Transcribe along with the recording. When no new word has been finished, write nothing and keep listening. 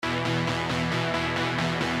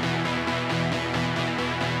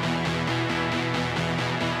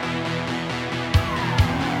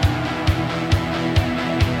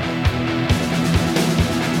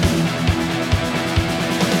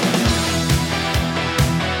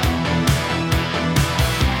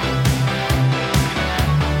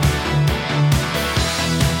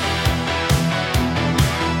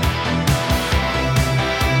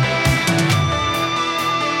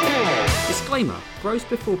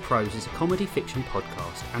Before Prose is a comedy fiction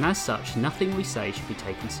podcast, and as such, nothing we say should be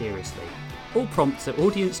taken seriously. All prompts are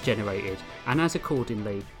audience generated, and as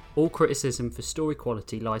accordingly, all criticism for story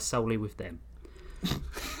quality lies solely with them.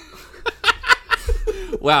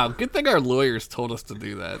 Wow, good thing our lawyers told us to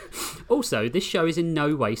do that. Also, this show is in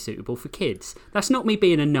no way suitable for kids. That's not me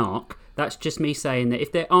being a narc, that's just me saying that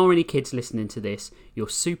if there are any kids listening to this, you're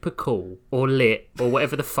super cool, or lit, or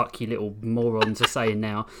whatever the fuck you little morons are saying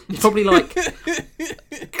now. It's probably like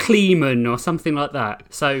Kleeman or something like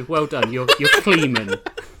that. So, well done, you're Kleeman.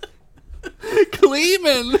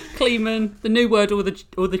 Kleeman, the new word all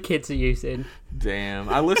the kids are using. Damn,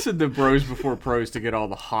 I listened to Bros Before Pros to get all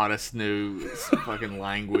the hottest new fucking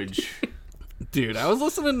language. Dude, I was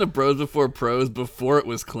listening to Bros Before Pros before it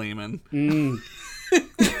was Kleeman. Kleeman.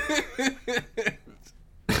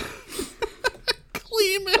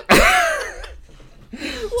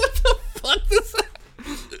 What the fuck is that?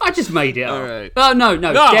 I just made it up. All right. Oh, no,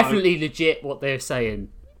 definitely legit what they're saying.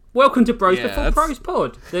 Welcome to Bros Before that's... Pros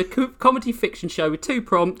Pod, the comedy fiction show with 2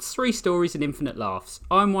 prompts, 3 stories and infinite laughs.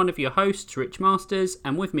 I'm one of your hosts, Rich Masters,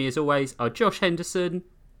 and with me as always are Josh Henderson.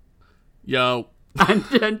 Yo.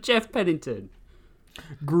 And Jeff Pennington.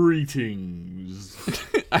 Greetings.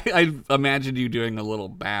 I imagined you doing a little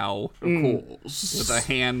bow. Of course. With a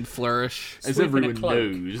hand flourish. As Sweeping everyone a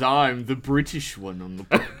cloak. knows, I'm the British one on the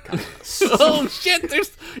podcast. Oh shit,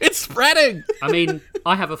 it's spreading! I mean,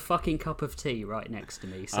 I have a fucking cup of tea right next to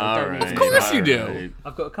me, so don't Alright, even... Of course you do. alright.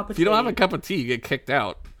 I've got a cup of If tea you don't have a cup of tea, you get kicked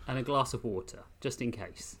out. and a glass of water, just in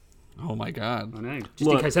case. Oh my god. I know, just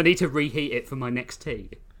Look. in case I need to reheat it for my next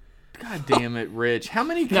tea. God damn it, Rich. How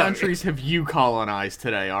many countries have you colonized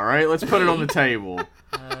today, alright? Let's put it on the table.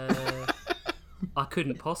 I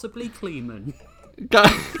couldn't possibly Kleeman.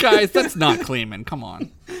 Guys, that's not Kleeman. Come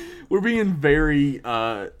on. We're being very,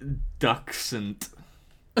 duxant.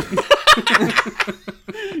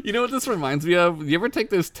 You know what this reminds me of? You ever take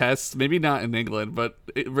those tests? Maybe not in England, but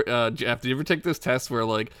Jeff, do you ever take those tests where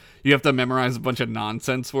like you have to memorize a bunch of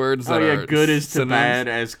nonsense words? Oh that yeah, are good is to synonyms? bad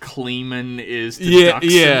as Kleeman is to Yeah,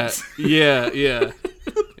 duxant. yeah.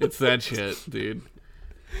 It's that shit, dude.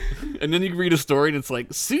 And then you read a story and it's like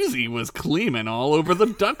Susie was Kleeman all over the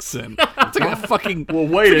Duxon. It's like a fucking. Well,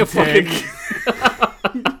 wait a tick.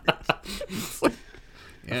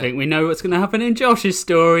 I think we know what's going to happen in Josh's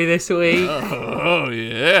story this week. Oh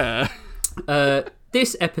yeah.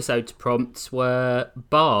 This episode's prompts were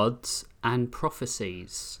Bards and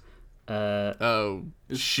Prophecies. Oh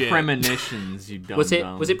shit. Premonitions, you dumb Was it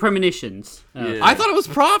dumb. Premonitions? Yeah. I thought it was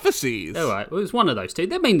Prophecies. All right, well, it was one of those two.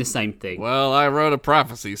 They mean the same thing. Well, I wrote a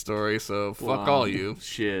prophecy story, so fuck all you.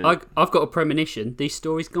 Shit. I've got a premonition. These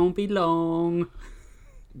stories gonna be long.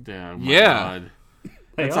 Oh my Yeah. God.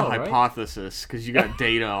 They That's are, a right? hypothesis, because you got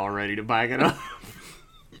data already to back it up.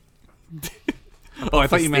 Oh, I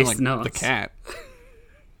thought you meant This like nuts. the cat.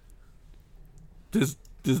 Does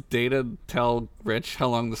Data tell Rich how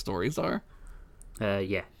long the stories are?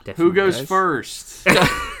 Yeah, definitely. Who goes Guys. first?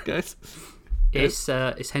 Guys?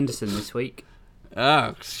 It's Henderson this week.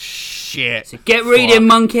 Oh shit. So get reading,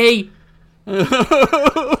 monkey.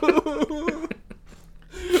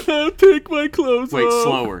 I'll take my clothes Wait,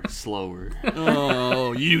 off. slower.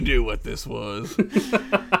 Oh, you knew what this was.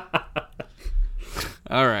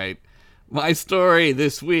 All right. My story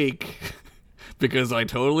this week, because I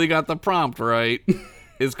totally got the prompt right,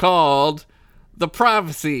 is called The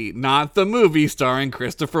Prophecy, Not the Movie, starring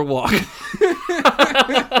Christopher Walken.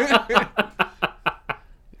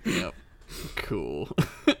 Yep. Cool.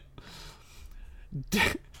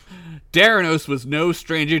 Daranos was no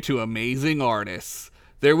stranger to amazing artists.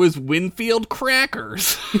 There was Winfield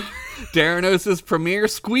Crackers, Daranos' premier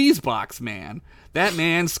squeeze box man. That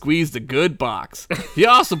man squeezed a good box. He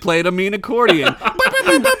also played a mean accordion.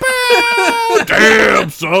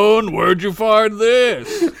 Damn, son, where'd you find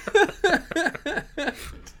this?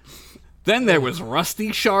 Then there was Rusty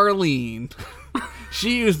Charlene.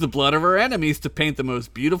 She used the blood of her enemies to paint the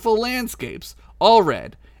most beautiful landscapes, all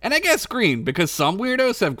red. And I guess green, because some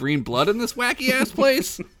weirdos have green blood in this wacky-ass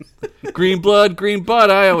place. Green blood, green butt,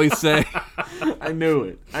 I always say. I knew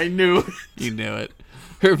it. You knew it.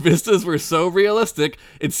 Her vistas were so realistic,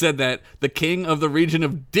 it said that the king of the region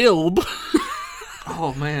of Dilb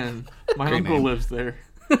Oh, man. My Great uncle name. lives there.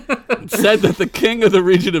 said that the king of the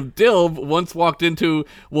region of Dilb once walked into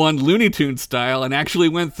one Looney Tunes style and actually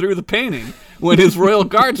went through the painting. When his royal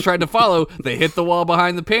guards tried to follow, they hit the wall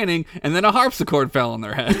behind the painting, and then a harpsichord fell on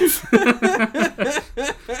their heads.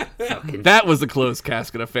 That was a closed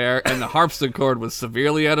casket affair, and the harpsichord was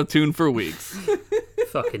severely out of tune for weeks.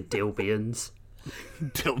 Fucking Dilbians.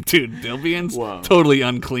 Dude, Dilbians? Whoa. Totally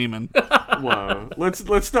uncleaning. Whoa.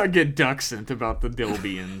 Let's not get duxant about the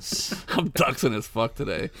Dilbians. I'm duxing as fuck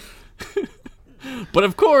today. But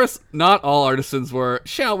of course, not all artisans were,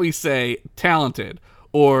 shall we say, talented,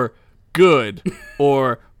 or good,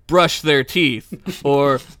 or brushed their teeth,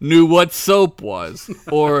 or knew what soap was,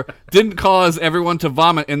 or didn't cause everyone to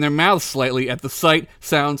vomit in their mouths slightly at the sight,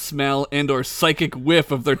 sound, smell, and or psychic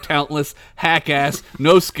whiff of their talentless, hack-ass,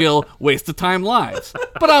 no-skill, waste-of-time lives.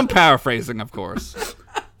 But I'm paraphrasing, of course.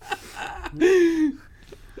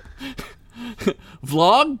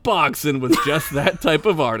 Vlog Bogson was just that type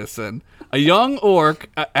of artisan. As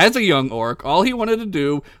a young orc, all he wanted to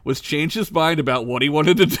do was change his mind about what he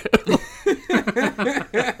wanted to do.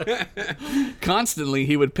 Constantly,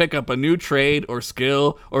 he would pick up a new trade or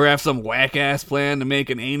skill or have some whack-ass plan to make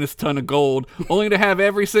an anus ton of gold, only to have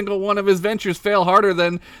every single one of his ventures fail harder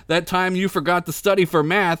than that time you forgot to study for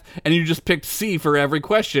math and you just picked C for every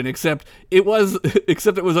question, except it was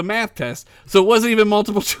a math test, so it wasn't even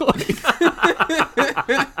multiple choice.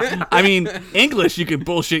 I mean, English you could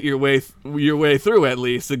bullshit your way through at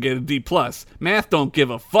least to get a D+. Math don't give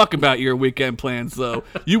a fuck about your weekend plans though.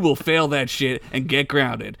 You will fail that shit and get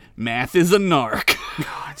grounded. Math is a narc.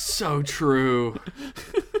 God, so true.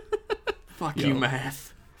 Fuck you,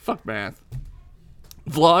 math. Fuck math.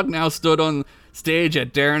 Vlog now stood on stage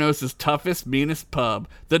at Daranos' toughest, meanest pub,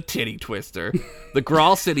 the Titty Twister. The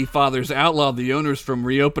Grawl City fathers outlawed the owners from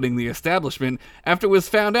reopening the establishment after it was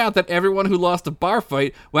found out that everyone who lost a bar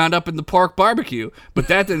fight wound up in the park barbecue, but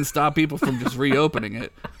that didn't stop people from just reopening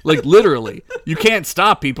it. Like, literally. You can't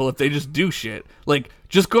stop people if they just do shit. Like,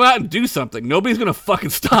 just go out and do something. Nobody's gonna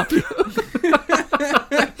fucking stop you.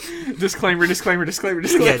 Disclaimer. Yeah,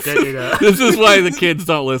 don't do that. This is why the kids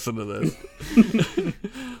don't listen to this.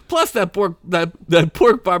 Plus, that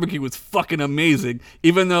pork barbecue was fucking amazing,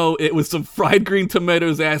 even though it was some fried green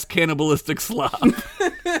tomatoes ass cannibalistic slop.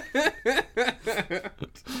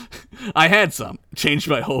 I had some. Changed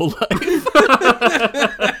my whole life.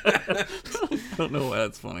 I don't know why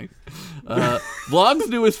that's funny. Vlog's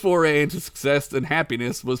newest foray into success and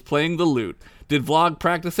happiness was playing the lute. Did Vlog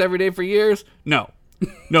practice every day for years? No.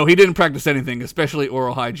 No, he didn't practice anything, especially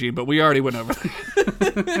oral hygiene, but we already went over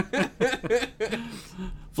that.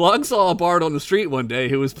 Vlog saw a bard on the street one day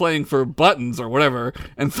who was playing for buttons or whatever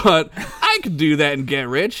and thought, I could do that and get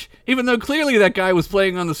rich, even though clearly that guy was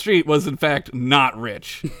playing on the street was in fact not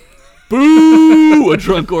rich. Boo! A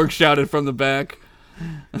drunk orc shouted from the back.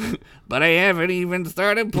 But I haven't even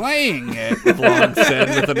started playing yet, Vlog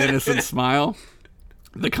said with an innocent smile.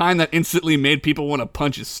 The kind that instantly made people want to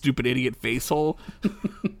punch his stupid idiot face hole.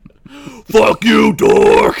 Fuck you,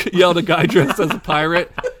 dork! Yelled a guy dressed as a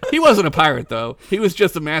pirate. He wasn't a pirate, though. He was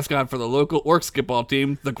just a mascot for the local orc skip-ball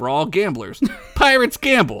team, the Grawl Gamblers. Pirates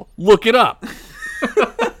gamble. Look it up.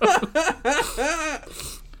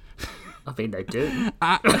 I think they do.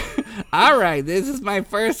 All right, this is my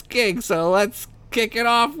first gig, so let's kick it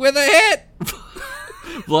off with a hit.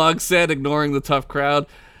 Vlog said, ignoring the tough crowd.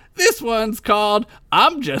 This one's called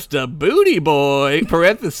I'm Just a Booty Boy,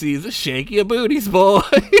 parentheses, shake your booties, boys.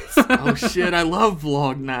 Oh shit, I love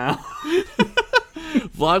Vlog now.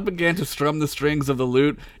 Vlog began to strum the strings of the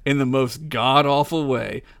lute in the most god-awful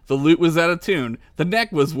way. The lute was out of tune, the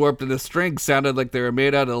neck was warped, and the strings sounded like they were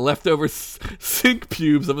made out of the leftover sink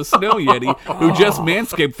pubes of a snow yeti who just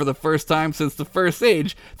manscaped for the first time since the first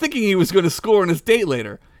age, thinking he was going to score on his date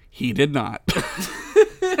later. He did not.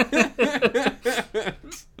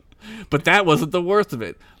 But that wasn't the worst of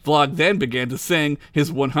it. Vlog then began to sing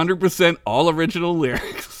his 100% all-original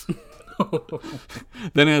lyrics.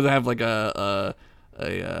 Then it would have like a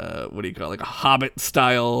what do you call it? Like a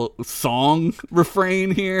Hobbit-style song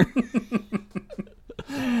refrain here.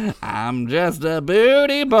 I'm just a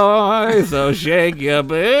booty boy, so shake your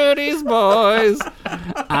booties, boys.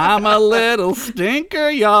 I'm a little stinker,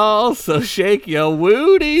 y'all, so shake your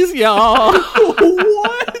wooties, y'all.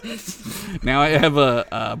 What? Now I have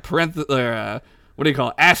a parenthesis, what do you call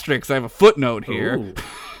it? Asterisk. I have a footnote here.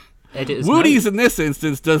 Wooties in this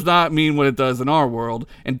instance does not mean what it does in our world,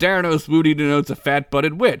 and Daranos Woody denotes a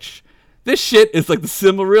fat-butted witch. This shit is like the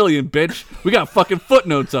Silmarillion, bitch. We got fucking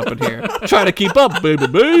footnotes up in here. Try to keep up, baby,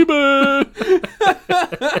 baby.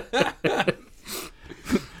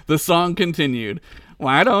 The song continued.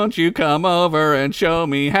 Why don't you come over and show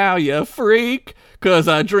me how you freak? 'Cause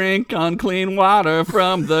I drink unclean water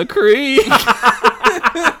from the creek.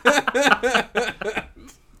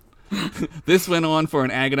 This went on for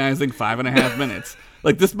an agonizing 5.5 minutes.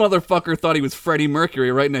 Like, this motherfucker thought he was Freddie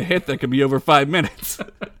Mercury writing a hit that could be over 5 minutes.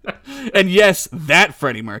 And yes, that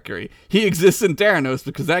Freddie Mercury. He exists in Theranos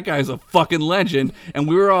because that guy's a fucking legend, and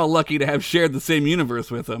we were all lucky to have shared the same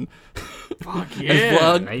universe with him. Fuck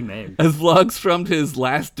yeah. Amen. As Vlog strummed his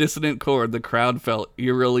last dissonant chord, the crowd fell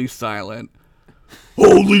eerily silent.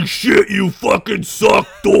 Holy shit, you fucking suck,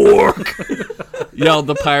 dork! Yelled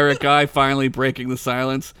the pirate guy, finally breaking the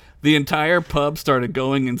silence. The entire pub started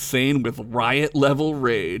going insane with riot-level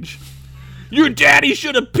rage. Your daddy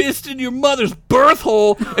should have pissed in your mother's birth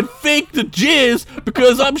hole and faked the jizz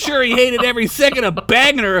because I'm sure he hated every second of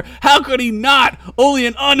banging her. How could he not? Only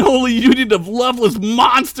an unholy union of loveless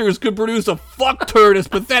monsters could produce a fuck turd as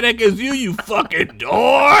pathetic as you fucking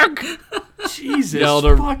dork! Jesus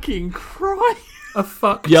fucking Christ. A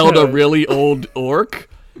fuck Yelled a turd. really old orc.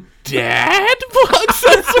 Dad? Vlog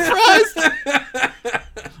said, surprised.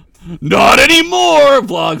 Not anymore,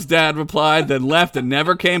 Vlog's dad replied, then left and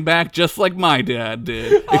never came back, just like my dad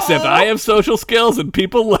did. Except I have social skills and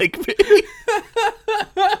people like me.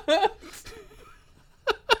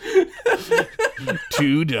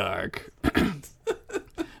 Too dark.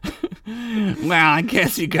 Well, I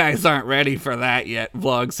guess you guys aren't ready for that yet,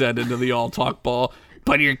 Vlog said into the all-talk ball.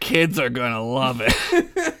 But your kids are gonna love it.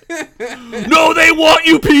 No, they won't,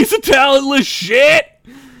 you piece of talentless shit!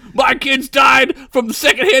 My kids died from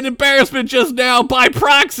secondhand embarrassment just now by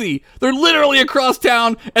proxy. They're literally across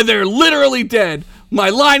town, and they're literally dead. My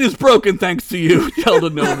line is broken thanks to you, yelled a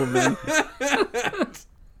nobleman.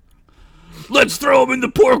 Let's throw him in the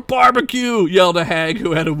pork barbecue, yelled a hag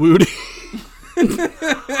who had a woody. She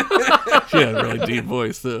had a really deep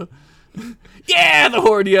voice, though. Yeah, the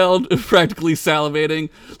horde yelled, practically salivating.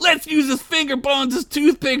 Let's use his finger bones as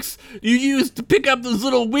toothpicks you used to pick up those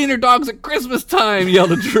little wiener dogs at Christmas time,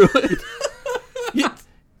 yelled a druid.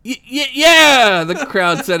 Yeah, the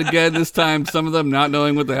crowd said again, this time some of them not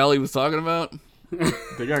knowing what the hell he was talking about.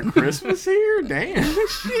 They got Christmas here? Damn.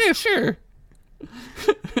 Yeah, sure.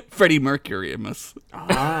 Freddie Mercury, it must.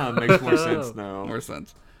 Makes more sense now. More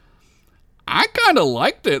sense. I kind of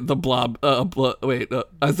liked it, the blob.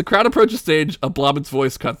 As the crowd approached the stage, a Blobbit's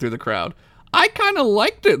voice cut through the crowd. I kind of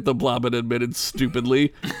liked it, the Blobbit admitted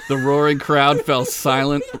stupidly. The roaring crowd fell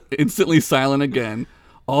silent, instantly silent again.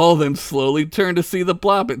 All of them slowly turned to see the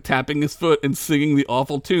Blobbit tapping his foot and singing the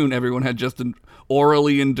awful tune everyone had just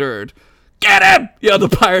orally endured. Get him! Yelled the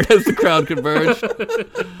pirate as the crowd converged.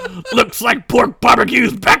 Looks like pork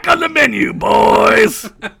barbecue's back on the menu, boys!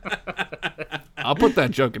 I'll put that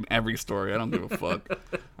joke in every story. I don't give a fuck.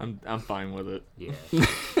 I'm fine with it. Yeah.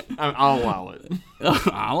 I'll allow it.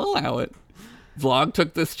 I'll allow it. Vlog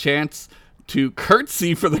took this chance to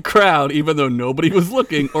curtsy for the crowd, even though nobody was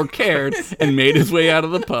looking or cared, and made his way out of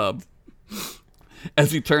the pub.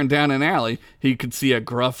 As he turned down an alley, he could see a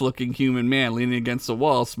gruff-looking human man leaning against a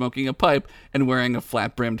wall, smoking a pipe and wearing a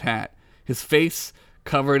flat-brimmed hat. His face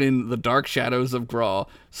covered in the dark shadows of Grawl,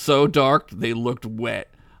 so dark they looked wet.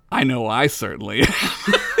 I know I certainly. I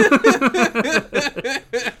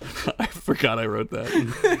forgot I wrote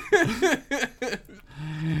that.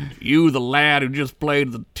 You, the lad who just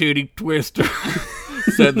played the titty twister,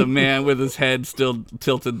 said the man with his head still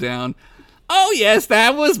tilted down. Oh, yes,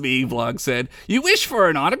 that was me, Vlog said. You wish for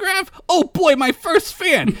an autograph? Oh, boy, my first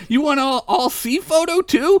fan. You want an all-see photo,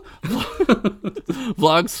 too?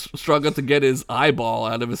 Vlog struggled to get his eyeball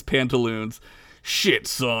out of his pantaloons. Shit,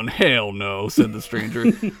 son, hell no, said the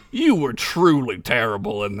stranger. You were truly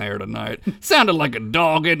terrible in there tonight. Sounded like a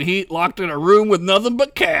dog in heat locked in a room with nothing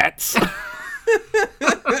but cats.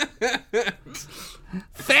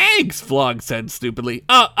 Thanks, Vlog said stupidly.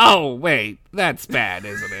 Oh, wait, that's bad,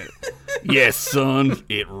 isn't it? Yes, son,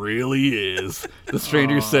 it really is, the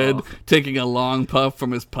stranger said, taking a long puff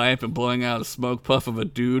from his pipe and blowing out a smoke puff of a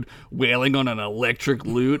dude wailing on an electric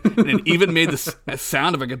lute, and it even made the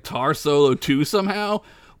sound of a guitar solo too somehow.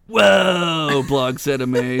 Whoa, Vlog said,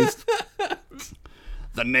 amazed.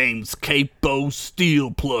 The name's Capo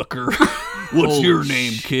Steel Plucker. What's your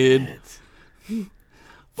name, kid?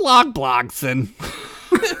 Vlog Blogson.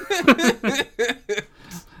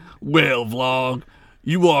 Well, Vlog,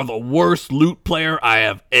 you are the worst lute player I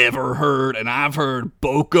have ever heard, and I've heard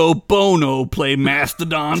Boko Bono play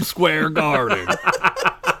Mastodon Square Garden.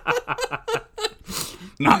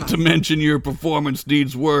 Not to mention your performance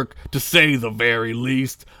needs work, to say the very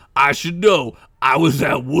least. I should know. I was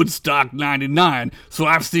at Woodstock 99, so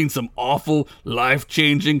I've seen some awful,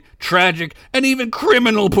 life-changing, tragic, and even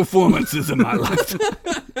criminal performances in my life.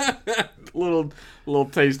 little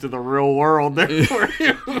taste of the real world there for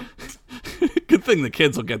you. Good thing the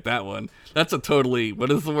kids will get that one. That's a totally, what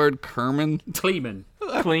is the word? Kleeman? Kleeman.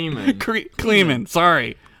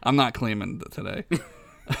 Sorry. I'm not Kleeman today.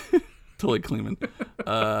 Totally Kleeman.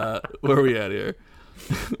 Where are we at here?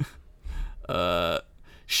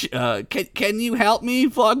 Can you help me?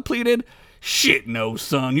 Vlog pleaded. Shit, no,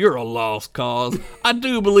 son, you're a lost cause. I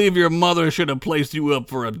do believe your mother should have placed you up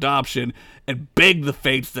for adoption and begged the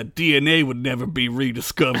fates that DNA would never be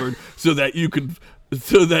rediscovered so that you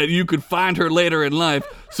could find her later in life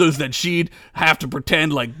so that she'd have to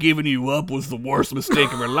pretend like giving you up was the worst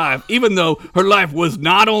mistake of her life, even though her life was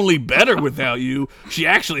not only better without you, she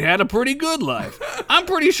actually had a pretty good life. I'm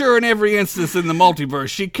pretty sure in every instance in the multiverse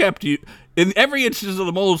she kept you, in every instance of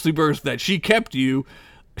the multiverse that she kept you,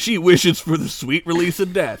 she wishes for the sweet release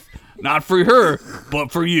of death. Not for her,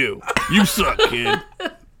 but for you. You suck, kid.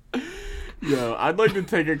 Yo, I'd like to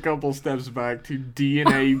take a couple steps back to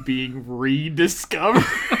DNA being rediscovered.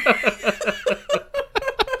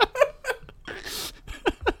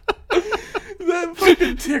 That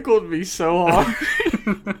fucking tickled me so hard.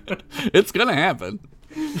 It's gonna happen.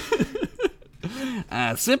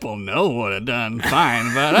 Simple no would have done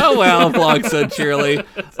fine, but oh well, Vlog said cheerily.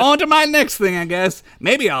 On to my next thing, I guess.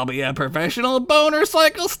 Maybe I'll be a professional boner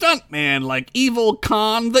cycle stuntman like Evil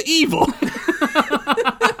Khan the Evil.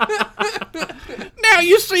 Now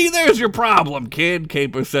you see, there's your problem, kid,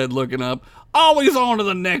 Capo said, looking up. Always on to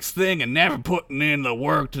the next thing and never putting in the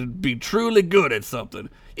work to be truly good at something.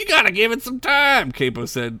 You gotta give it some time, Capo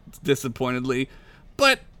said disappointedly.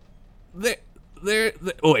 But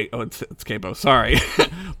it's Capo, sorry.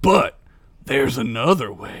 But there's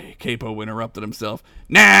another way, Capo interrupted himself.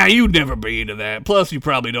 Nah, you'd never be into that. Plus, you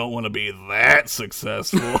probably don't want to be that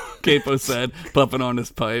successful, Capo said, puffing on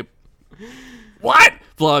his pipe. What?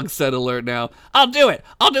 Vlog said, alert now. I'll do it.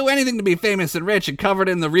 I'll do anything to be famous and rich and covered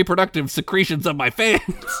in the reproductive secretions of my fans.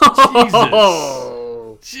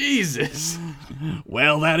 Jesus.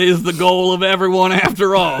 Well, that is the goal of everyone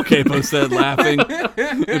after all, Capo said, laughing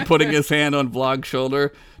and putting his hand on Vlog's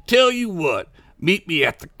shoulder. Tell you what, meet me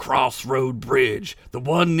at the Crossroad Bridge, the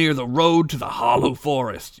one near the road to the Hollow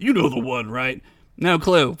Forest. You know the one, right? No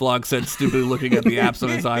clue, Vlog said, stupidly looking at the apps on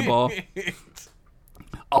his eyeball.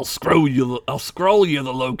 I'll scroll you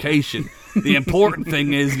the location. The important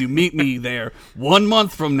thing is you meet me there 1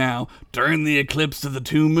 month from now during the eclipse of the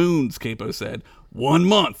 2 moons, Capo said. 1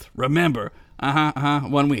 month, remember.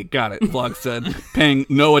 1 week, got it, Vlog said, paying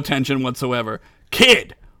no attention whatsoever.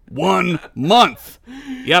 Kid, 1 month.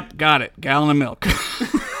 Yep, got it, gallon of milk.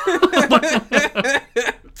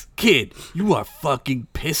 Kid, you are fucking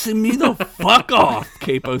pissing me the fuck off,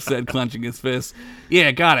 Capo said, clenching his fist.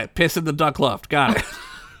 Yeah, got it, piss in the duck loft, got it.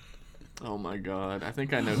 Oh my god, I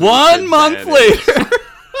think I know. 1 month later.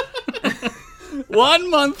 1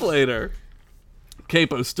 month later,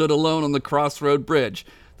 Capo stood alone on the Crossroad Bridge.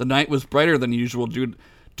 The night was brighter than usual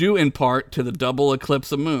due in part to the double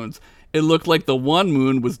eclipse of moons. It looked like the one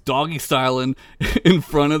moon was doggy-styling in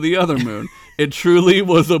front of the other moon. It truly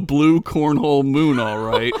was a blue cornhole moon, all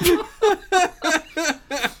right.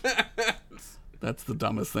 That's the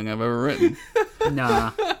dumbest thing I've ever written.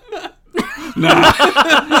 Nah. Nah.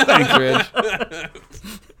 Thanks, Rich.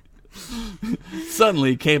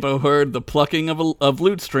 Suddenly, Capo heard the plucking of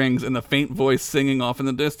lute strings and the faint voice singing off in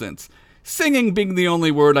the distance. Singing being the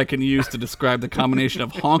only word I can use to describe the combination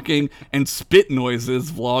of honking and spit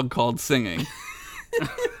noises Vlog called singing.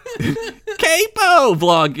 Capo!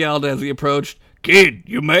 Vlog yelled as he approached. Kid,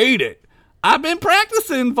 you made it. I've been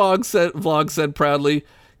practicing, Vlog said proudly.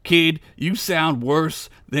 Kid, you sound worse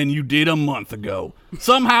than you did a month ago.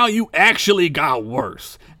 Somehow you actually got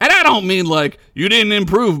worse. And I don't mean like you didn't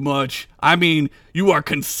improve much. I mean you are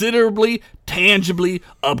considerably, tangibly,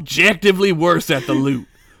 objectively worse at the lute.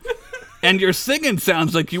 And your singing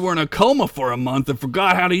sounds like you were in a coma for a month and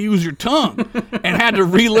forgot how to use your tongue and had to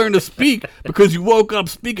relearn to speak because you woke up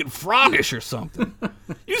speaking froggish or something.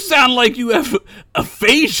 You sound like you have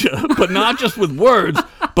aphasia, but not just with words,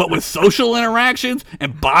 but with social interactions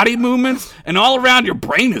and body movements, and all around your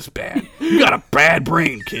brain is bad. You got a bad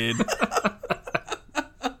brain, kid.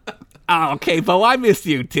 Oh, Capo, I miss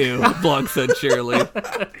you too, Vlog said cheerily.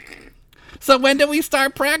 So when do we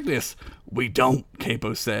start practice? We don't,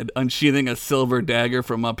 Capo said, unsheathing a silver dagger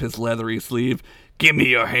from up his leathery sleeve. Give me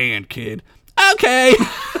your hand, kid. Okay.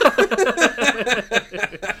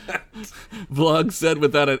 Vlog said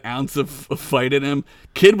without an ounce of fight in him.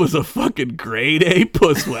 Kid was a fucking grade A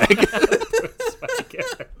pusswag.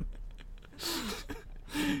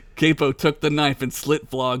 Capo took the knife and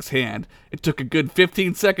slit Vlog's hand. It took a good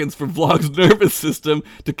 15 seconds for Vlog's nervous system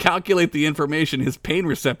to calculate the information his pain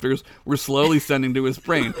receptors were slowly sending to his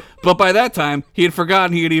brain. But by that time, he had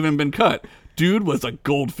forgotten he had even been cut. Dude was a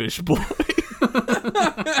goldfish boy.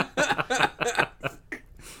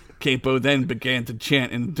 Capo then began to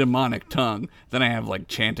chant in a demonic tongue. Then I have like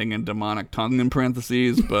chanting in demonic tongue in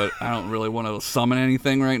parentheses, but I don't really want to summon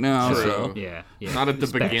anything right now. True. So Yeah. Not at the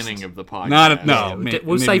It's beginning best. of the podcast. no,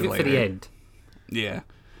 We'll save it maybe for the later. end. Yeah.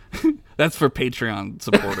 That's for Patreon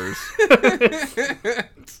supporters.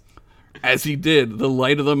 As he did, the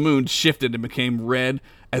light of the moon shifted and became red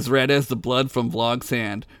as the blood from Vlog's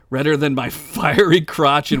hand. Redder than my fiery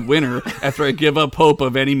crotch in winter after I give up hope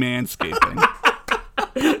of any manscaping.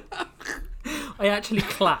 I actually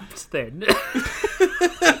clapped then.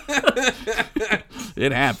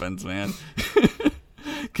 It happens, man.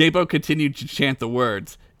 Capo continued to chant the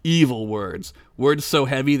words. Evil words. Words so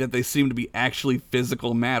heavy that they seemed to be actually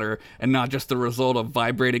physical matter and not just the result of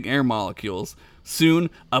vibrating air molecules. Soon,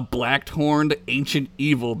 a black-horned ancient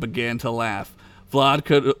evil began to laugh.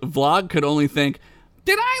 Vlog could only think,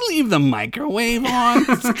 did I leave the microwave on?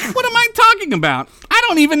 What am I talking about? I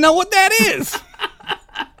don't even know what that is.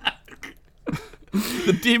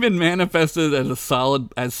 The demon manifested as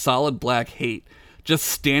solid black hate. Just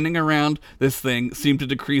standing around this thing seemed to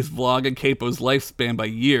decrease Vlog and Capo's lifespan by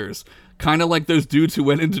years. Kind of like those dudes who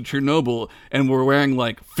went into Chernobyl and were wearing,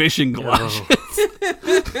 like, fishing galoshes.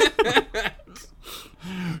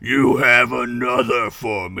 You have another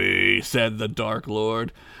for me, said the Dark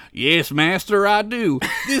Lord. Yes, master, I do.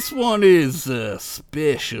 This one is,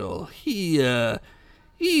 special.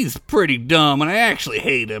 He's pretty dumb, and I actually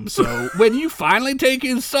hate him, so when you finally take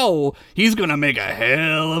his soul, he's gonna make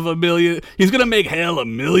hell a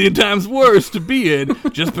million times worse to be in,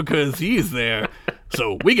 just because he's there.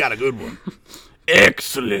 So, we got a good one.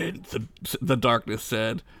 Excellent, the darkness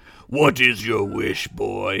said. What is your wish,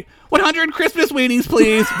 boy? 100 Christmas weenies,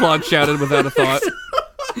 please, Vlog shouted without a thought.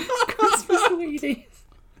 Christmas weenies.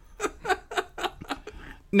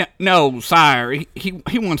 No, sire. He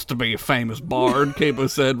wants to be a famous bard, Capo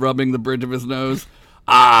said, rubbing the bridge of his nose.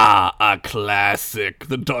 Ah, a classic,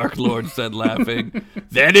 the Dark Lord said, laughing.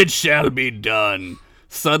 Then it shall be done.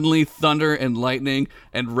 Suddenly, thunder and lightning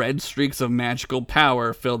and red streaks of magical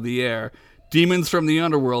power filled the air. Demons from the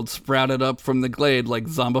underworld sprouted up from the glade like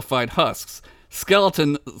zombified husks.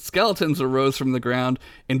 Skeletons arose from the ground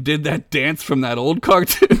and did that dance from that old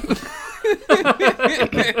cartoon.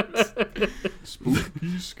 Spooky,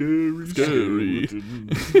 scary.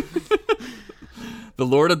 The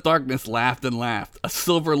Lord of Darkness laughed and laughed. A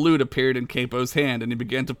silver lute appeared in Capo's hand, and he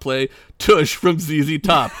began to play Tush from ZZ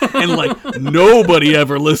Top. And, like, nobody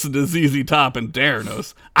ever listened to ZZ Top in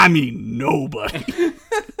Daranos. I mean, nobody.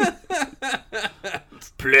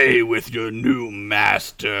 Play with your new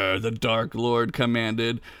master, the Dark Lord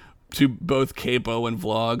commanded to both Capo and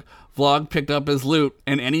Vlog. Vlog picked up his lute,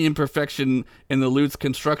 and any imperfection in the lute's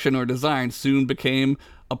construction or design soon became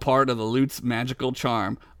a part of the lute's magical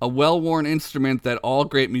charm, a well-worn instrument that all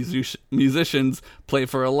great musicians play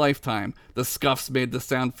for a lifetime. The scuffs made the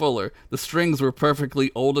sound fuller. The strings were perfectly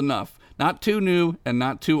old enough, not too new and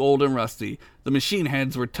not too old and rusty. The machine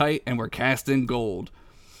heads were tight and were cast in gold.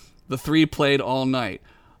 The three played all night.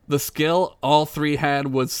 The skill all three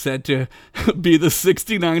had was said to be the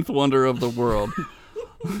 69th wonder of the world.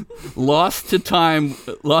 Lost to time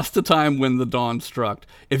when the dawn struck.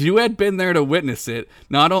 If you had been there to witness it,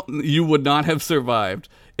 you would not have survived.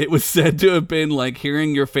 It was said to have been like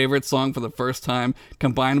hearing your favorite song for the first time,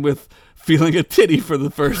 combined with feeling a titty for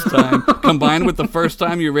the first time, combined with the first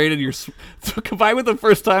time I rated your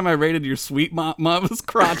sweet mama's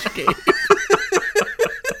crotch cake.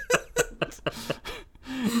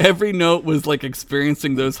 Every note was like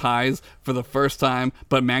experiencing those highs for the first time,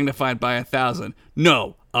 but magnified by 1,000.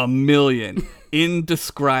 No, 1,000,000.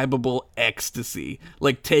 Indescribable ecstasy.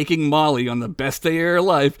 Like taking Molly on the best day of your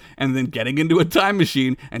life and then getting into a time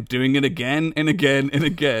machine and doing it again and again and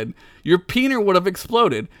again. Your peener would have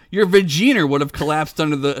exploded. Your vagina would have collapsed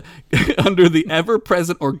under the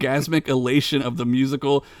ever-present orgasmic elation of the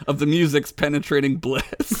music's penetrating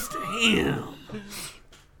bliss. Damn.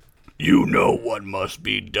 You know what must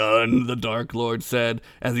be done, the Dark Lord said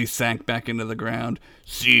as he sank back into the ground.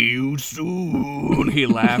 See you soon, he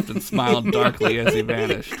laughed and smiled darkly as he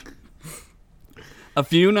vanished. A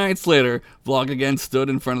few nights later, Vlog again stood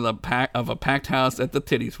in front of a packed house at the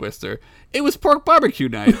Titty Twister. It was pork barbecue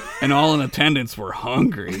night, and all in attendance were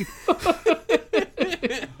hungry.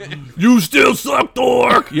 You still suck,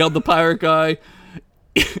 dork, yelled the pirate guy.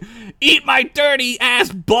 Eat my dirty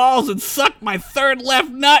ass balls and suck my third left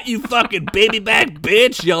nut, you fucking baby back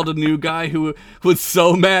bitch, yelled a new guy who was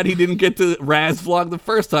so mad he didn't get to Raz Vlog the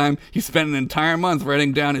first time, he spent an entire month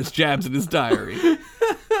writing down his jabs in his diary.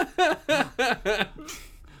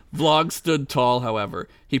 Vlog stood tall, however.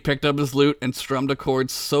 He picked up his lute and strummed a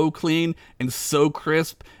chord so clean and so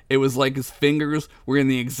crisp, it was like his fingers were in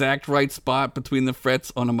the exact right spot between the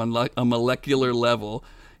frets on a molecular level.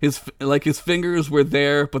 His fingers were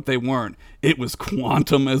there, but they weren't. It was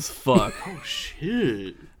quantum as fuck. Oh,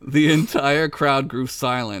 shit. The entire crowd grew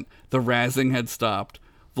silent. The razzing had stopped.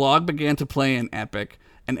 Vlog began to play an epic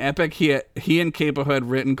he and Capo had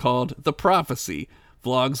written called The Prophecy.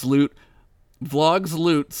 Vlog's lute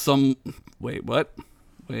some... Wait, what?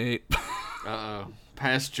 Wait. Uh-oh.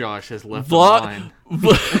 Past Josh has left Vlog...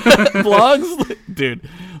 the line.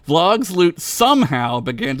 Vlog's lute somehow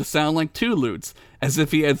began to sound like two lutes, as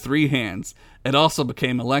if he had three hands. It also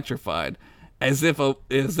became electrified, as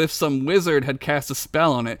if some wizard had cast a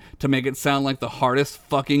spell on it to make it sound like the hardest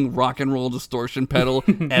fucking rock and roll distortion pedal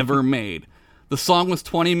ever made. The song was a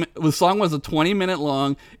 20-minute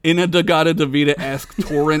long Inadagata-Davida-esque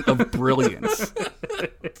torrent of brilliance.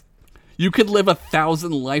 You could live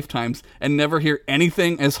 1,000 lifetimes and never hear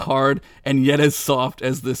anything as hard and yet as soft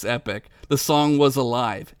as this epic. The song was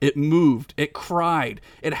alive. It moved. It cried.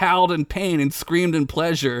 It howled in pain and screamed in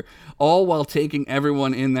pleasure, all while taking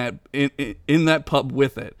everyone in that pub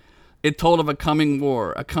with it. It told of a coming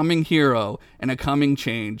war, a coming hero, and a coming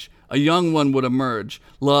change. A young one would emerge,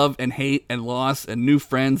 love and hate and loss and new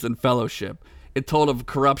friends and fellowship. It told of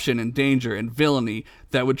corruption and danger and villainy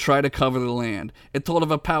that would try to cover the land. It told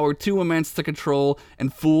of a power too immense to control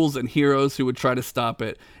and fools and heroes who would try to stop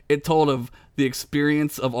it. It told of the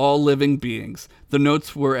experience of all living beings. The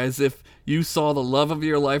notes were as if you saw the love of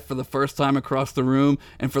your life for the first time across the room,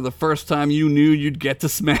 and for the first time you knew you'd get to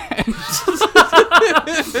smash.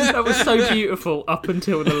 That was so beautiful up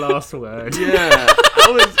until the last word. Yeah,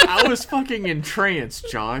 I was fucking entranced,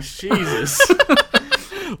 Josh. Jesus.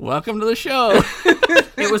 Welcome to the show.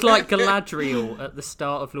 It was like Galadriel at the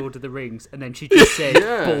start of Lord of the Rings, and then she just said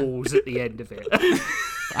balls at the end of it.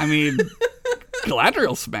 I mean,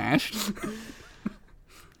 Galadriel smashed.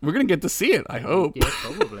 We're going to get to see it, I hope. Yeah,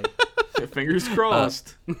 probably. Fingers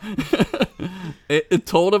crossed. It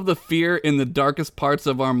told of the fear in the darkest parts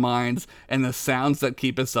of our minds and the sounds that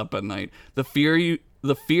keep us up at night. The fear you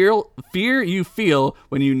feel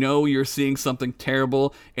when you know you're seeing something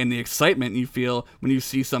terrible, and the excitement you feel when you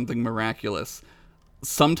see something miraculous.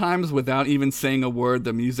 Sometimes, without even saying a word,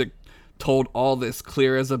 the music told all this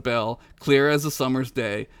clear as a bell, clear as a summer's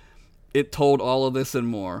day. It told all of this and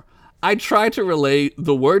more. I try to relay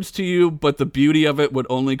the words to you, but the beauty of it would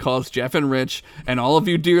only cause Jeff and Rich and all of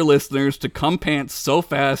you dear listeners to come pants so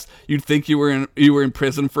fast you'd think you were in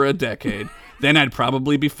prison for a decade. Then I'd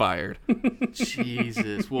probably be fired.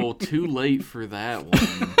 Jesus. Well, too late for that one.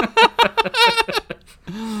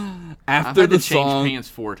 After I've had the to change song, pants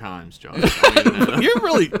 4 times, Josh. I don't even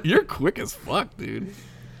know. you're quick as fuck, dude.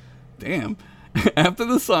 Damn. After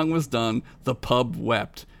the song was done, the pub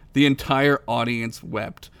wept. The entire audience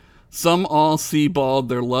wept. Some all sea-balled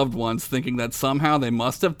their loved ones, thinking that somehow they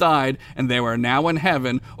must have died and they were now in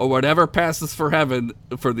heaven, or whatever passes for heaven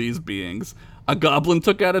for these beings. A goblin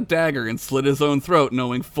took out a dagger and slit his own throat,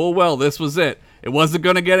 knowing full well this was it. It wasn't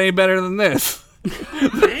going to get any better than this.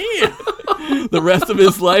 Damn. The rest of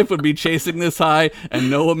his life would be chasing this high, and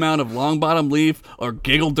no amount of long bottom leaf, or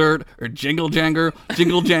giggle dirt, or jingle jangle,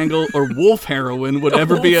 or wolf heroin would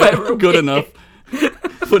ever be good enough.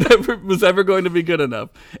 Whatever was ever going to be good enough.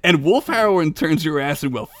 And wolf heroin turns your ass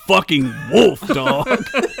into a fucking wolf, dog.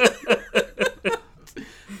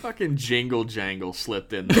 Fucking jingle jangle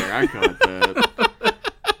slipped in there. I caught that.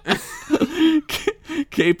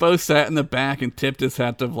 Capo sat in the back and tipped his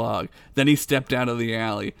hat to Vlog. Then he stepped out of the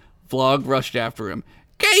alley. Vlog rushed after him.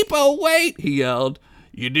 "Capo, wait!" he yelled.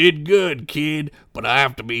 "You did good, kid, but I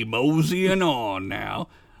have to be moseying on now."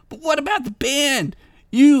 "But what about the band?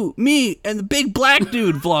 You, me, and the big black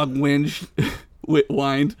dude," Vlog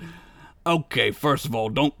whined. "Okay, first of all,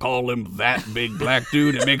 don't call him that big black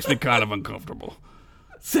dude. It makes me kind of uncomfortable.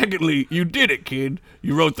 Secondly, you did it, kid.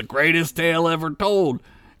 You wrote the greatest tale ever told.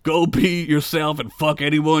 Go be yourself and fuck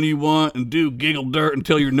anyone you want and do giggle dirt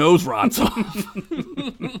until your nose rots off.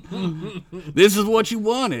 This is what you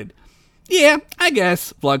wanted." "Yeah, I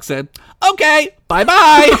guess," Vlog said. "Okay,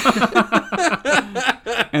 bye-bye."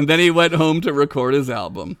 And then he went home to record his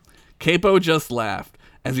album. Capo just laughed.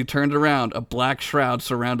 As he turned around, a black shroud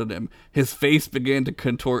surrounded him. His face began to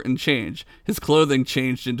contort and change. His clothing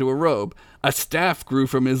changed into a robe. A staff grew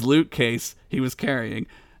from his loot case he was carrying.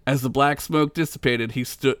 As the black smoke dissipated,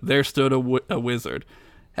 there stood a wizard.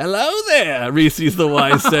 "Hello there," Reese's the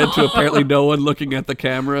Wise said to apparently no one looking at the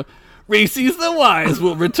camera. "Reese's the Wise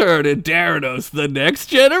will return in Darados the next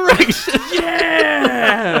generation."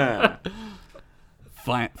 Yeah!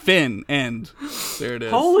 Fin, end. There it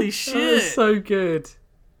is. Holy That shit! was so good.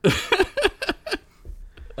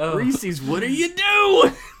 Reese's, what do you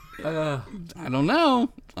do? I don't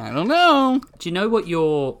know. Do you know what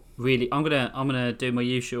you're really? I'm gonna do my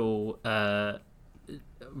usual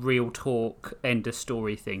real talk end of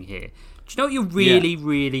story thing here. Do you know what you're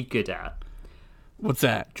really good at? What's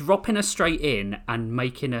that? Dropping us straight in and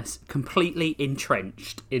making us completely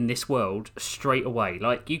entrenched in this world straight away.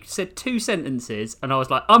 Like, you said 2 sentences, and I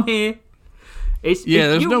was like, I'm here. There's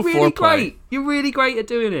you're no really foreplay. great. You're really great at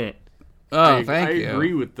doing it. Oh, thank I you.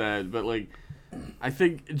 agree with that, but like, I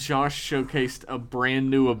think Josh showcased a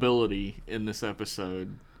brand new ability in this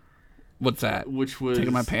episode, What's that? which was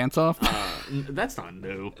Taking my pants off? That's not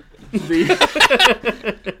new.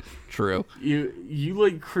 True. You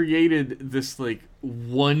like created this like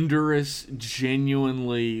wondrous,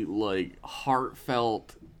 genuinely like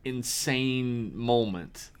heartfelt, insane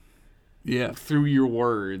moment Yeah. through your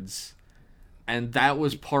words. And that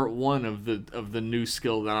was part 1 of the new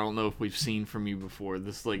skill that I don't know if we've seen from you before.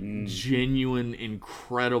 This like genuine,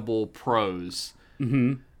 incredible prose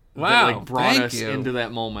Wow. that like brought thank us you. into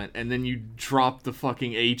that moment. And then you dropped the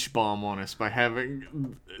fucking H bomb on us by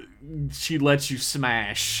having she lets you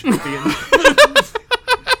smash. At the end.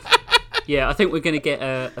 Yeah, I think we're going to get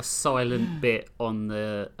a silent bit on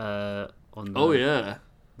the Oh yeah,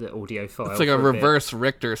 the audio file. It's like a for bit. reverse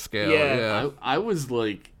Richter scale. Yeah. Yeah.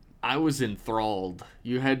 I was enthralled.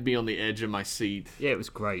 You had me on the edge of my seat. Yeah, it was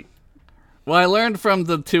great. Well, I learned from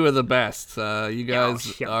the 2 of the best. You guys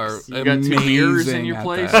shucks. are You got 2 amazing mirrors in your at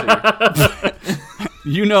place. that. or-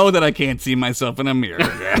 You know that I can't see myself in a mirror.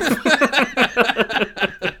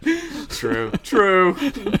 True.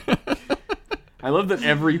 I love that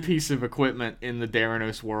every piece of equipment in the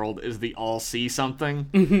Daranos world is the all see something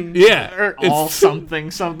Yeah. or all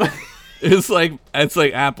something. It's like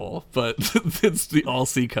Apple, but it's the all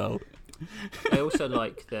C code. I also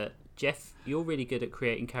like that, Jeff, you're really good at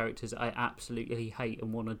creating characters I absolutely hate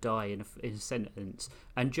and want to die in a sentence.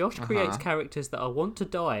 And Josh creates characters that I want to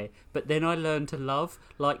die, but then I learn to love,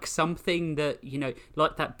 like something that,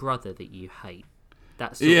 like that brother that you hate.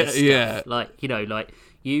 That sort of stuff. Yeah. Like, like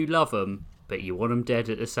you love them, but you want them dead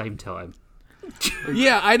at the same time.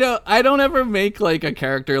 Yeah, I don't ever make like a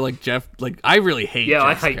character like Jeff. Like I really hate. Yeah,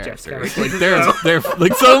 Jeff's I hate Jeff's characters. characters. Like they're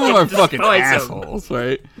like some of them are fucking Despise 'em. assholes,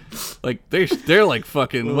 right? Like they're like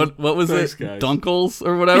fucking what was thanks, it? guys. Dunkles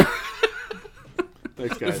or whatever.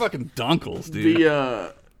 Thanks, They're guys. fucking dunkles, dude.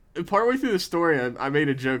 The partway through the story, I made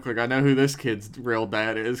a joke like I know who this kid's real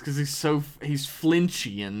dad is because he's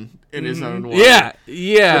flinchian in his own way. Yeah.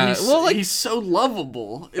 But Well, like he's so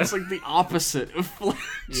lovable. It's like the opposite of flinch.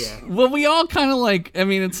 Yeah. Well, we all kind of like, I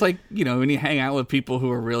mean, it's like, when you hang out with people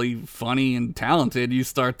who are really funny and talented, you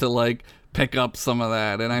start to like pick up some of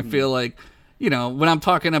that. And I feel like, when I'm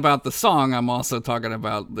talking about the song, I'm also talking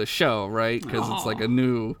about the show, right? Because it's like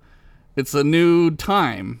it's a new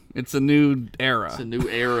time. It's a new era. It's a new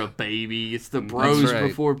era, baby. It's the bros right.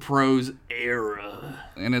 before pros era.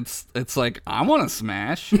 And it's like, I want to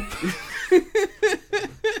smash.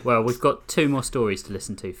 Well, we've got 2 more stories to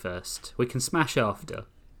listen to first. We can smash after.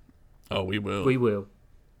 Oh, we will. We will.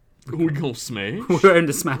 We gonna smash? We're wearing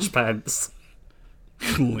the smash pants.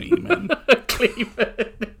 Gleaming.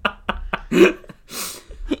 Cleveland.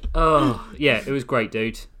 Oh, yeah, it was great,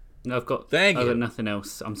 dude. I've got Thank you. nothing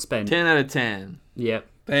else. I'm spent. 10 out of 10. Yep.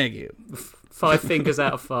 Thank you. 5 fingers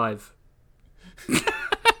out of 5. Is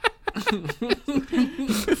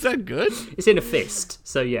that good? It's in a fist,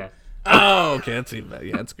 so yeah. Oh, okay. That's even better.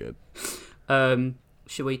 Yeah, that's good.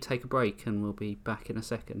 Should we take a break and we'll be back in a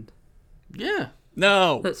second? Yeah.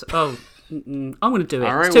 No. I'm going to do it.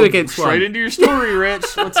 All right, It's 2 well, against 1. straight into your story,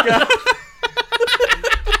 Rich. Let's go.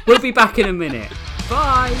 We'll be back in a minute.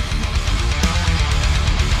 Bye.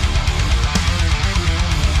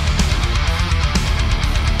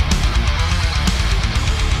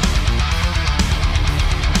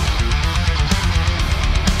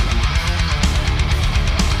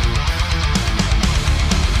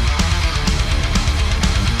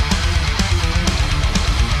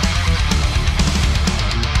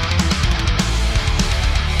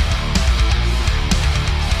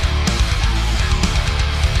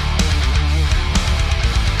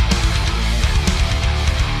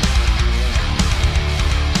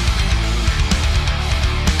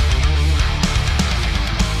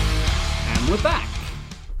 We're back.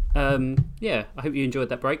 Yeah, I hope you enjoyed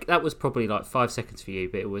that break. That was probably like 5 seconds for you,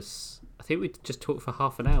 but it was. I think we just talked for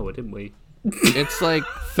half an hour, didn't we? It's like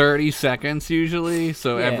 30 seconds usually,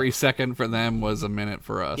 so Yeah. every second for them was a minute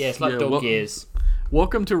for us. Yeah, it's like Yeah, dog well- years.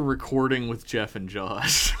 Welcome to recording with Jeff and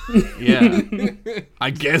Josh. Yeah. I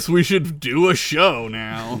guess we should do a show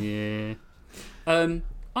now. Yeah. I'm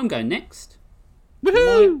going next.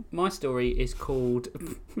 Woohoo! My story is called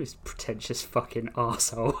this pretentious fucking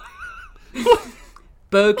arsehole.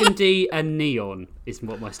 Burgundy and Neon is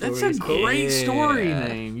what my story That's is a called. great story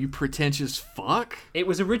name, you pretentious fuck. It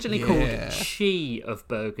was originally called She of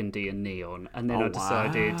Burgundy and Neon, and then I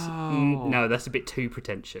decided, no, that's a bit too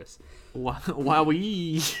pretentious.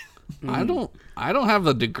 Wowee. I don't have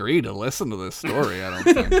the degree to listen to this story, I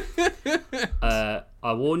don't think.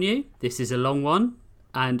 I warn you, this is a long one,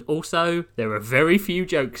 and also there are very few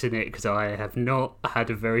jokes in it because I have not had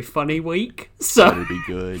a very funny week. So Better be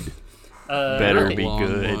good. Better be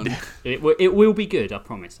good. It will be good, I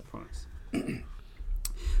promise.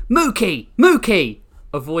 Mookie! Mookie!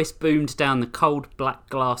 A voice boomed down the cold black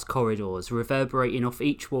glass corridors, reverberating off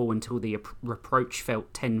each wall until the reproach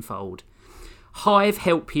felt tenfold. Hive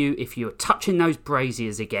help you if you are touching those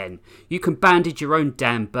braziers again. You can bandage your own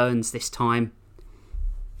damn burns this time.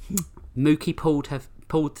 Mookie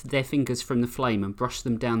pulled their fingers from the flame and brushed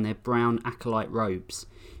them down their brown acolyte robes.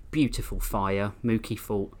 Beautiful fire, Mookie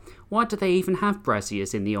thought. Why do they even have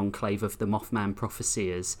braziers in the enclave of the Mothman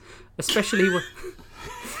Prophecies? Especially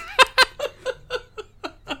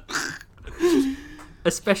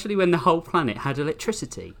when the whole planet had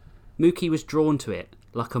electricity. Mookie was drawn to it,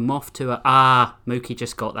 like a moth to a... Mookie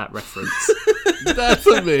just got that reference. That's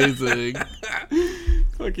amazing.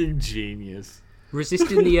 Fucking genius.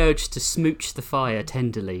 Resisting the urge to smooch the fire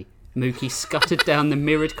tenderly, Mookie scuttered down the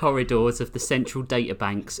mirrored corridors of the central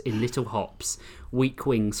databanks in little hops, weak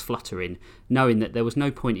wings fluttering, knowing that there was no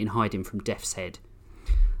point in hiding from Death's Head.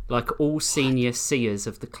 Like all senior seers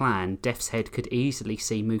of the clan, Death's Head could easily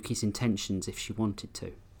see Mookie's intentions if she wanted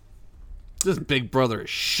to. This big brother is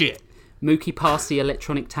shit. Mookie passed the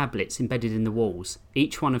electronic tablets embedded in the walls,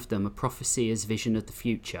 each one of them a Prophecy's vision of the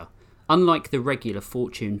future, unlike the regular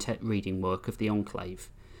fortune reading work of the Enclave.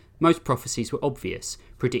 Most prophecies were obvious,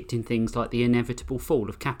 predicting things like the inevitable fall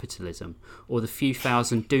of capitalism, or the few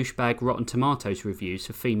thousand douchebag Rotten Tomatoes reviews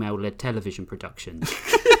for female-led television productions.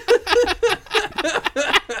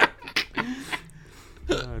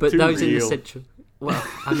 But those in the central... Well,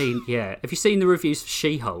 I mean, yeah. Have you seen the reviews for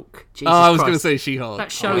She-Hulk? Jesus I was Christ. going to say She-Hulk.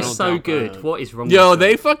 That show is so good. What is wrong Yo, with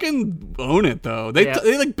they fucking own it, though. They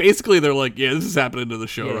like, basically, they're like, yeah, this is happening to the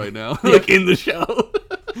show right now. Yeah. Like, in the show.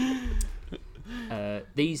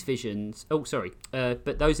 These visions...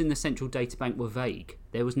 but those in the central databank were vague.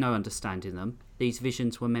 There was no understanding them. These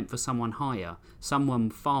visions were meant for someone higher, someone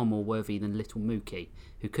far more worthy than little Mookie,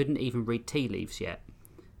 who couldn't even read tea leaves yet.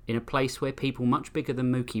 In a place where people much bigger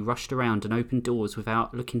than Mookie rushed around and opened doors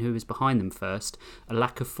without looking who was behind them first, a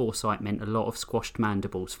lack of foresight meant a lot of squashed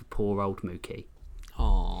mandibles for poor old Mookie.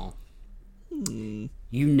 Aww.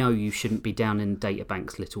 You know you shouldn't be down in the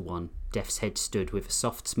databanks, little one. Death's Head stood with a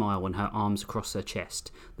soft smile and her arms across her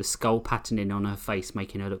chest, the skull patterning on her face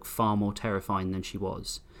making her look far more terrifying than she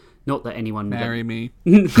was. Not that anyone... Marry me.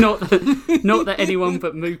 not that anyone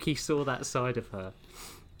but Mookie saw that side of her.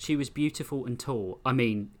 She was beautiful and tall. I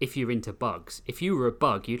mean, if you're into bugs. If you were a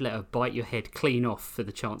bug, you'd let her bite your head clean off for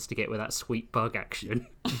the chance to get with that sweet bug action.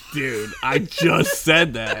 Dude, I just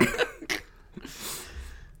said that.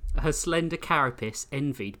 Her slender carapace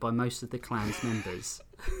envied by most of the clan's members.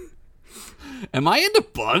 Am I into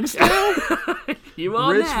bugs now? You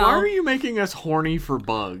are Rich, now. why are you making us horny for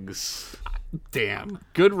bugs? Damn.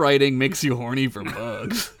 Good writing makes you horny for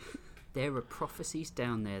bugs. There are prophecies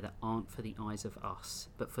down there that aren't for the eyes of us,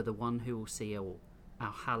 but for the one who will see all,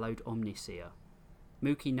 our hallowed omniseer.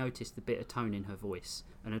 Mookie noticed the bitter tone in her voice,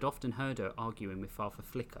 and had often heard her arguing with Father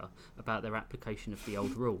Flicker about their application of the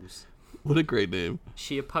old rules. What a great name.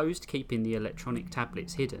 She opposed keeping the electronic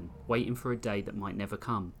tablets hidden, waiting for a day that might never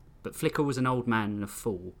come. But Flicker was an old man and a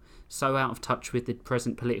fool, so out of touch with the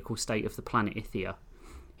present political state of the planet Ithia.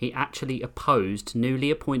 He actually opposed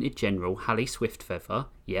newly appointed General Hallie Swiftfeather.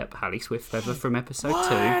 Yep, Hallie Swiftfeather from episode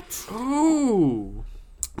 2. Ooh.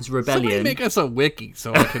 His rebellion. Somebody make us a wiki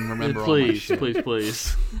so I can remember all my shit.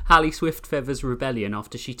 Please. Hallie Swiftfeather's rebellion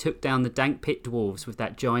after she took down the dank pit dwarves with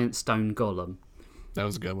that giant stone golem. That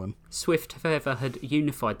was a good one. Swiftfeather had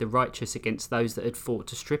unified the righteous against those that had fought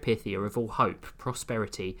to strip Ithia of all hope,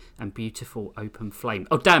 prosperity, and beautiful open flame.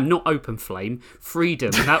 Oh, damn, not open flame.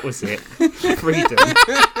 Freedom, that was it. Freedom.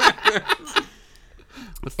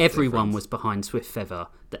 Everyone was behind Swiftfeather.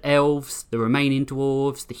 The elves, the remaining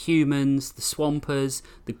dwarves, the humans, the swampers,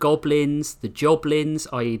 the goblins, the joblins,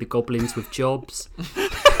 i.e. the goblins with jobs.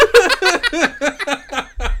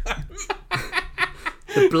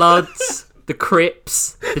 The bloods, the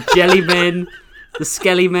crips, the jellymen, the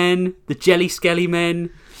Skelly Men, the Jelly Skelly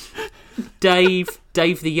Men, Dave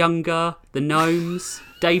the Younger, the Gnomes,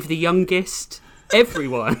 Dave the Youngest,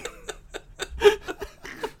 everyone.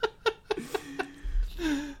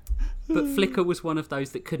 But Flicker was one of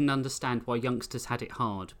those that couldn't understand why youngsters had it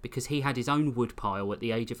hard, because he had his own woodpile at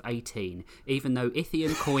the age of 18. Even though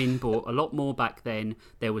Ithian coin bought a lot more back then,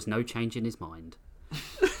 there was no change in his mind.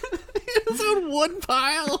 His own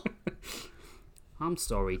woodpile. I'm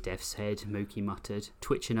sorry, Death's Head, Mookie muttered,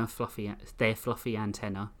 twitching their fluffy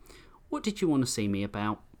antenna. What did you want to see me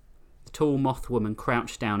about? The tall moth woman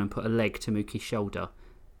crouched down and put a leg to Mookie's shoulder.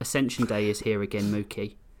 Ascension Day is here again,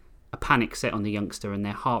 Mookie. A panic set on the youngster and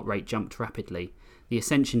their heart rate jumped rapidly. The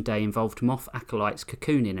Ascension Day involved moth acolytes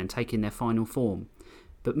cocooning and taking their final form.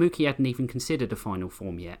 But Mookie hadn't even considered a final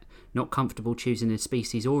form yet, not comfortable choosing a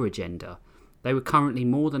species or a gender. They were currently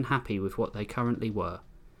more than happy with what they currently were.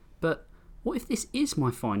 But what if this is my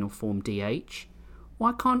final form, DH?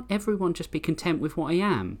 Why can't everyone just be content with what I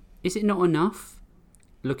am? Is it not enough?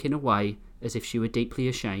 Looking away, as if she were deeply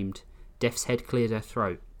ashamed, Death's Head cleared her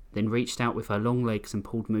throat, then reached out with her long legs and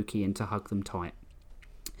pulled Mookie in to hug them tight.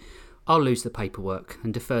 I'll lose the paperwork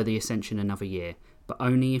and defer the ascension another year, but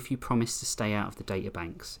only if you promise to stay out of the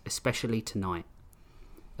databanks, especially tonight.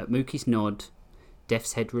 At Mookie's nod,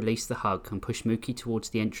 Death's Head released the hug and pushed Mookie towards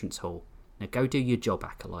the entrance hall. Now go do your job,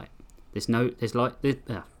 acolyte. There's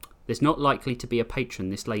not likely to be a patron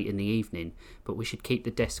this late in the evening, but we should keep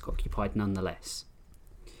the desk occupied nonetheless.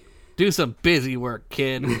 Do some busy work,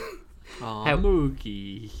 kid. Aw,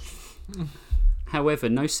 Mookie. However,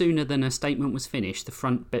 no sooner than her statement was finished, the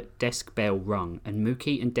front desk bell rung, and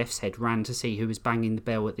Mookie and Death's Head ran to see who was banging the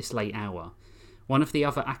bell at this late hour. One of the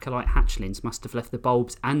other acolyte hatchlings must have left the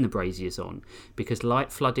bulbs and the braziers on, because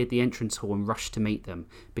light flooded the entrance hall and rushed to meet them,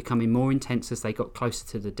 becoming more intense as they got closer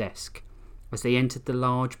to the desk. As they entered the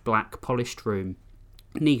large, black, polished room,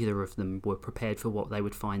 neither of them were prepared for what they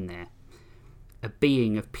would find there. A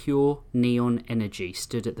being of pure neon energy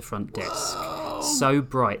stood at the front desk, so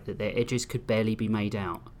bright that their edges could barely be made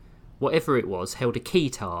out. Whatever it was held a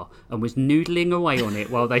keytar and was noodling away on it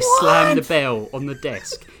while they slammed the bell on the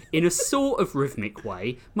desk in a sort of rhythmic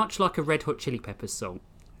way, much like a Red Hot Chili Peppers song.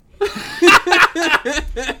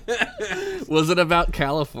 Was it about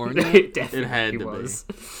California? It definitely had to was.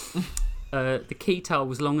 The keytar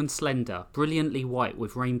was long and slender, brilliantly white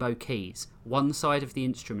with rainbow keys, one side of the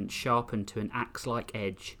instrument sharpened to an axe-like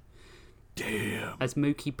edge. Damn. As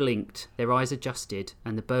Mookie blinked, their eyes adjusted,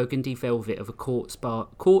 and the burgundy velvet of a court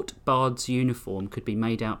bard's uniform could be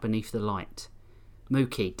made out beneath the light.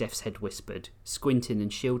 Mookie, Death's Head whispered, squinting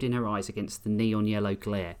and shielding her eyes against the neon yellow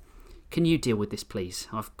glare. Can you deal with this, please?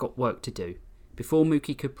 I've got work to do. Before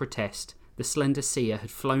Mookie could protest, the slender seer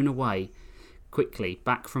had flown away quickly,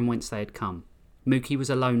 back from whence they had come. Mookie was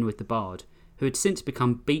alone with the bard, who had since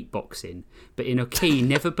become beatboxing, but in a key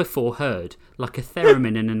never before heard, like a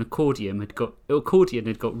theremin and an accordion had got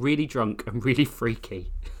really drunk and really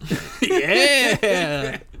freaky.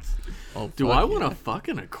 Yeah. Oh, Do I want a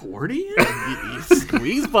fucking accordion?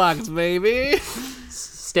 Squeeze box, baby.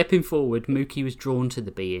 Stepping forward, Mookie was drawn to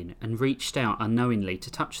the being and reached out unknowingly to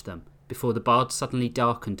touch them, before the bard suddenly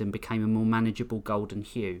darkened and became a more manageable golden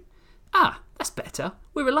hue. Ah, that's better.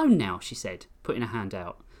 We're alone now, she said, putting her hand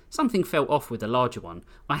out. Something felt off with the larger one.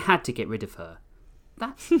 I had to get rid of her.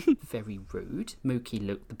 That's very rude. Mookie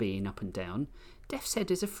looked the being up and down. Death's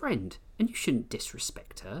Head is a friend, and you shouldn't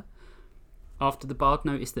disrespect her. After the bard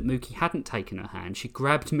noticed that Mookie hadn't taken her hand, she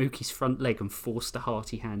grabbed Mookie's front leg and forced a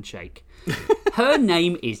hearty handshake. Her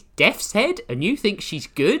name is Death's Head, and you think she's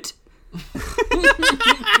good?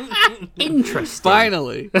 Interesting.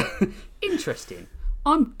 Finally. Interesting.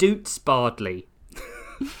 I'm Doots Bardley.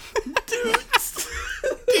 Doots.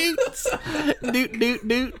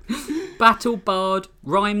 Doot. Battle Bard,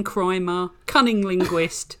 Rhyme Crimer, Cunning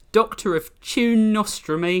Linguist, Doctor of Tune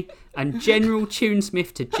Nostromy, and General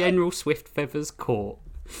Tunesmith to General Swiftfeather's court.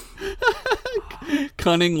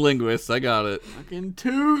 Cunning linguist, I got it. Fucking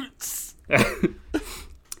toots.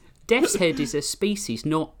 Death's Head is a species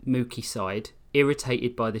not Mookie side.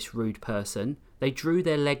 Irritated by this rude person, they drew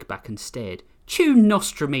their leg back and stared. Tune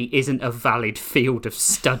Nostromy isn't a valid field of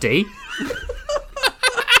study.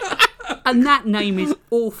 And that name is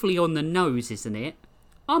awfully on the nose, isn't it?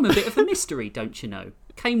 I'm a bit of a mystery, don't you know?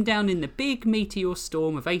 Came down in the big meteor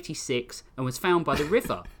storm of 86 and was found by the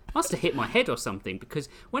river. Must have hit my head or something, because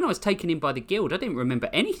when I was taken in by the guild, I didn't remember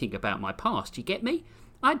anything about my past, you get me?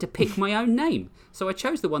 I had to pick my own name, so I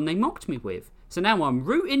chose the one they mocked me with. So now I'm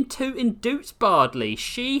rootin' tootin' Doots Bardley,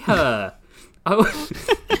 she, her. Oh...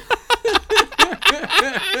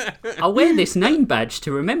 I'll wear this name badge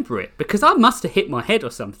to remember it, because I must have hit my head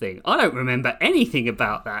or something. I don't remember anything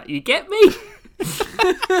about that. You get me?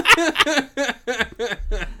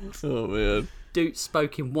 Oh, man. Doots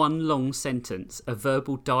spoke in one long sentence, a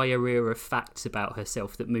verbal diarrhea of facts about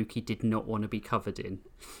herself that Mookie did not want to be covered in.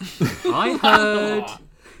 I heard...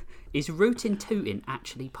 Is rootin' tootin'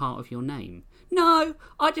 actually part of your name? No,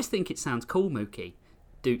 I just think it sounds cool, Mookie,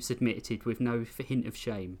 Doots admitted with no hint of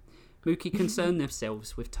shame. Mookie concerned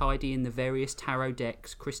themselves with tidying the various tarot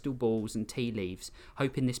decks, crystal balls and tea leaves,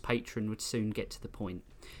 hoping this patron would soon get to the point.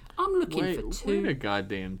 I'm looking for two... Wait a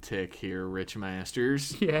goddamn tick here, Rich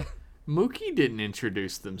Masters. Yeah. Mookie didn't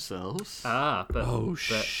introduce themselves. But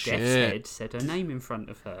shit. Death's Head said her name in front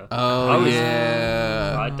of her.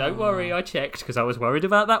 Yeah. Don't worry, I checked because I was worried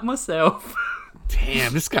about that myself.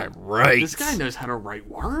 Damn, this guy writes. This guy knows how to write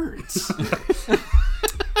words.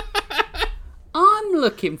 I'm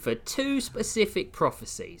looking for two specific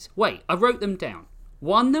prophecies. Wait, I wrote them down.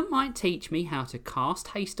 One that might teach me how to cast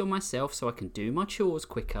haste on myself so I can do my chores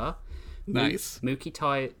quicker. Nice. Mookie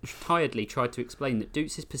tiredly tried to explain that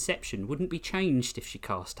Doots' perception wouldn't be changed if she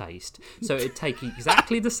cast haste, so it'd take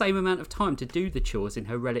exactly the same amount of time to do the chores in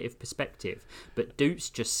her relative perspective. But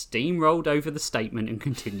Doots just steamrolled over the statement and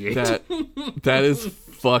continued. That is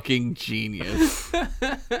fucking genius.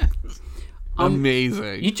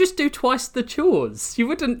 Amazing. You just do twice the chores. You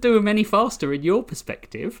wouldn't do them any faster in your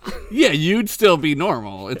perspective. Yeah, you'd still be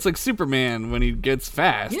normal. It's like Superman when he gets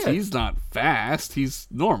fast. Yeah. He's not fast. He's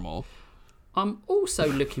normal. I'm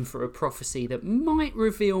also looking for a prophecy that might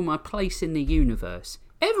reveal my place in the universe.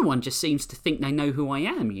 Everyone just seems to think they know who I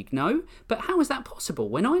am, you know? But how is that possible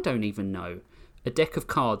when I don't even know? A deck of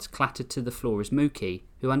cards clattered to the floor as Mookie,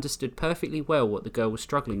 who understood perfectly well what the girl was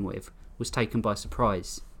struggling with, was taken by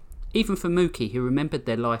surprise. Even for Mookie, who remembered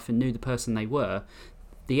their life and knew the person they were,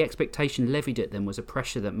 the expectation levied at them was a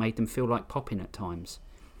pressure that made them feel like popping at times.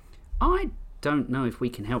 I don't know if we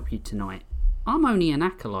can help you tonight. I'm only an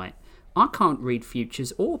acolyte. I can't read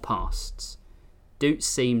futures or pasts. Doots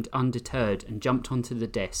seemed undeterred and jumped onto the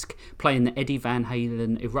desk, playing the Eddie Van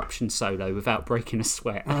Halen eruption solo without breaking a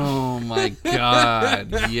sweat. Oh my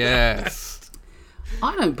god, yes.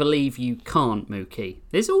 I don't believe you can't, Mookie.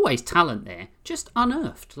 There's always talent there, just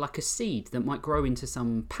unearthed, like a seed that might grow into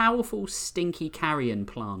some powerful, stinky carrion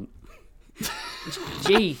plant.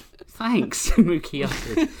 Gee, thanks, Mookie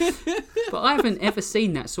uttered. But I haven't ever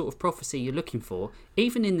seen that sort of prophecy you're looking for,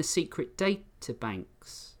 even in the secret data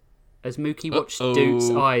banks. As Mookie watched Doots'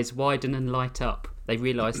 eyes widen and light up, they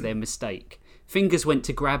realised their mistake. Fingers went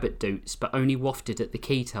to grab at Doots, but only wafted at the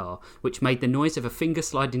keytar, which made the noise of a finger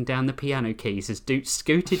sliding down the piano keys as Doots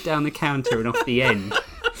scooted down the counter and off the end.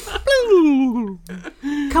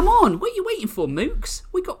 Come on, what are you waiting for, Mooks?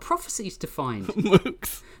 We got prophecies to find.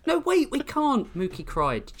 Mooks. No, wait, we can't, Mookie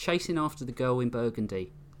cried, chasing after the girl in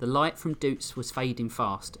burgundy. The light from Doots was fading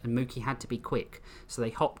fast, and Mookie had to be quick, so they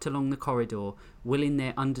hopped along the corridor, willing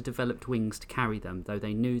their underdeveloped wings to carry them, though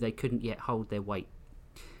they knew they couldn't yet hold their weight.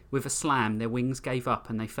 With a slam, their wings gave up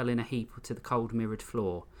and they fell in a heap to the cold mirrored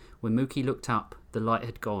floor. When Mookie looked up, the light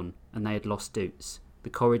had gone, and they had lost Doots. The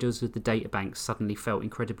corridors of the databanks suddenly felt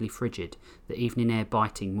incredibly frigid, the evening air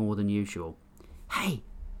biting more than usual. Hey,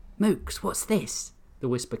 Mooks, what's this? The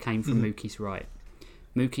whisper came from Mookie's right.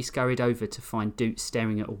 Mookie scurried over to find Doots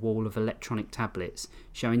staring at a wall of electronic tablets,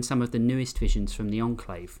 showing some of the newest visions from the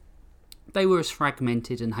Enclave. They were as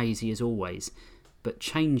fragmented and hazy as always, but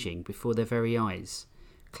changing before their very eyes,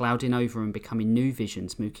 clouding over and becoming new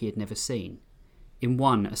visions Mookie had never seen. In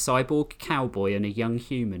one, a cyborg cowboy and a young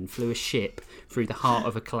human flew a ship through the heart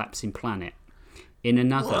of a collapsing planet. In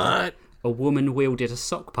another, a woman wielded a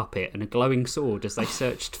sock puppet and a glowing sword as they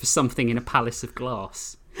searched for something in a palace of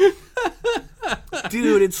glass.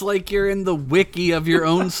 Dude, it's like you're in the wiki of your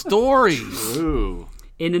own stories. Ooh.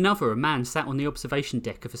 In another, a man sat on the observation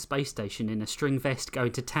deck of a space station in a string vest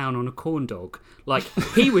going to town on a corn dog. Like,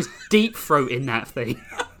 he was deep-throating that thing.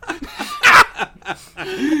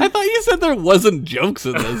 I thought you said there wasn't jokes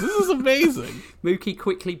in this. This is amazing. Mookie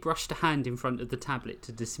quickly brushed a hand in front of the tablet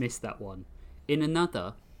to dismiss that one. In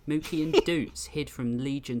another, Mookie and Doots hid from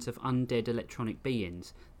legions of undead electronic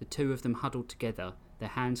beings, the two of them huddled together, their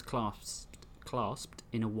hands clasped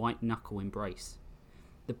in a white knuckle embrace.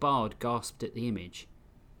 The bard gasped at the image.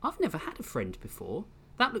 I've never had a friend before.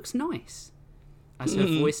 That looks nice. As her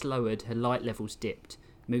voice lowered, her light levels dipped.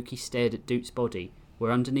 Mookie stared at Doots' body,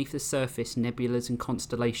 where underneath the surface nebulas and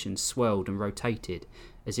constellations swirled and rotated,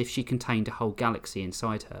 as if she contained a whole galaxy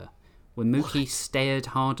inside her. When Mookie stared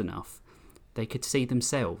hard enough, they could see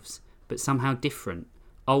themselves, but somehow different,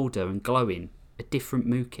 older and glowing, a different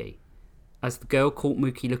Mookie. As the girl caught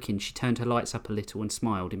Mookie looking, she turned her lights up a little and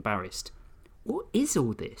smiled, embarrassed. What is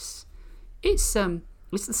all this? It's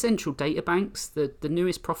the central databanks, the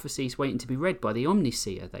newest prophecies waiting to be read by the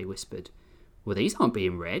Omniseer, they whispered. Well, these aren't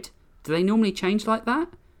being read. Do they normally change like that?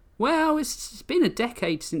 Well, it's been a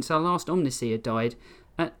decade since our last Omniseer died.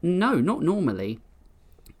 No, not normally.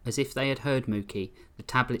 As if they had heard Mookie, the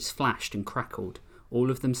tablets flashed and crackled, all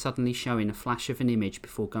of them suddenly showing a flash of an image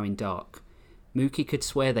before going dark. Mookie could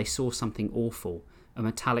swear they saw something awful, a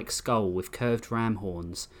metallic skull with curved ram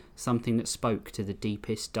horns, something that spoke to the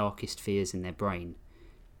deepest, darkest fears in their brain.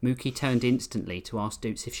 Mookie turned instantly to ask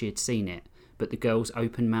Doots if she had seen it, but the girl's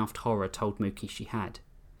open-mouthed horror told Mookie she had.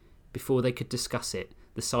 Before they could discuss it,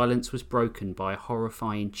 the silence was broken by a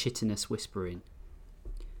horrifying, chitinous whispering.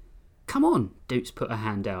 Come on, Doots put her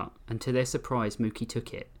hand out, and to their surprise Mookie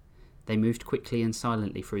took it. They moved quickly and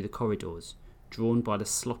silently through the corridors, drawn by the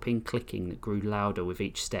slopping clicking that grew louder with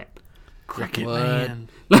each step. Cricket Man.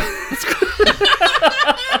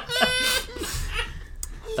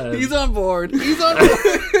 He's on board. He's on board.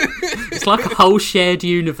 It's like a whole shared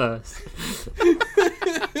universe.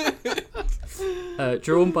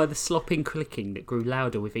 Drawn by the slopping clicking that grew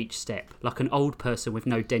louder with each step, like an old person with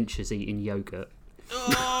no dentures eating yogurt.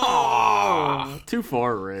 Oh, too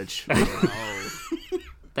far, Rich.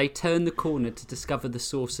 They turned the corner to discover the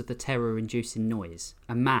source of the terror-inducing noise,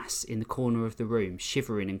 a mass in the corner of the room,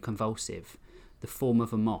 shivering and convulsive, the form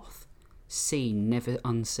of a moth. Seen, never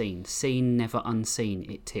unseen,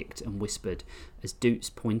 it ticked and whispered, as Doots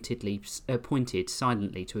pointed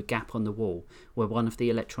silently to a gap on the wall where one of the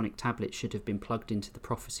electronic tablets should have been plugged into the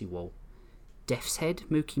prophecy wall. Death's head,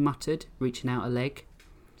 Mookie muttered, reaching out a leg.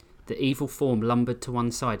 The evil form lumbered to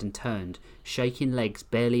one side and turned, shaking legs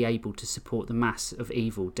barely able to support the mass of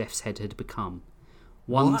evil Death's head had become.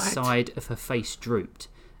 One side of her face drooped,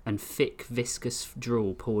 and thick, viscous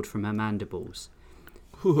drool poured from her mandibles.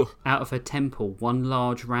 Out of her temple, one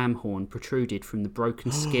large ram horn protruded from the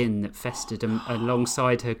broken skin that festered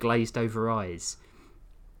alongside her glazed-over eyes.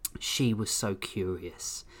 She was so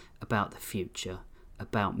curious about the future,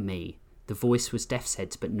 about me. The voice was Death's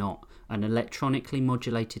Head's, but not, an electronically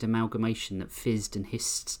modulated amalgamation that fizzed and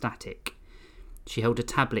hissed static. She held a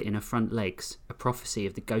tablet in her front legs, a prophecy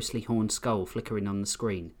of the ghostly horned skull flickering on the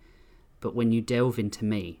screen. But when you delve into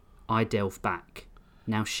me, I delve back.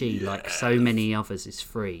 Now she, like so many others, is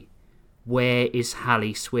free. Where is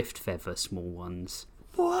Hallie Swiftfeather, small ones?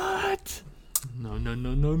 What? No.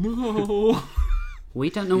 We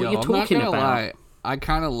don't know what you're talking I'm not gonna about. lie. I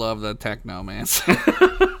kind of love the technomancer.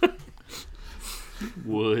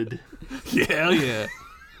 Would. Hell yeah.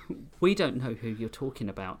 We don't know who you're talking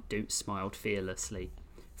about, Doots smiled fearlessly.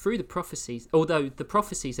 Through the prophecies, although the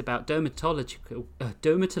prophecies about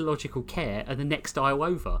dermatological care are the next aisle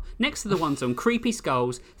over, next to the ones on creepy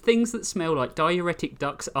skulls, things that smell like diuretic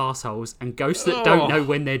ducks' arseholes, and ghosts that don't know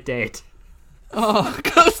when they're dead. Oh,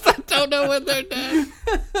 ghosts that don't know when they're dead.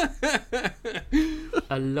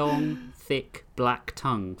 A long, thick, black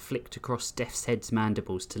tongue flicked across Death's Head's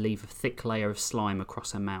mandibles to leave a thick layer of slime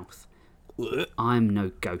across her mouth. I'm no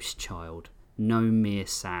ghost child, no mere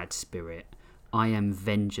sad spirit. I am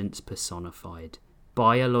vengeance personified.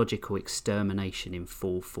 Biological extermination in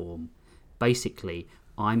full form. Basically,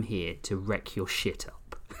 I'm here to wreck your shit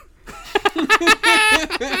up.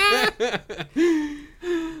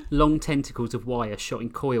 Long tentacles of wire shot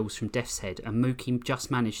in coils from Death's Head, and Mookie just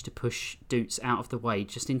managed to push Doots out of the way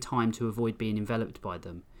just in time to avoid being enveloped by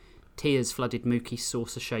them. Tears flooded Mookie's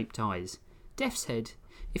saucer-shaped eyes. Death's Head,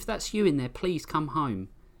 if that's you in there, please come home.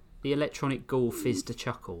 The electronic ghoul fizzed a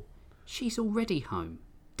chuckle. She's already home.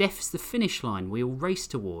 Death's the finish line we all race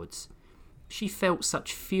towards. She felt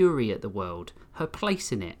such fury at the world, her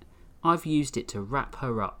place in it. I've used it to wrap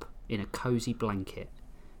her up in a cosy blanket.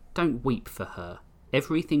 Don't weep for her.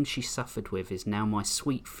 Everything she suffered with is now my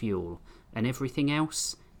sweet fuel, and everything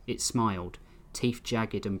else, it smiled, teeth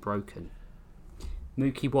jagged and broken.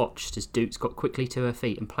 Mookie watched as Doots got quickly to her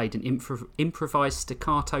feet and played an improvised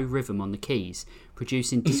staccato rhythm on the keys,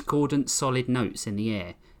 producing discordant solid notes in the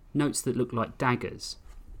air. Notes that looked like daggers.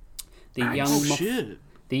 The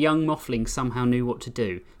young mothling somehow knew what to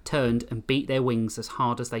do, turned and beat their wings as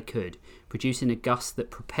hard as they could, producing a gust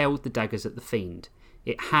that propelled the daggers at the fiend.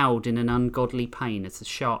 It howled in an ungodly pain as the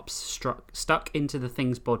sharps stuck into the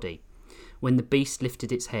thing's body. When the beast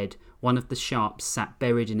lifted its head, one of the sharps sat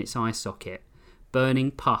buried in its eye socket,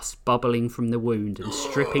 burning pus bubbling from the wound and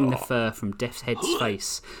stripping the fur from Death's Head's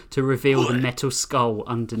face to reveal the metal skull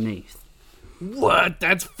underneath. What?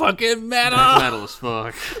 That's fucking metal! That's metal as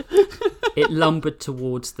fuck. It lumbered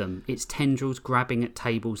towards them, its tendrils grabbing at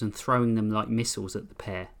tables and throwing them like missiles at the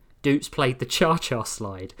pair. Doots played the cha-cha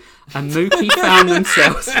slide, and Mookie found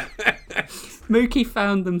themselves... Mookie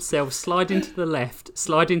found themselves sliding to the left,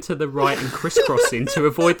 sliding to the right and crisscrossing to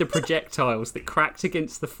avoid the projectiles that cracked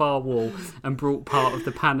against the far wall and brought part of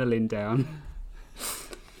the panelling down.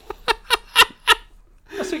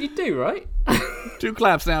 That's what you do, right? 2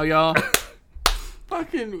 claps now, y'all.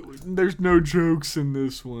 Fucking, there's no jokes in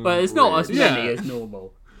this one. But it's not as many Yeah. as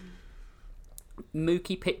normal.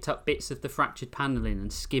 Mookie picked up bits of the fractured panelling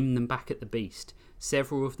and skimmed them back at the beast,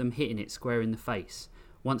 several of them hitting it square in the face.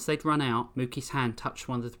 Once they'd run out, Mookie's hand touched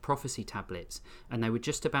one of the prophecy tablets, and they were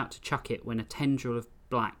just about to chuck it when a tendril of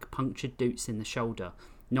black punctured Doots in the shoulder,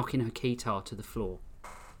 knocking her keytar to the floor.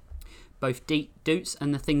 Both Doots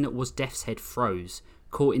and the thing that was Death's Head froze,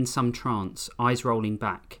 caught in some trance, eyes rolling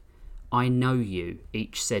back. "I know you,"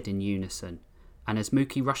 each said in unison, and as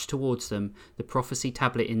Mookie rushed towards them, the prophecy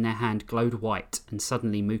tablet in their hand glowed white, and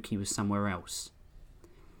suddenly Mookie was somewhere else.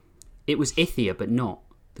 It was Ithia, but not.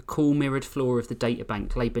 The cool mirrored floor of the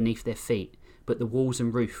databank lay beneath their feet, but the walls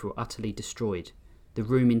and roof were utterly destroyed, the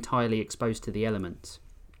room entirely exposed to the elements.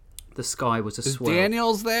 The sky was a swirl.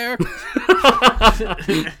 Daniel's there?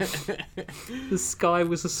 The sky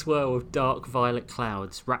was a swirl of dark violet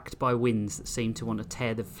clouds, racked by winds that seemed to want to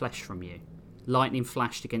tear the flesh from you. Lightning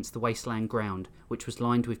flashed against the wasteland ground, which was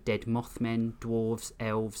lined with dead Mothmen, dwarves,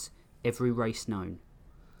 elves, every race known.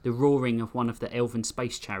 The roaring of one of the elven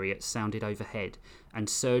space chariots sounded overhead and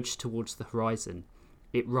surged towards the horizon.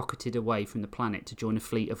 It rocketed away from the planet to join a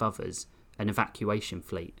fleet of others, an evacuation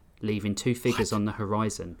fleet, leaving 2 figures on the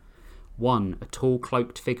horizon. One, a tall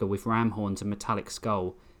cloaked figure with ram horns and metallic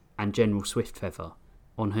skull, and General Swiftfeather,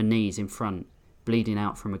 on her knees in front, bleeding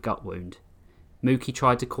out from a gut wound. Mookie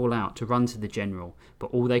tried to call out to run to the general, but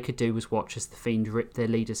all they could do was watch as the fiend ripped their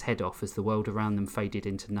leader's head off as the world around them faded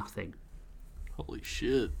into nothing. Holy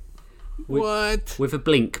shit. What? With a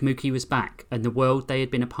blink, Mookie was back, and the world they had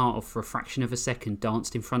been a part of for a fraction of a second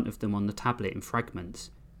danced in front of them on the tablet in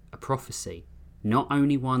fragments. A prophecy. Not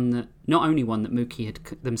only one that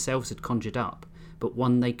Mookie themselves had conjured up, but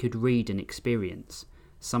one they could read and experience.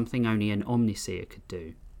 Something only an omniseer could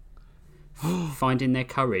do. Finding their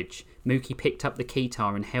courage, Mookie picked up the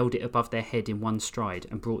keytar and held it above their head in one stride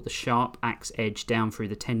and brought the sharp axe edge down through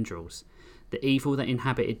the tendrils. The evil that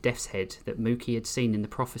inhabited Death's Head that Mookie had seen in the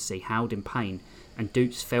prophecy howled in pain, and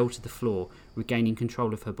Doots fell to the floor, regaining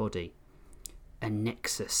control of her body. A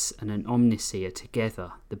nexus and an omniseer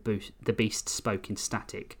together, the beast spoke in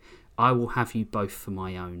static. "I will have you both for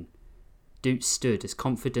my own." Doots stood as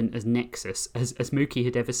confident as Nexus as Mookie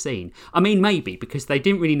had ever seen. I mean, maybe, because they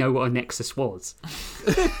didn't really know what a Nexus was.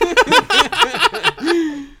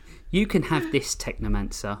 "You can have this,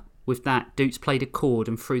 Technomancer." With that, Doots played a chord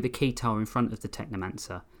and threw the keytar in front of the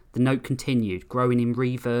Technomancer. The note continued, growing in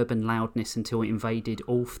reverb and loudness until it invaded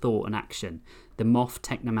all thought and action. The moth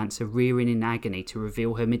Technomancer rearing in agony to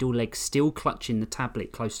reveal her middle leg still clutching the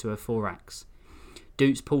tablet close to her thorax.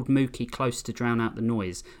 Doots pulled Mookie close to drown out the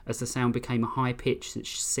noise, as the sound became a high pitch that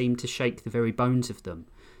seemed to shake the very bones of them.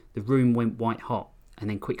 The room went white hot, and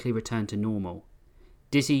then quickly returned to normal.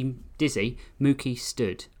 Dizzy, Mookie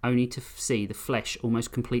stood, only to see the flesh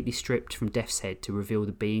almost completely stripped from Death's Head to reveal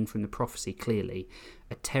the being from the prophecy clearly,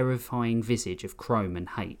 a terrifying visage of chrome and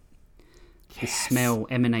hate. The smell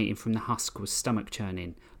emanating from the husk was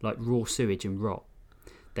stomach-churning, like raw sewage and rot.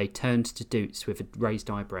 They turned to Doots with a raised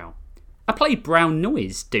eyebrow. "I played brown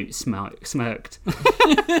noise," Doots smirked.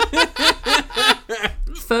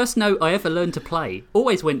 "First note I ever learned to play.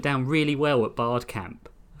 Always went down really well at Bard Camp."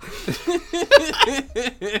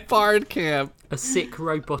 Bard Camp. A sick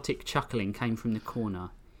robotic chuckling came from the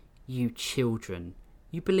corner. "You children.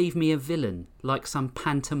 You believe me a villain, like some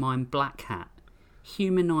pantomime black hat.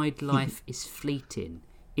 Humanoid life is fleeting,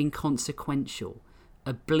 inconsequential,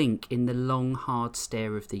 a blink in the long, hard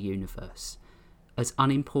stare of the universe, as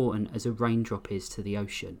unimportant as a raindrop is to the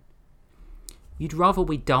ocean." "You'd rather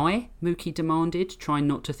we die?" Mookie demanded, trying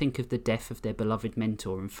not to think of the death of their beloved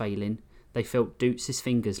mentor and failing. They felt Doots'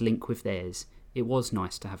 fingers link with theirs. It was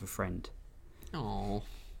nice to have a friend. Oh.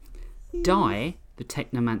 "Die?" The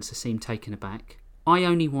Technomancer seemed taken aback. "I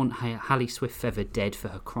only want Hallie Swiftfeather dead for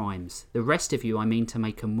her crimes. The rest of you I mean to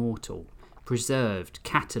make immortal. Preserved,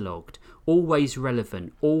 catalogued, always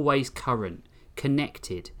relevant, always current,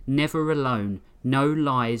 connected, never alone, no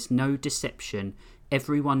lies, no deception,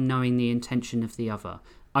 everyone knowing the intention of the other,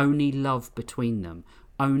 only love between them,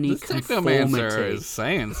 only This Technomancer conformity." is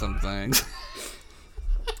saying some things.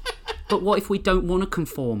 "But what if we don't want to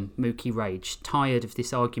conform?" Mookie raged, tired of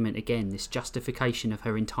this argument again, this justification of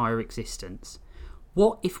her entire existence.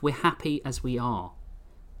 "What if we're happy as we are?"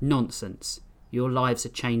 "Nonsense. Your lives are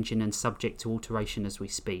changing and subject to alteration as we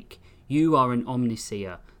speak. You are an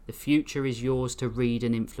omniseer. The future is yours to read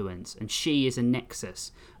and influence, and she is a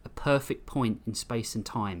nexus, a perfect point in space and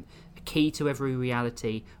time, a key to every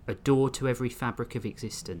reality, a door to every fabric of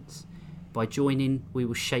existence. By joining, we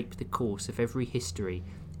will shape the course of every history,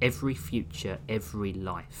 every future, every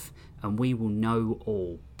life, and we will know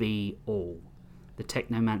all, be all. The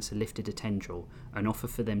technomancer lifted a tendril, an offer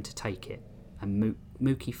for them to take it, and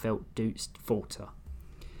Mookie felt Doots falter.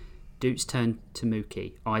 Doots turned to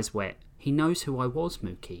Mookie, eyes wet. He knows who I was,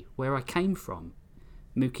 Mookie, where I came from.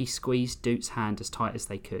 Mookie squeezed Doots' hand as tight as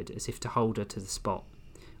they could, as if to hold her to the spot.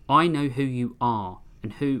 I know who you are,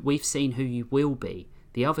 and we've seen who you will be.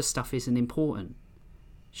 The other stuff isn't important.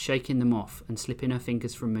 Shaking them off and slipping her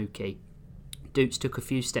fingers from Mookie, Doots took a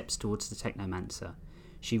few steps towards the technomancer.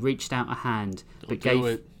 She reached out a hand, but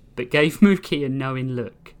gave Mookie a knowing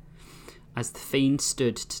look. As the fiend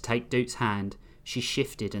stood to take Doots' hand, she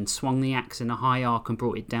shifted and swung the axe in a high arc and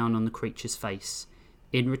brought it down on the creature's face.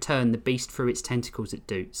 In return, the beast threw its tentacles at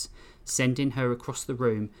Doots, sending her across the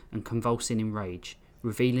room and convulsing in rage,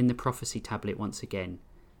 revealing the prophecy tablet once again.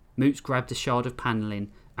 Moots grabbed a shard of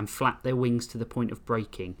panelling and flapped their wings to the point of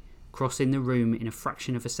breaking, crossing the room in a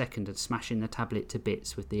fraction of a second and smashing the tablet to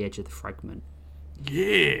bits with the edge of the fragment.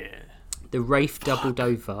 Yeah! The wraith doubled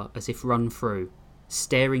over as if run through,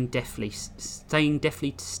 staying deathly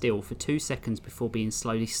still for 2 seconds before being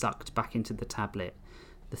slowly sucked back into the tablet.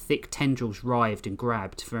 The thick tendrils writhed and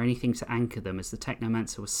grabbed for anything to anchor them as the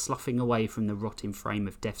technomancer was sloughing away from the rotting frame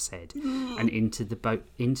of Death's Head and into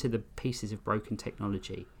the pieces of broken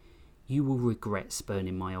technology. You will regret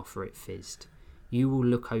spurning my offer, it fizzed. You will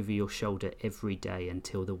look over your shoulder every day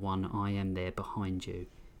until the one I am there behind you.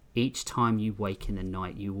 Each time you wake in the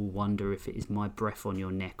night, you will wonder if it is my breath on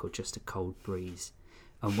your neck or just a cold breeze.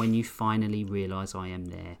 And when you finally realise I am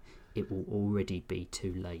there, it will already be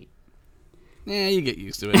too late. Yeah, you get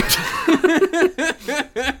used to it.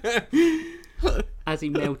 As he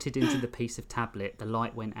melted into the piece of tablet, the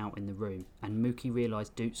light went out in the room, and Mookie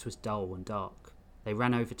realised Doots was dull and dark. They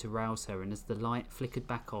ran over to rouse her, and as the light flickered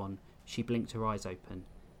back on, she blinked her eyes open.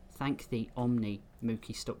 Thank thee, Omni.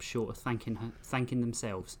 Mookie stopped short of thanking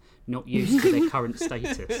themselves, not used to their current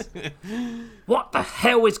status. What the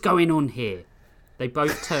hell is going on here? They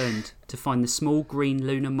both turned to find the small green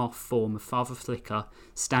lunar moth form of Father Flicker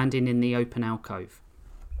standing in the open alcove.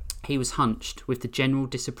 He was hunched, with the general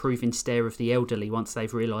disapproving stare of the elderly once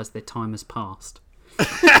they've realised their time has passed.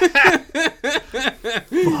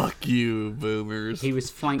 Fuck you, boomers. He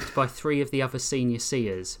was flanked by 3 of the other senior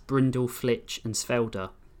seers, Brindle, Flitch and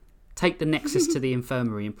Svelda. Take the Nexus to the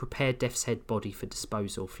infirmary and prepare Death's Head body for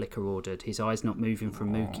disposal, Flicker ordered, his eyes not moving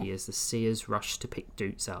from Mookie as the seers rushed to pick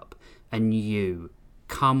Doots up. And you,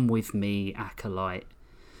 come with me, Acolyte.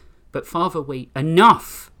 But Father,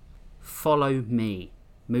 enough! Follow me.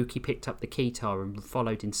 Mookie picked up the keytar and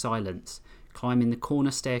followed in silence, climbing the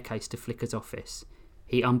corner staircase to Flicker's office.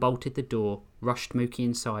 He unbolted the door, rushed Mookie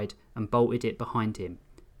inside, and bolted it behind him.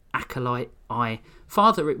 Acolyte,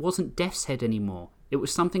 Father, it wasn't Death's Head anymore. It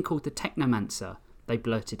was something called the Technomancer, they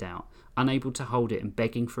blurted out, unable to hold it and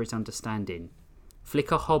begging for his understanding.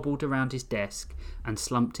 Flicker hobbled around his desk and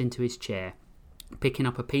slumped into his chair, picking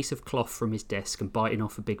up a piece of cloth from his desk and biting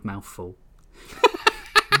off a big mouthful.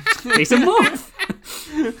 He's a moth!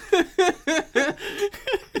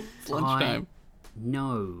 It's lunchtime.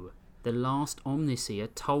 No, the last Omniseer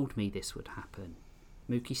told me this would happen.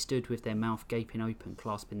 Mookie stood with their mouth gaping open,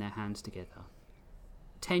 clasping their hands together.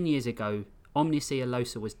 10 years ago, Omniseer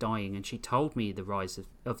Losa was dying, and she told me the rise of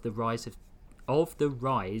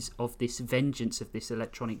this vengeance of this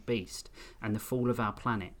electronic beast and the fall of our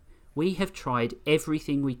planet. We have tried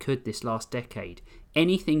everything we could this last decade,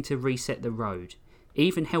 anything to reset the road,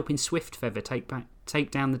 even helping Swiftfeather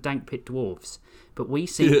take down the Dank Pit dwarves. But we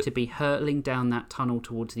seem to be hurtling down that tunnel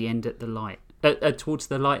towards the end at the light. Towards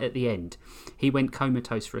the light at the end. He went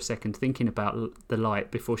comatose for a second, thinking about the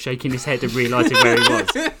light before shaking his head and realising where he was.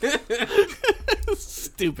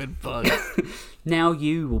 Stupid bug. Now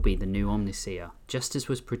you will be the new Omniseer, just as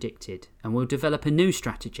was predicted, and we'll develop a new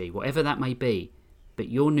strategy, whatever that may be. But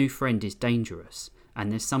your new friend is dangerous,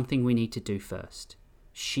 and there's something we need to do first.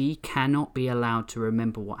 She cannot be allowed to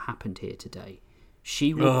remember what happened here today.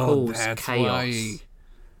 She will cause chaos.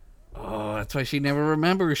 That's why she never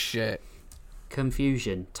remembers shit.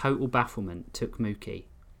 Confusion, total bafflement took Mookie.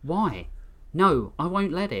 Why? No, I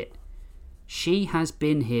won't let it. She has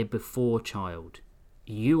been here before, child.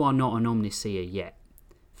 You are not an Omniseer yet,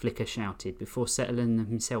 Flicker shouted before settling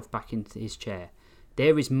himself back into his chair.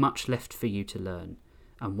 There is much left for you to learn,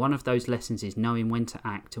 and one of those lessons is knowing when to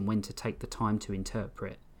act and when to take the time to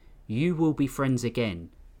interpret. You will be friends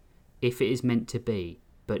again, if it is meant to be,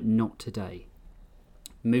 but not today.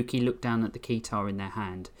 Mookie looked down at the keytar in their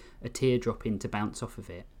hand, a tear dropping to bounce off of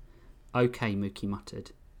it. Okay, Mookie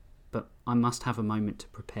muttered, but I must have a moment to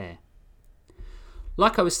prepare.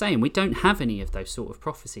 Like I was saying, we don't have any of those sort of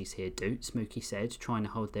prophecies here, Doots, Mookie said, trying to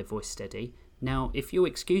hold their voice steady. Now, if you'll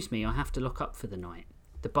excuse me, I have to lock up for the night.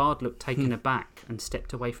 The bard looked taken aback and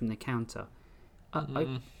stepped away from the counter.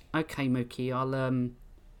 Okay, Mookie,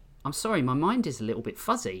 I'm sorry, my mind is a little bit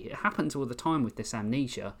fuzzy. It happens all the time with this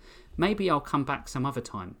amnesia. Maybe I'll come back some other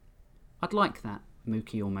time. I'd like that,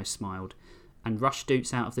 Mookie almost smiled, and rushed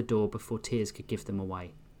Doots out of the door before tears could give them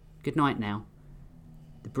away. Good night now.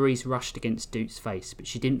 The breeze rushed against Doots' face, but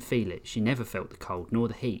she didn't feel it. She never felt the cold, nor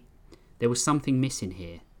the heat. There was something missing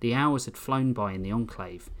here. The hours had flown by in the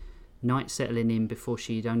enclave, night settling in before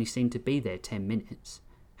she had only seemed to be there 10 minutes.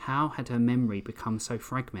 How had her memory become so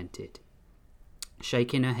fragmented?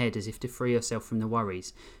 Shaking her head as if to free herself from the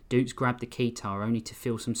worries, Doots grabbed the keytar only to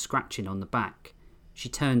feel some scratching on the back. She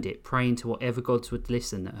turned it, praying to whatever gods would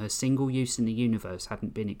listen that her single use in the universe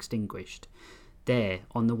hadn't been extinguished. There,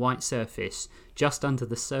 on the white surface, just under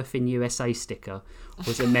the Surfing USA sticker,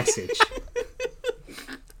 was a message.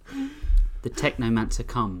 The Technomancer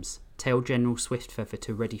comes. Tell General Swiftfeather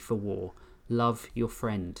to ready for war. Love, your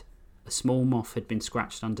friend. A small moth had been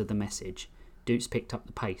scratched under the message. Doots picked up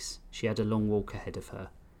the pace. She had a long walk ahead of her.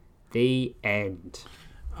 The end.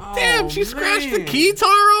 Damn, she scratched the keytar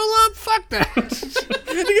all up? Fuck that. I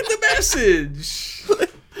had to get the message.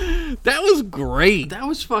 That was great. That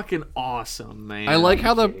was fucking awesome, man. I like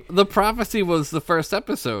how the prophecy was the first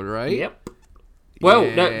episode, right? Yep. Well,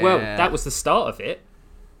 Yeah. that was the start of it.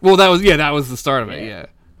 Well, that was the start of it, yeah.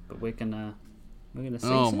 But we're gonna see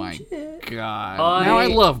Oh some my shit. god. Now I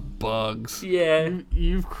love bugs. Yeah.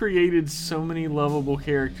 You've created so many lovable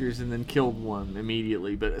characters and then killed one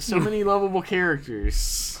immediately, but so many lovable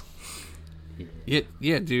characters.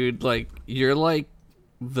 Yeah, dude, like you're like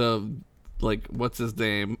what's his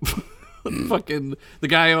name? Fucking the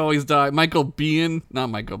guy who always died. Michael Biehn. Not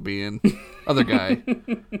Michael Biehn. Other guy.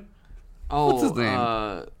 Oh, What's his name?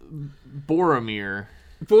 Boromir.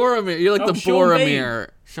 Boromir. You're like the Sean Boromir.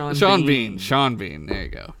 Sean Bean. Sean Bean. There you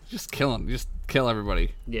go. Just kill him. Just kill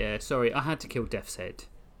everybody. Yeah, sorry, I had to kill Death's Head,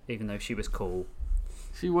 even though she was cool.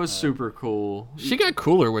 She was super cool. She got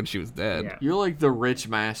cooler when she was dead. Yeah. You're like the rich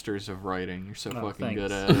masters of writing. You're so fucking thanks.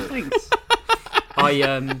 good at it. Thanks.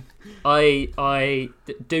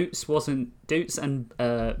 Doots and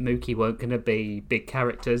Mookie weren't gonna be big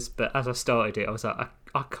characters, but as I started it, I was like,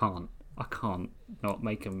 I can't not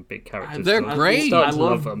make them big characters. They're So I great. started to I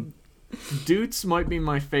love love them. Doots might be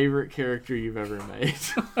my favorite character you've ever made.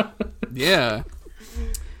 Yeah.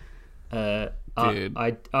 I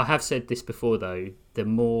have said this before though. The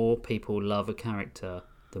more people love a character,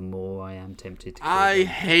 the more I am tempted to kill I them.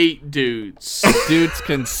 hate Doots. Dudes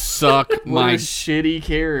can suck What my. a shitty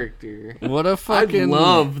character. What a I fucking.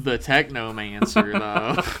 love the Technomancer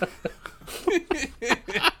though.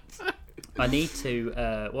 I need to.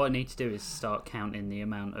 What I need to do is start counting the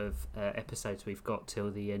amount of episodes we've got till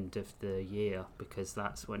the end of the year, because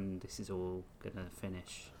that's when this is all gonna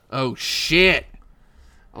finish. Oh shit!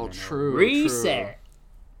 Oh, true. Reset.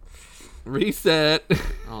 Reset.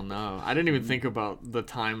 Oh no, I didn't even think about the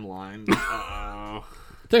timeline. Uh-oh.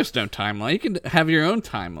 There's no timeline. You can have your own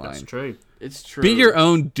timeline. That's true. It's true. Be your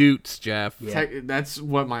own Doots, Jeff. Yeah. That's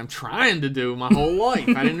what I'm trying to do my whole life.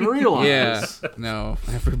 I didn't realize. Yeah. No,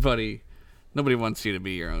 nobody wants you to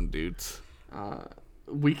be your own Doots.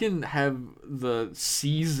 We can have the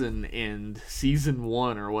season end, season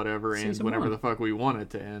 1 or whatever, end Season whenever 1. the fuck we want it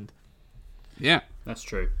to end. Yeah. That's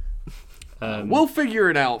true. We'll figure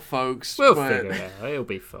it out, folks. We'll but figure it out. It'll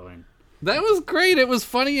be fine. That was great. It was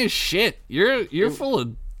funny as shit. You're full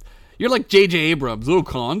of. You're like J.J. Abrams. Oh,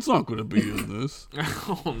 Khan's not going to be in this.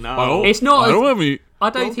 Oh no! It's not. I don't have any. I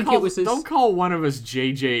don't think call, it was as. Don't call one of us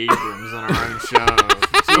J.J. Abrams on our own show.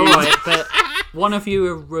 All right, but one of you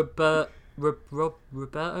are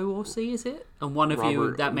Roberto Orsi, is it? And one of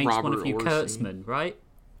you, that makes one of you Orsi. Kurtzman, right?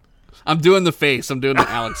 I'm doing the face. I'm doing the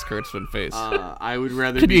Alex Kurtzman face. I would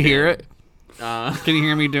rather. Can be you hear dead. it? Can you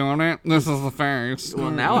hear me doing it? This is the face. Well,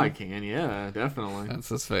 now I can. Yeah, definitely. That's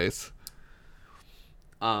his face.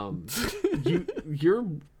 Your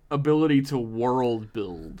ability to world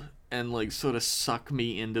build and like sort of suck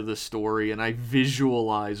me into the story, and I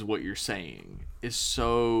visualize what you're saying, is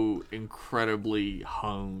so incredibly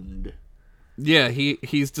honed. Yeah,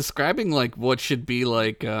 he's describing like what should be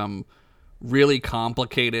like really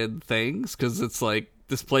complicated things, because it's like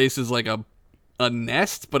this place is like a a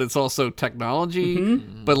nest, but it's also technology.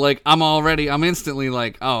 Mm-hmm. But like, I'm instantly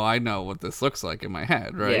like, oh, I know what this looks like in my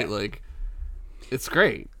head, right? Yeah. Like, it's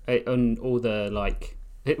great. And all the like,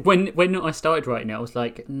 when I started writing it, I was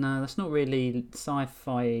like, no, that's not really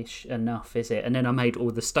sci-fi-ish enough, is it? And then I made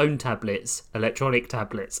all the stone tablets, electronic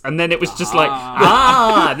tablets, and then it was just like,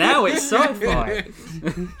 now it's sci-fi.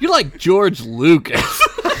 You're like George Lucas.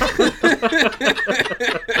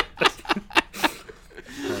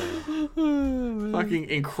 Fucking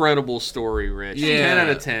incredible story, Rich. Yeah. 10 out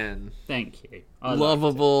of 10. Thank you. I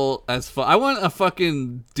Lovable as fuck. I want a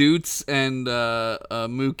fucking Doots and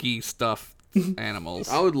Mookie stuffed animals.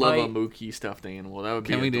 I would love a Mookie stuffed animal. That would be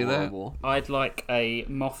Can we do that? adorable. I'd like a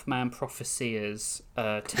Mothman Prophecies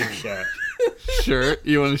t-shirt. Shirt?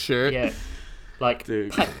 You want a shirt? Yeah. Like,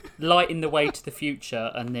 Dude. lighting the way to the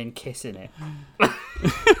future and then kissing it.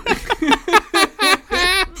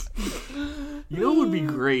 You know what would be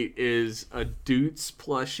great is a Doots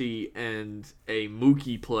plushie and a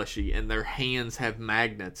Mookie plushie, and their hands have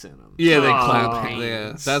magnets in them. Yeah, they Aw. clap. Hands.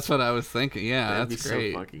 Yeah, that's what I was thinking. Yeah, That'd that's be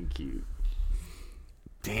great. so fucking cute.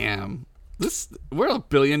 Damn. We're a $1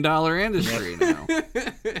 billion industry now.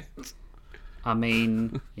 I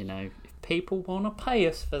mean, you know, if people want to pay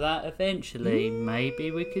us for that eventually,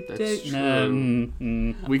 maybe we could That's do... No,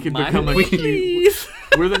 true. We could My become a please.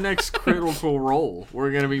 We're the next Critical Role.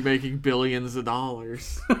 We're going to be making billions of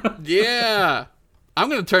dollars. Yeah. I'm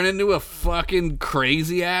going to turn into a fucking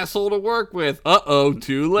crazy asshole to work with. Uh-oh,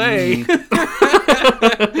 too late.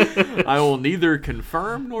 I will neither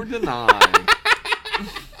confirm nor deny.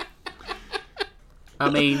 I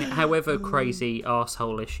mean, however crazy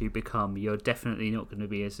arsehole-ish you become, you're definitely not going to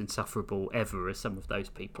be as insufferable ever as some of those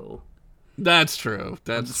people. That's true.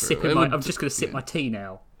 That's true. I'm just going to sip my tea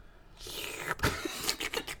now.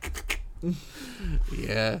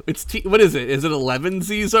 Yeah. It's what is it? Is it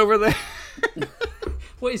 11sies over there?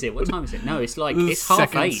 What is it? What time is it? No, it's like, This it's half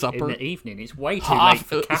second 8 supper? in the evening. It's way too late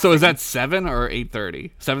for caffeine. So is that 7 or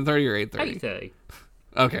 8:30? 7:30 or 8:30? 8:30.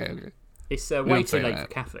 Okay. It's way don't too say late that.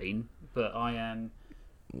 for caffeine, but I am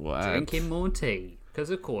What? drinking more tea. Because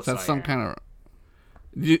of course That's I some am. kind of...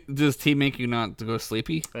 Does tea make you not to go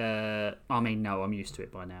sleepy? I mean, no, I'm used to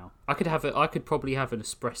it by now. I could probably have an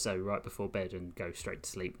espresso right before bed and go straight to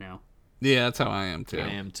sleep now. Yeah, that's how I am too. I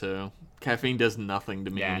am too. Caffeine does nothing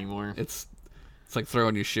to me Yeah. anymore. It's like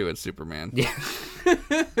throwing your shoe at Superman. Yeah.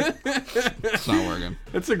 It's not working.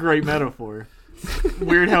 That's a great metaphor.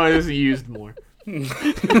 Weird how it isn't used more.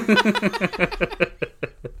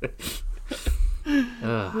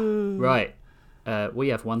 Right. We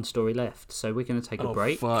have one story left, so we're going to take a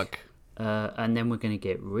break. Fuck. And then we're going to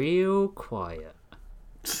get real quiet.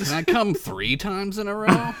 Can I come 3 times in a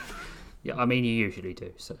row? Yeah, I mean, you usually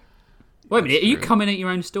do. So, wait a minute, are you coming at your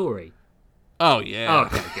own story? Oh, yeah.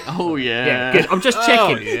 Okay, good. Oh, yeah. Yeah, good. I'm just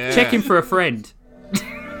checking. yeah. Checking for a friend.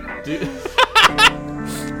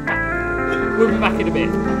 We'll be back in a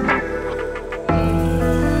bit.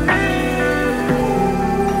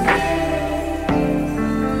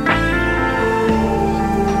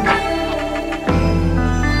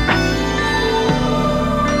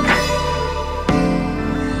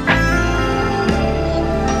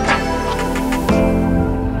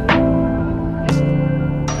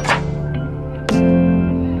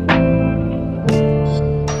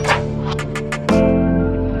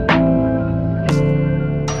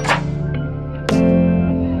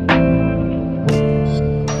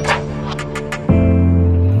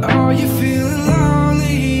 Are you feeling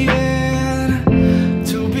lonely yet?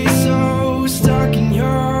 To be so stuck in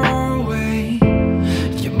your way.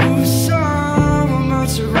 You move some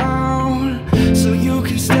amounts around so you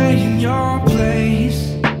can stay in your place.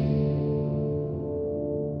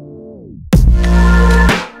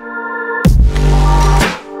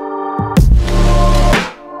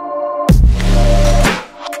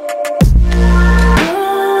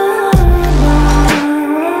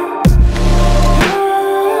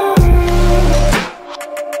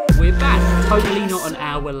 We're back. Totally not an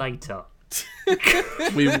hour later.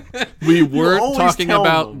 We weren't always talking tell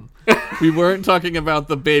about them. we weren't talking about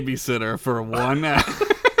the babysitter for 1 hour.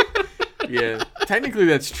 Yeah. Technically,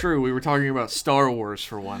 that's true. We were talking about Star Wars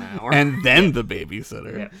for 1 hour. And then the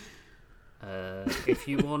babysitter. Yeah. If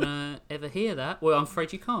you want to ever hear that, well, I'm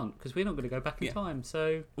afraid you can't, because we're not going to go back in time.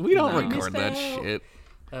 So We don't No. record that Missed out. shit.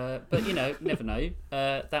 But you know, never know.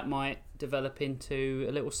 That might develop into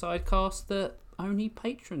a little sidecast that only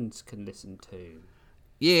patrons can listen to.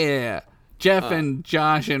 Yeah. Jeff and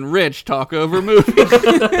Josh and Rich talk over movies.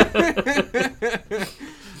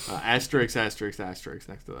 Asterisk, asterisk, asterisk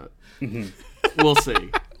next to that. We'll see.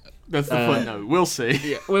 That's the footnote. We'll see.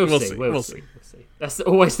 Yeah, We'll see. That's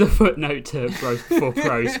always the footnote to Bros Before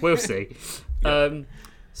Pros. We'll see.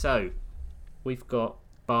 So, we've got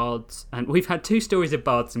Bards, and we've had 2 stories of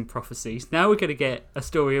Bards and Prophecies. Now we're going to get a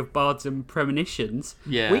story of Bards and Premonitions.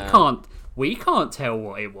 Yeah. We can't tell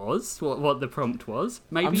what it was, what the prompt was.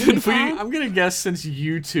 Maybe you can. I'm gonna guess since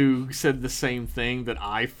you two said the same thing that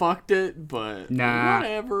I fucked it, but Nah.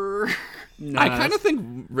 whatever. I kind of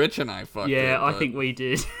think Rich and I fucked it. Yeah, I but- think we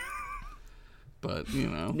did. But, you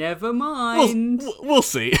know. Never mind. We'll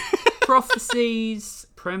see. Prophecies,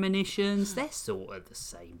 premonitions, they're sort of the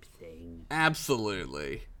same thing.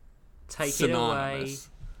 Absolutely. Take it away, Synonymous.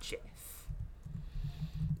 Jeff.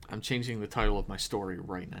 I'm changing the title of my story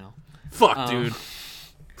right now. Fuck, dude.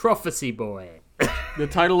 Prophecy boy. The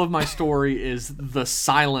title of my story is The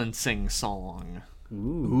Silencing Song.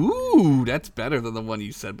 Ooh, that's better than the one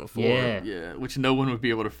you said before. Yeah. Yeah, which no one would be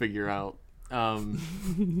able to figure out.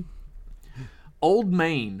 Old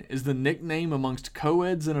Main is the nickname amongst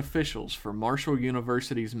co-eds and officials for Marshall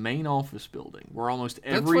University's main office building, where almost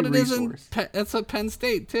That's every what it is in resource... that's at Penn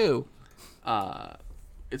State, too.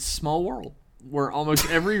 It's a small world, where almost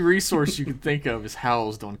every resource you could think of is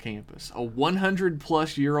housed on campus. A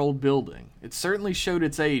 100-plus-year-old building. It certainly showed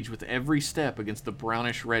its age with every step against the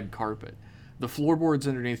brownish-red carpet, the floorboards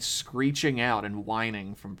underneath screeching out and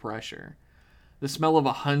whining from pressure. The smell of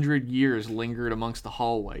 100 years lingered amongst the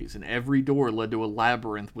hallways, and every door led to a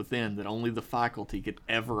labyrinth within that only the faculty could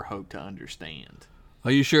ever hope to understand. Are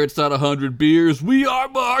you sure it's not 100 beers? We are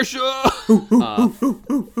Marshall!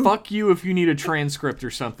 Fuck you if you need a transcript or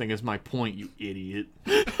something is my point, you idiot.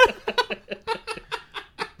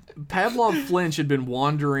 Pavlov Flinch had been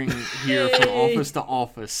wandering here from office to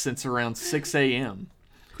office since around 6 a.m.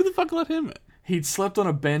 Who the fuck let him in? He'd slept on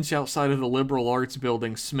a bench outside of the liberal arts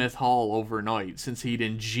building Smith Hall overnight since he'd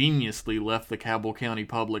ingeniously left the Cabell County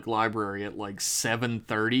Public Library at like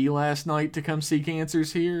 7:30 last night to come seek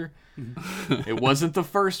answers here. It wasn't the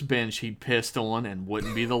first bench he'd pissed on and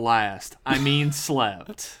wouldn't be the last. I mean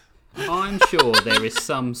slept. I'm sure there is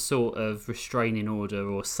some sort of restraining order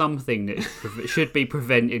or something that should be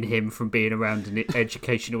preventing him from being around an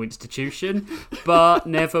educational institution, but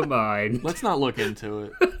never mind. Let's not look into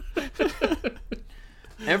it.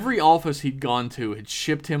 Every office he'd gone to had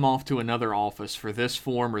shipped him off to another office for this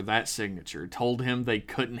form or that signature, told him they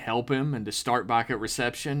couldn't help him and to start back at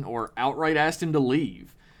reception, or outright asked him to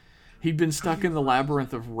leave. He'd been stuck in the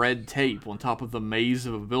labyrinth of red tape on top of the maze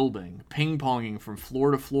of a building, ping-ponging from floor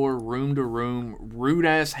to floor, room to room,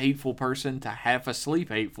 rude-ass hateful person to half-asleep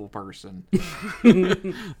hateful person.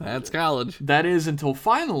 That's college. That is, until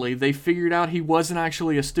finally they figured out he wasn't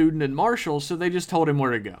actually a student at Marshall, so they just told him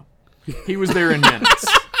where to go. He was there in minutes.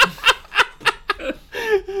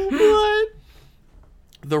 What?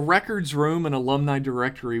 The records room and alumni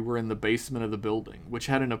directory were in the basement of the building, which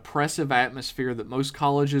had an oppressive atmosphere that most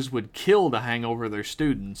colleges would kill to hang over their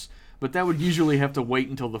students, but that would usually have to wait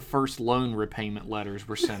until the first loan repayment letters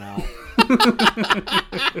were sent out.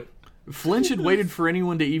 Flinch had waited for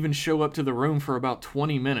anyone to even show up to the room for about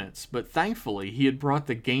 20 minutes, but thankfully he had brought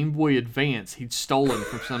the Game Boy Advance he'd stolen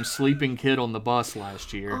from some sleeping kid on the bus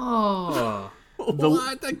last year. Oh,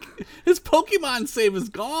 What? His Pokemon save is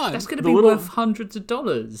gone. that's going to The be little- worth hundreds of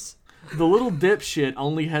dollars. The little dipshit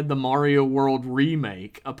only had the Mario World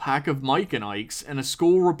remake, a pack of Mike and Ike's, and a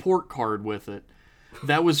school report card with it.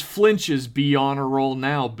 That was Flinch's Be Honor Roll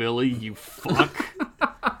now, Billy, you fuck.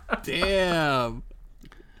 Damn.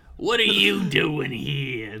 What are you doing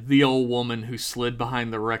here? The old woman who slid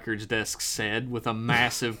behind the records desk said, with a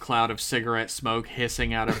massive cloud of cigarette smoke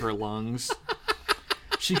hissing out of her lungs.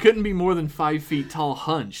 She couldn't be more than 5 feet tall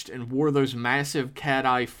hunched and wore those massive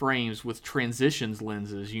cat-eye frames with transitions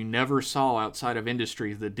lenses you never saw outside of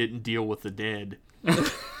industries that didn't deal with the dead.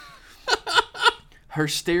 Her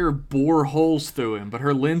stare bore holes through him, but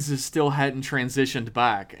her lenses still hadn't transitioned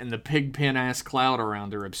back, and the pigpen-ass cloud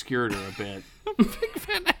around her obscured her a bit.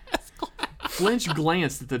 Pigpen-ass cloud. Flinch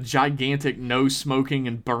glanced at the gigantic no smoking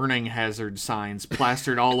and burning hazard signs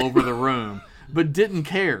plastered all over the room, but didn't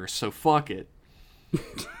care, so fuck it.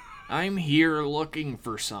 I'm here looking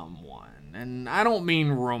for someone, and I don't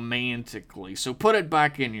mean romantically, so put it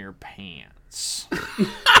back in your pants.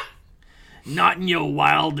 Not in your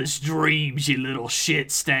wildest dreams, you little shit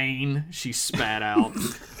stain, she spat out,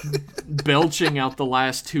 belching out the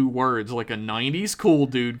last 2 words like a 90s cool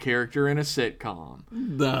dude character in a sitcom.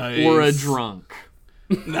 Nice. Or a drunk.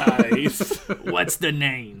 Nice. What's the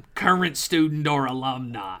name? Current student or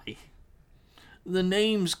alumni? The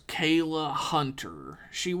name's Kayla Hunter.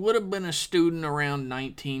 She would have been a student around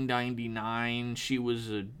 1999. She was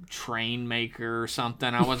a train maker or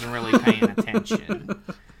something. I wasn't really paying attention.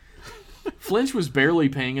 Flinch was barely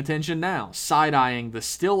paying attention now, side-eyeing the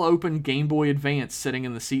still-open Game Boy Advance sitting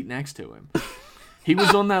in the seat next to him. He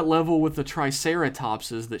was on that level with the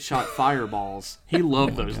Triceratopses that shot fireballs. He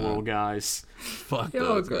loved those little guys. Fuck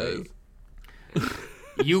those guys.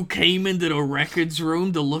 You came into the records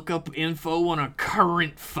room to look up info on a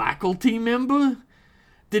current faculty member?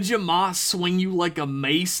 Did your ma swing you like a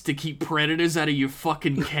mace to keep predators out of your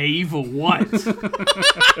fucking cave or what?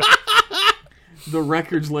 The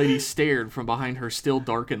records lady stared from behind her still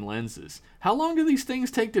darkened lenses. How long do these things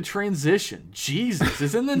take to transition? Jesus,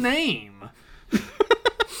 it's in the name.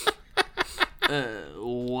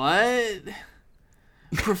 What?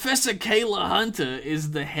 Professor Kayla Hunter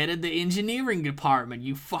is the head of the engineering department,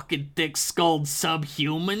 you fucking thick-skulled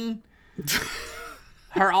subhuman.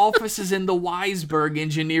 Her office is in the Weisberg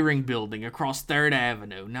Engineering Building across 3rd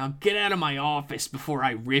Avenue. Now get out of my office before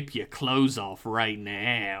I rip your clothes off right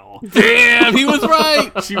now. Damn, he was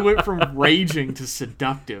right! She went from raging to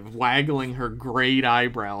seductive, waggling her grayed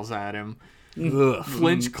eyebrows at him. Ugh.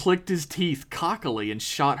 Flinch clicked his teeth cockily and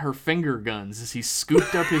shot her finger guns as he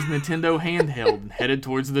scooped up his Nintendo handheld and headed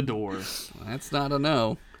towards the door. That's not a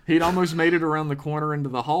no. He'd almost made it around the corner into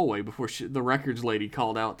the hallway before the records lady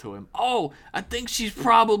called out to him. Oh, I think she's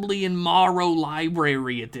probably in Morrow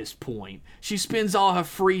Library at this point. She spends all her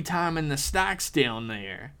free time in the stacks down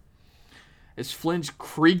there. As Flinch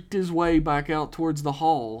creaked his way back out towards the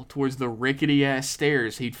hall, towards the rickety-ass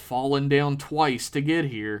stairs he'd fallen down twice to get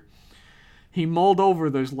here, he mulled over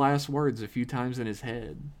those last words a few times in his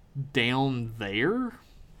head. Down there?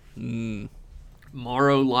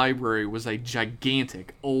 Morrow Library was a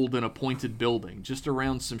gigantic, old and appointed building, just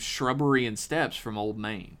around some shrubbery and steps from Old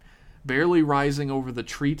Main, barely rising over the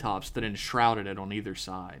treetops that enshrouded it on either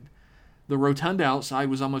side. The rotunda outside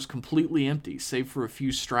was almost completely empty, save for a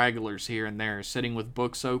few stragglers here and there, sitting with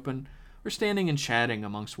books open, or standing and chatting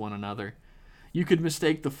amongst one another. You could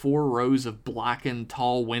mistake the 4 rows of blackened,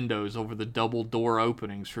 tall windows over the double door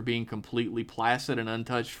openings for being completely placid and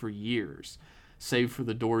untouched for years, save for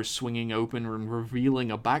the doors swinging open and revealing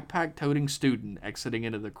a backpack-toting student exiting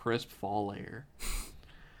into the crisp fall air.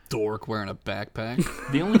 Dork wearing a backpack.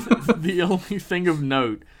 The only thing of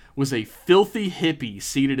note was a filthy hippie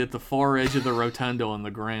seated at the far edge of the rotunda on the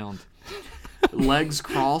ground. Legs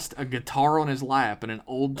crossed, a guitar on his lap, and an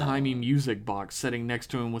old-timey music box sitting next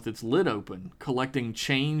to him with its lid open, collecting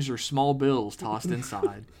change or small bills tossed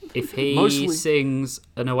inside. If he sings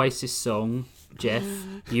an Oasis song, Jeff,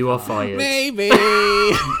 you are fired. Maybe.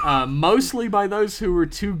 Mostly by those who were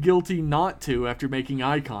too guilty not to after making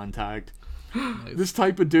eye contact. Nice. This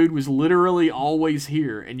type of dude was literally always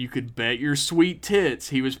here, and you could bet your sweet tits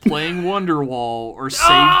he was playing Wonderwall or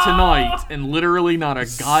Save Tonight, and literally not a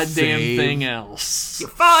goddamn thing else. You're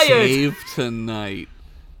fired! Save Tonight.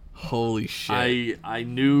 Holy shit. I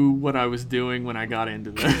knew what I was doing when I got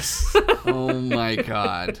into this. Oh my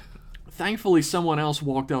god. Thankfully, someone else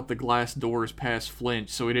walked out the glass doors past Flinch,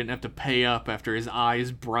 so he didn't have to pay up after his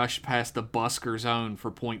eyes brushed past the busker's own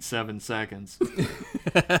for 0.7 seconds.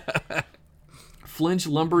 Flinch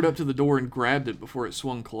lumbered up to the door and grabbed it before it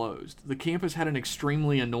swung closed. The campus had an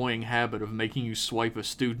extremely annoying habit of making you swipe a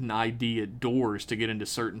student ID at doors to get into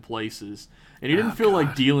certain places, and he didn't feel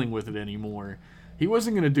like dealing with it anymore. He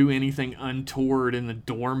wasn't going to do anything untoward in the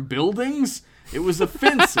dorm buildings. It was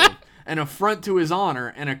offensive, an affront to his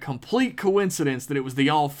honor, and a complete coincidence that it was the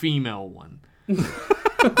all-female one.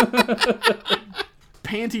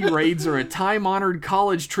 Panty raids are a time-honored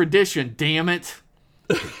college tradition, damn it.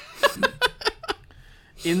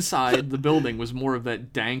 Inside, the building was more of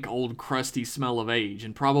that dank, old, crusty smell of age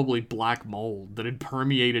and probably black mold that had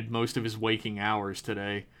permeated most of his waking hours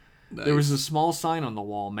today. Nice. There was a small sign on the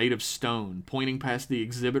wall made of stone, pointing past the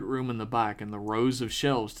exhibit room in the back and the rows of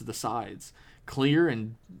shelves to the sides. Clear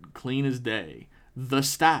and clean as day. The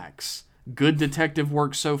Stacks. Good detective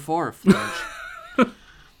work so far, Flinch.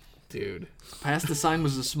 Dude. Past the sign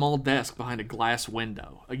was a small desk behind a glass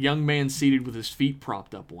window. A young man seated with his feet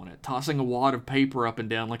propped up on it, tossing a wad of paper up and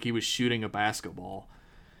down like he was shooting a basketball.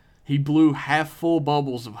 He blew half-full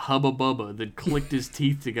bubbles of Hubba Bubba, then clicked his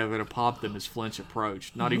teeth together to pop them as Flinch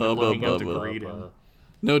approached, not even looking up to greet him.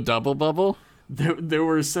 No double bubble? There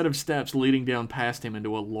were a set of steps leading down past him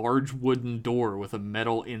into a large wooden door with a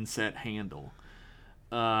metal inset handle.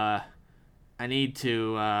 I need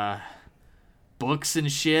to, books and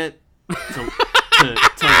shit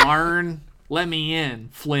to learn. Let me in.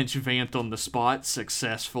 Flinch vamped on the spot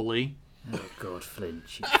successfully. Oh god,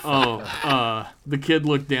 Flinch. The kid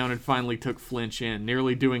looked down and finally took Flinch in,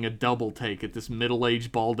 nearly doing a double take at this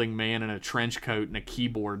middle-aged balding man in a trench coat and a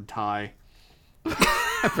keyboard tie.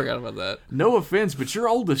 I forgot about that. No offense, but you're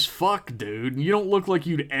old as fuck, dude. You don't look like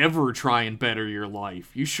you'd ever try and better your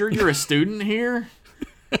life. You sure you're a student here?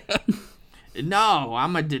 No,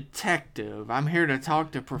 I'm a detective. I'm here to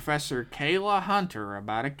talk to Professor Kayla Hunter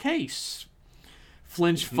about a case.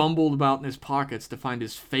 Flinch fumbled about in his pockets to find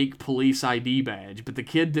his fake police ID badge, but the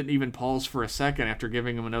kid didn't even pause for a second after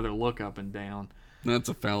giving him another look up and down. That's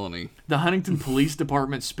a felony. The Huntington Police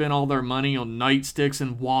Department spent all their money on nightsticks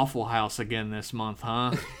and Waffle House again this month,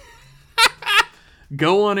 huh?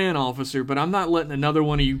 Go on in, officer, but I'm not letting another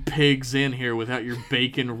one of you pigs in here without your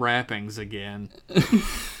bacon wrappings again.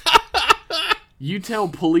 You tell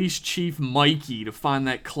Police Chief Mikey to find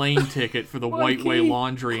that claim ticket for the White Way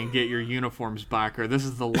Laundry and get your uniforms back, or this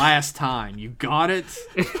is the last time. You got it?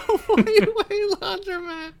 White Way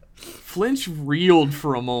Laundromat. Flinch reeled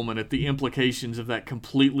for a moment at the implications of that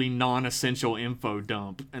completely non-essential info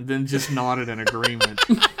dump, and then just nodded in agreement.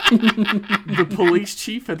 The police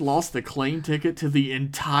chief had lost the claim ticket to the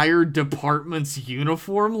entire department's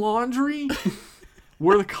uniform laundry?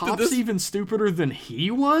 Were the cops even stupider than he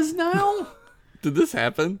was now? Did this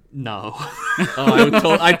happen? No.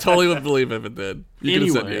 I totally would believe if it did. You could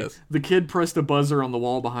have said Anyway, yes. the kid pressed a buzzer on the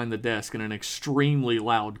wall behind the desk, and an extremely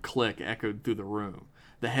loud click echoed through the room,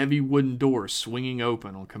 the heavy wooden door swinging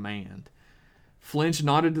open on command. Flinch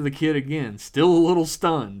nodded to the kid again, still a little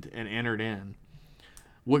stunned, and entered in.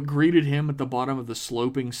 What greeted him at the bottom of the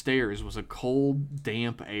sloping stairs was a cold,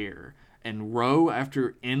 damp air, and row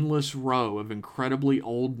after endless row of incredibly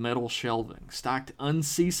old metal shelving, stacked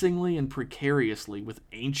unceasingly and precariously with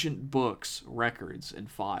ancient books, records,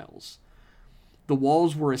 and files. The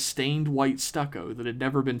walls were a stained white stucco that had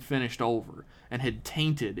never been finished over, and had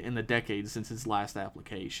tainted in the decades since its last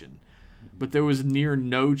application. But there was near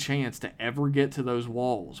no chance to ever get to those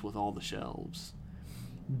walls with all the shelves.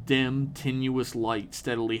 Dim, tenuous light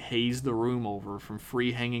steadily hazed the room over from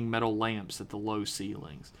free-hanging metal lamps at the low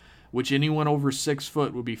ceilings, which anyone over 6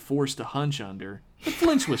 foot would be forced to hunch under, but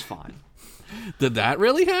Flinch was fine. Did that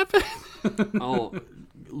really happen?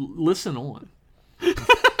 Listen on.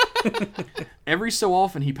 Every so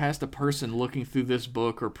often he passed a person looking through this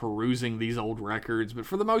book or perusing these old records, but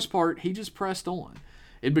for the most part, he just pressed on.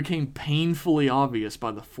 It became painfully obvious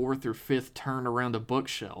by the 4th or 5th turn around a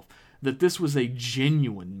bookshelf that this was a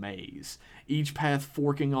genuine maze, each path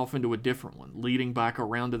forking off into a different one, leading back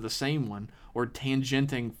around to the same one, or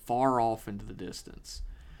tangenting far off into the distance.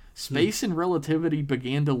 Space and relativity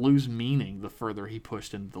began to lose meaning the further he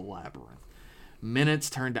pushed into the labyrinth. Minutes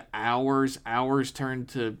turned to hours, hours turned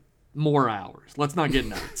to more hours. Let's not get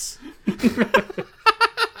nuts.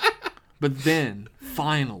 But then,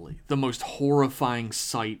 finally, the most horrifying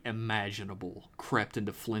sight imaginable crept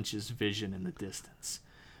into Flinch's vision in the distance.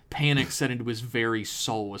 Panic set into his very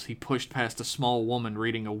soul as he pushed past a small woman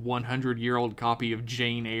reading a 100-year-old copy of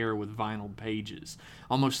Jane Eyre with vinyl pages,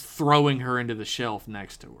 almost throwing her into the shelf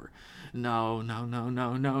next to her. No, no, no,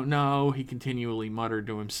 no, no, no, he continually muttered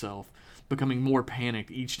to himself, becoming more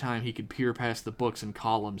panicked each time he could peer past the books and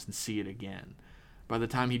columns and see it again. By the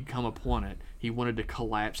time he'd come upon it, he wanted to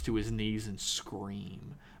collapse to his knees and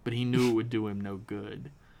scream, but he knew it would do him no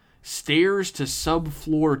good. Stairs to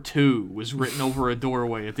subfloor 2 was written over a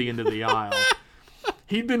doorway at the end of the aisle.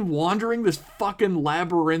 He'd been wandering this fucking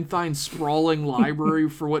labyrinthine, sprawling library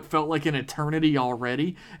for what felt like an eternity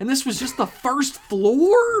already, and this was just the first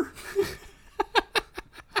floor?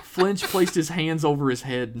 Flinch placed his hands over his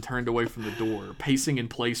head and turned away from the door, pacing in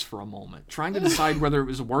place for a moment, trying to decide whether it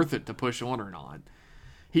was worth it to push on or not.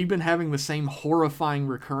 He'd been having the same horrifying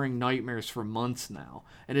recurring nightmares for months now,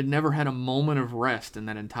 and had never had a moment of rest in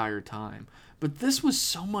that entire time. But this was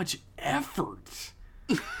so much effort.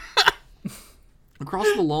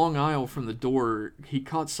 Across the long aisle from the door, he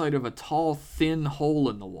caught sight of a tall, thin hole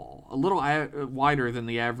in the wall, a little wider than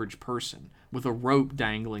the average person, with a rope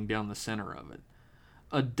dangling down the center of it.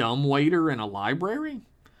 A dumbwaiter in a library?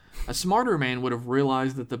 A smarter man would have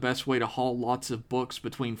realized that the best way to haul lots of books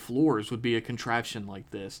between floors would be a contraption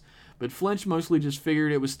like this, but Flinch mostly just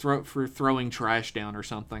figured it was for throwing trash down or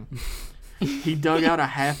something. He dug out a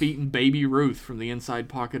half-eaten Baby Ruth from the inside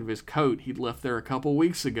pocket of his coat he'd left there a couple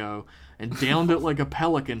weeks ago and downed it like a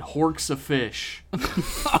pelican horks a fish.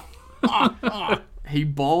 He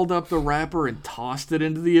balled up the wrapper and tossed it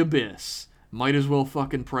into the abyss. Might as well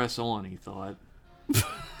fucking press on, he thought.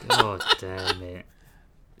 God damn it.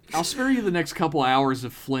 I'll spare you the next couple hours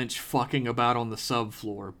of Flinch fucking about on the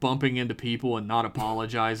subfloor, bumping into people and not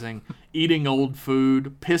apologizing, eating old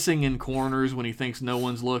food, pissing in corners when he thinks no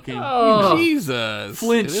one's looking. Oh, Jesus.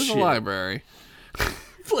 Flinch it is shit. a library.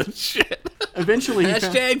 Flinch shit. Eventually,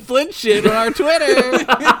 Hashtag Flinch shit on our Twitter.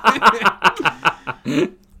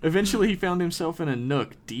 Eventually, he found himself in a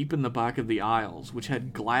nook deep in the back of the aisles, which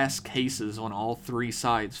had glass cases on all 3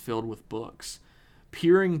 sides filled with books.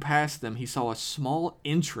 Peering past them, he saw a small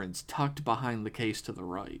entrance tucked behind the case to the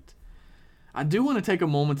right. I do want to take a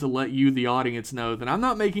moment to let you, the audience, know that I'm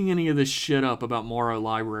not making any of this shit up about Morrow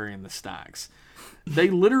Library and the Stacks.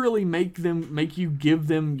 They literally make you give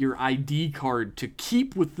them your ID card to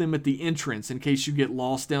keep with them at the entrance in case you get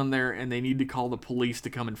lost down there and they need to call the police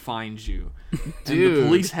to come and find you. Dude. And the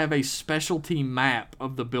police have a specialty map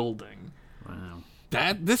of the building. Wow.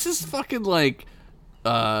 This is fucking like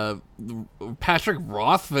Patrick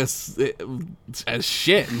Rothfuss as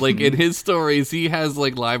shit. Like in his stories, he has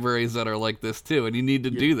like libraries that are like this too, and you need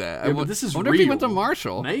to do that. Yeah, but this is I wonder real. if he went to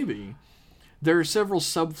Marshall. Maybe. There are several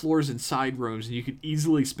subfloors and side rooms, and you could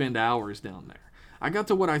easily spend hours down there. I got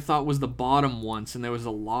to what I thought was the bottom once, and there was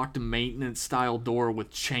a locked maintenance-style door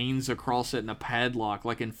with chains across it and a padlock,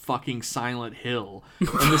 like in fucking Silent Hill.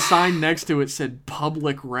 And the sign next to it said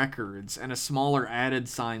Public Records, and a smaller added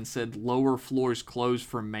sign said Lower Floors Closed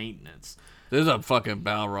for Maintenance. There's a fucking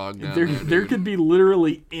Balrog down there. There could be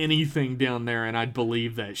literally anything down there, and I'd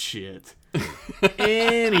believe that shit.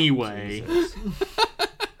 Anyway...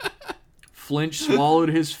 Flinch swallowed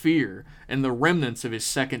his fear and the remnants of his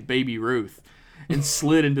second baby Ruth and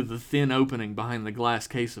slid into the thin opening behind the glass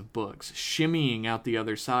case of books, shimmying out the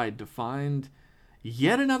other side to find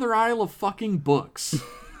yet another aisle of fucking books.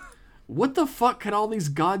 What the fuck could all these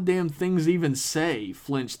goddamn things even say?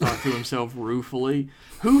 Flinch thought to himself ruefully.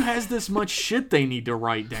 Who has this much shit they need to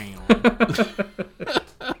write down?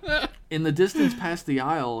 In the distance past the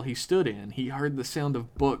aisle he stood in, he heard the sound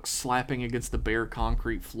of books slapping against the bare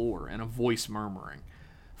concrete floor and a voice murmuring.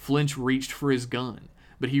 Flinch reached for his gun,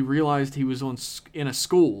 but he realized he was in a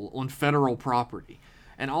school on federal property,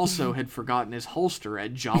 and also had forgotten his holster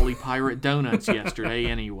at Jolly Pirate Donuts yesterday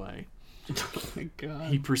anyway. Oh my God.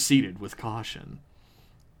 He proceeded with caution.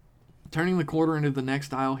 Turning the corner into the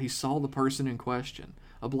next aisle, he saw the person in question.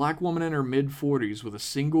 A black woman in her mid-40s with a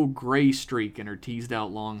single gray streak in her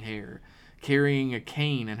teased-out long hair, carrying a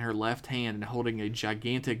cane in her left hand and holding a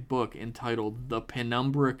gigantic book entitled The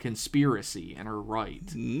Penumbra Conspiracy in her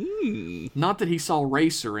right. Not that he saw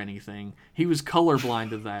race or anything. He was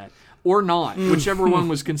colorblind to that. Or not. Whichever one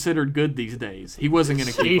was considered good these days. He wasn't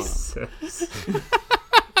going to keep up.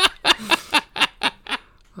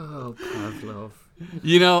 Oh, Pavlov.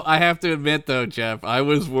 You know, I have to admit though, Jeff, I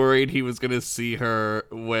was worried he was gonna see her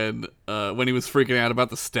when he was freaking out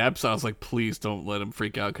about the steps. I was like, please don't let him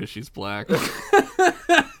freak out because she's black.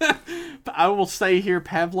 I will say here,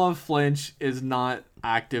 Pavlov Flinch is not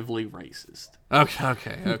actively racist.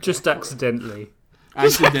 Okay. Just accidentally.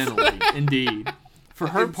 Accidentally, indeed. For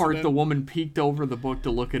her part, the woman peeked over the book to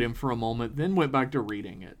look at him for a moment, then went back to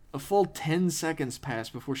reading it. A full 10 seconds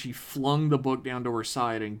passed before she flung the book down to her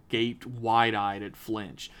side and gaped wide-eyed at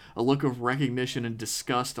Flinch, a look of recognition and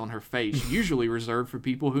disgust on her face, usually reserved for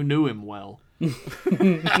people who knew him well.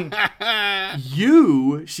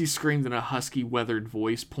 You! She screamed in a husky, weathered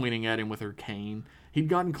voice, pointing at him with her cane. He'd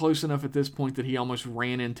gotten close enough at this point that he almost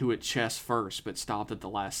ran into it chest first, but stopped at the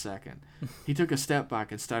last second. He took a step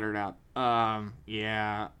back and stuttered out,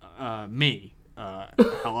 me.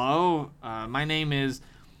 Hello? My name is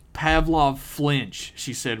Pavlov Flinch,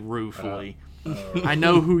 she said ruefully. I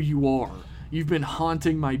know who you are. You've been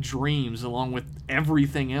haunting my dreams along with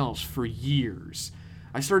everything else for years.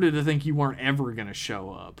 I started to think you weren't ever going to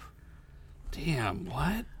show up. Damn,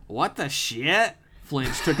 what? What the shit?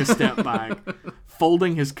 Flinch took a step back,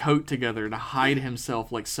 folding his coat together to hide himself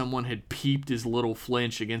like someone had peeped his little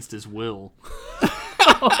Flinch against his will.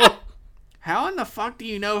 How in the fuck do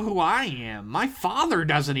you know who I am? My father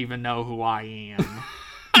doesn't even know who I am.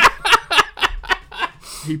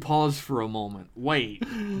 He paused for a moment. Wait,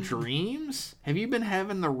 dreams? Have you been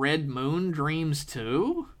having the red moon dreams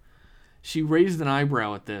too? She raised an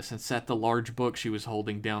eyebrow at this and set the large book she was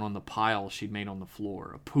holding down on the pile she'd made on the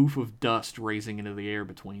floor, a poof of dust raising into the air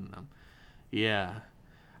between them. Yeah,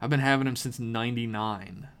 I've been having them since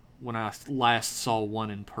 '99, when I last saw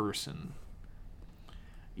one in person.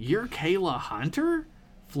 You're Kayla Hunter?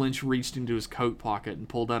 Flinch reached into his coat pocket and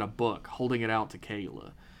pulled out a book, holding it out to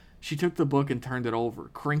Kayla. She took the book and turned it over,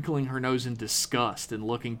 crinkling her nose in disgust and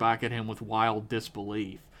looking back at him with wild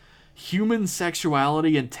disbelief. Human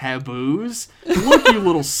sexuality and taboos? Look, you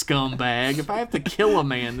little scumbag. If I have to kill a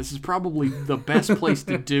man, this is probably the best place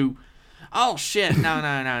to do... Oh, shit. No.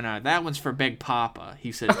 That one's for Big Papa,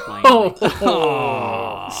 he said plainly.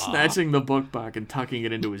 Snatching the book back and tucking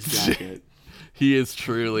it into his jacket. He is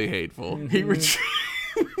truly hateful. He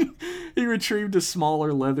retrieved a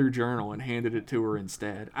smaller leather journal and handed it to her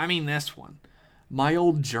instead. I mean this one. My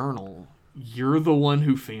old journal. You're the one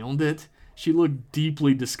who found it? She looked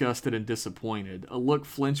deeply disgusted and disappointed, a look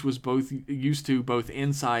Flinch was both used to both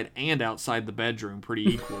inside and outside the bedroom pretty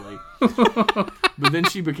equally. But then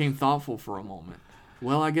she became thoughtful for a moment.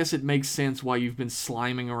 Well, I guess it makes sense why you've been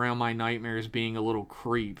sliming around my nightmares being a little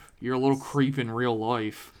creep. You're a little creep in real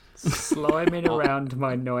life. Sliming around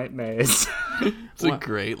my nightmares. It's a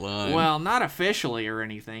great line. Well, not officially or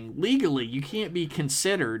anything. Legally, you can't be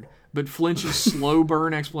considered, but Flinch's slow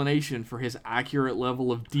burn explanation for his accurate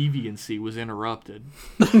level of deviancy was interrupted.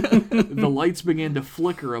 The lights began to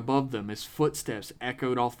flicker above them as footsteps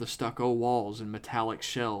echoed off the stucco walls and metallic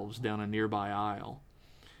shelves down a nearby aisle.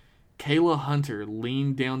 Kayla Hunter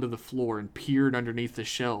leaned down to the floor and peered underneath the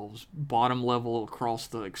shelves, bottom level across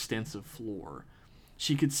the extensive floor.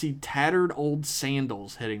 She could see tattered old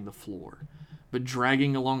sandals hitting the floor, but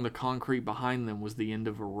dragging along the concrete behind them was the end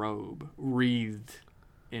of a robe, wreathed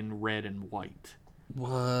in red and white.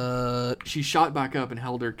 What? She shot back up and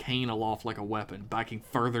held her cane aloft like a weapon, backing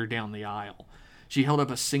further down the aisle. She held up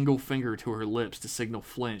a single finger to her lips to signal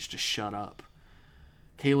Flinch to shut up.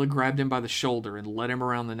 Kayla grabbed him by the shoulder and led him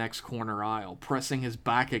around the next corner aisle, pressing his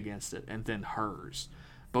back against it and then hers.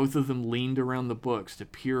 Both of them leaned around the books to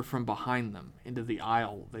peer from behind them into the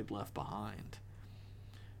aisle they'd left behind.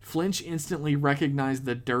 Flinch instantly recognized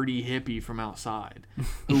the dirty hippie from outside,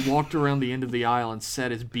 who walked around the end of the aisle and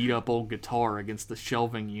set his beat-up old guitar against the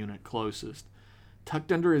shelving unit closest.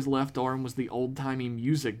 Tucked under his left arm was the old-timey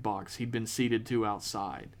music box he'd been seated to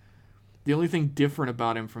outside. The only thing different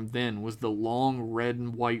about him from then was the long red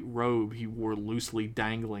and white robe he wore loosely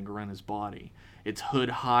dangling around his body, its hood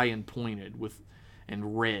high and pointed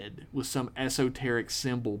and red, with some esoteric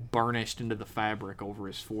symbol burnished into the fabric over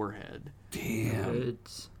his forehead. Damn.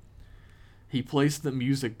 He placed the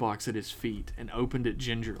music box at his feet and opened it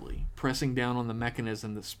gingerly, pressing down on the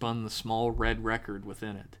mechanism that spun the small red record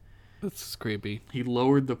within it. That's creepy. He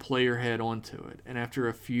lowered the player head onto it, and after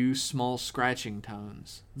a few small scratching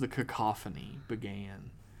tones, the cacophony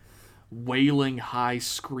began. Wailing, high,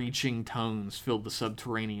 screeching tones filled the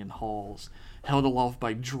subterranean halls, held aloft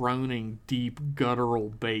by droning, deep, guttural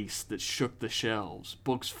bass that shook the shelves,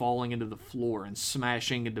 books falling into the floor and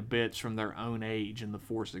smashing into bits from their own age and the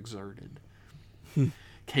force exerted.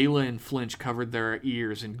 Kayla and Flinch covered their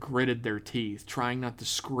ears and gritted their teeth, trying not to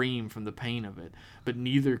scream from the pain of it, but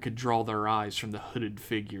neither could draw their eyes from the hooded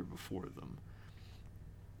figure before them.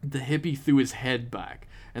 The hippie threw his head back,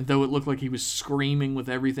 and though it looked like he was screaming with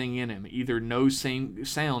everything in him, either no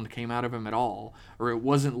sound came out of him at all, or it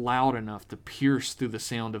wasn't loud enough to pierce through the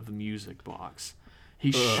sound of the music box.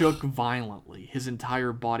 He shook violently, his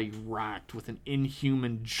entire body racked with an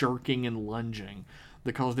inhuman jerking and lunging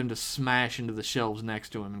that caused him to smash into the shelves next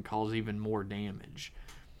to him and cause even more damage.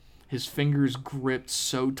 His fingers gripped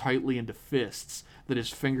so tightly into fists that his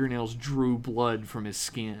fingernails drew blood from his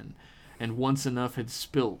skin, and once enough had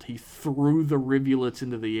spilt, he threw the rivulets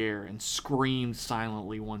into the air and screamed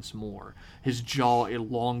silently once more, his jaw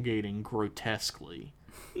elongating grotesquely.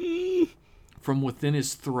 From within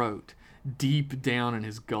his throat, deep down in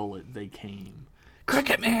his gullet, they came.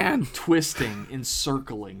 Cricket Man! Twisting,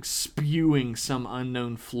 encircling, spewing some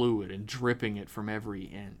unknown fluid and dripping it from every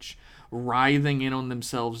inch, writhing in on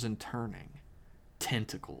themselves and turning.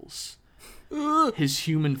 Tentacles. His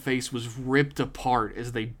human face was ripped apart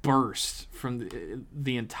as they burst from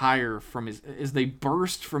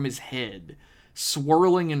his head,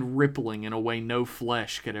 swirling and rippling in a way no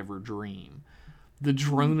flesh could ever dream. The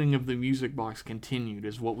droning of the music box continued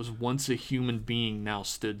as what was once a human being now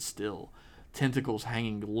stood still, tentacles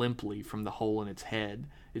hanging limply from the hole in its head,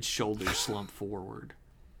 its shoulders slumped forward.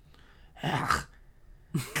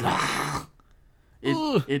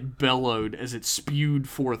 It bellowed as it spewed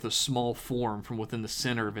forth a small form from within the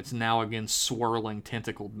center of its now again swirling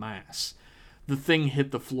tentacled mass. The thing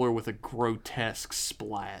hit the floor with a grotesque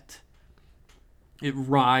splat. It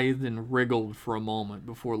writhed and wriggled for a moment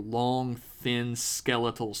before long, thin,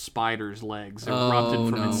 skeletal spider's legs erupted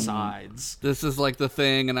from its sides. This is like The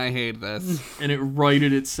Thing, and I hate this. And it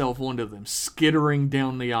righted itself onto them, skittering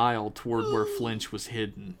down the aisle toward where Flinch was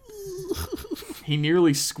hidden. He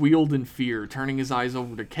nearly squealed in fear, turning his eyes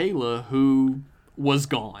over to Kayla, who was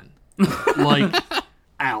gone. Like,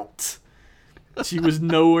 out. She was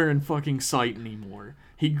nowhere in fucking sight anymore.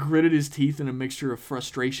 He gritted his teeth in a mixture of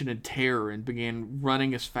frustration and terror and began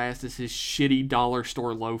running as fast as his shitty dollar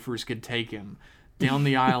store loafers could take him, down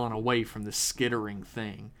the aisle and away from the skittering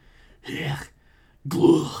thing. The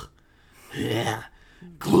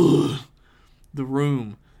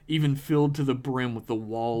room, even filled to the brim with the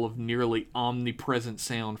wall of nearly omnipresent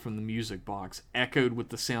sound from the music box, echoed with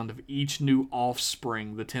the sound of each new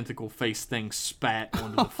offspring the tentacle-faced thing spat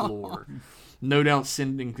onto the floor, no doubt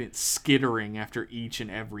sending it skittering after each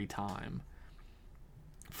and every time.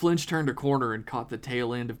 Flinch turned a corner and caught the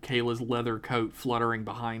tail end of Kayla's leather coat fluttering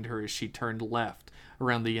behind her as she turned left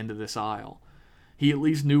around the end of this aisle. He at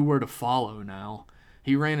least knew where to follow now.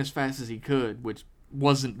 He ran as fast as he could, which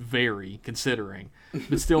wasn't very, considering,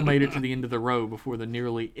 but still made it to the end of the row before the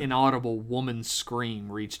nearly inaudible woman's scream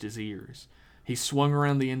reached his ears. He swung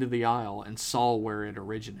around the end of the aisle and saw where it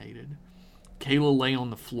originated. Kayla lay on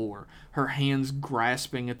the floor, her hands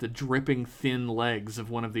grasping at the dripping thin legs of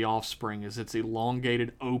one of the offspring as its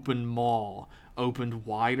elongated open maw opened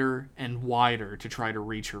wider and wider to try to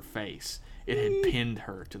reach her face. It had pinned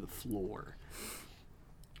her to the floor.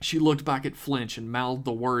 She looked back at Flinch and mouthed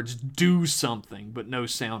the words, "Do something," but no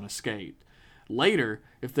sound escaped. Later,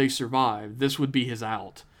 if they survived, this would be his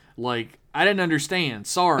out. Like, "I didn't understand.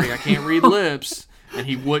 Sorry, I can't read lips." And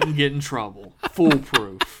he wouldn't get in trouble.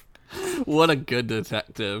 Foolproof. What a good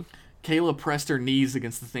detective. Kayla pressed her knees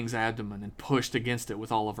against the thing's abdomen and pushed against it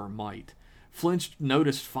with all of her might. Flinch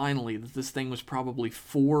noticed finally that this thing was probably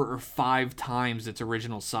 4 or 5 times its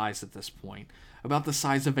original size at this point. About the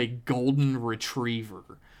size of a golden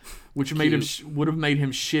retriever. Which would have made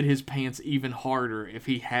him shit his pants even harder if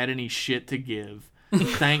he had any shit to give.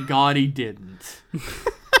 Thank God he didn't.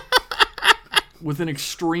 With an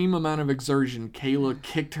extreme amount of exertion, Kayla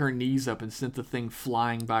kicked her knees up and sent the thing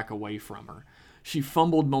flying back away from her. She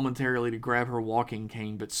fumbled momentarily to grab her walking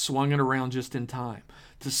cane, but swung it around just in time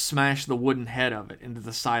to smash the wooden head of it into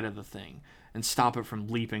the side of the thing and stop it from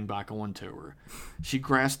leaping back onto her. She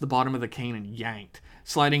grasped the bottom of the cane and yanked,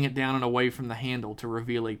 sliding it down and away from the handle to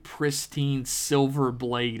reveal a pristine silver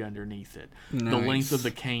blade underneath it, Nice. the length of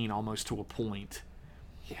the cane almost to a point.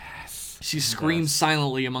 Yes. She screamed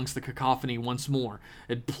silently amongst the cacophony once more,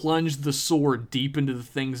 and plunged the sword deep into the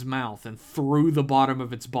thing's mouth and through the bottom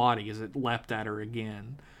of its body as it leapt at her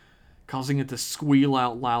again, causing it to squeal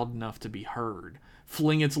out loud enough to be heard,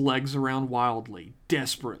 fling its legs around wildly,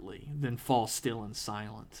 desperately, then fall still and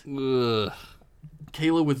silent. Ugh.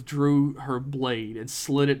 Kayla withdrew her blade and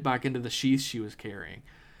slid it back into the sheath she was carrying,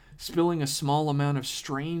 spilling a small amount of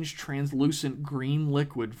strange, translucent green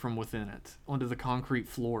liquid from within it onto the concrete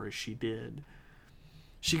floor as she did.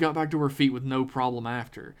 She got back to her feet with no problem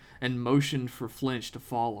after, and motioned for Flinch to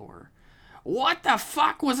follow her. "What the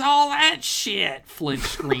fuck was all that shit?" Flinch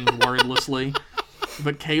screamed wordlessly.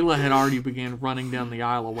 But Kayla had already began running down the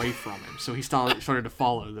aisle away from him, so he started to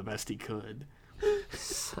follow the best he could.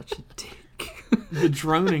 Such a dick. The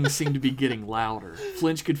droning seemed to be getting louder.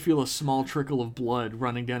 Flinch could feel a small trickle of blood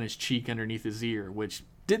running down his cheek underneath his ear, which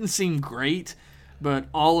didn't seem great, but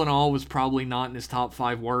all in all was probably not in his top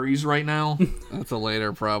 5 worries right now. That's a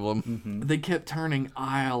later problem. They kept turning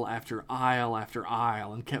aisle after aisle after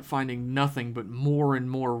aisle and kept finding nothing but more and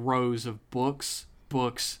more rows of books,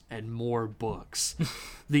 and more books.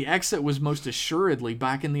 The exit was most assuredly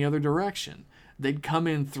back in the other direction. They'd come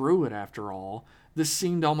in through it after all. This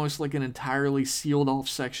seemed almost like an entirely sealed off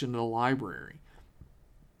section of the library.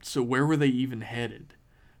 So where were they even headed?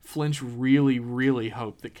 Flinch really, really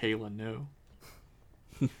hoped that Kayla knew.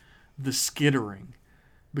 The skittering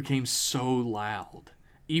became so loud,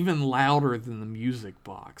 even louder than the music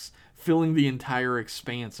box, filling the entire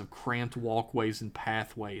expanse of cramped walkways and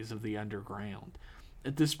pathways of the underground.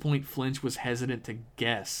 At this point, Flinch was hesitant to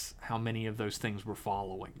guess how many of those things were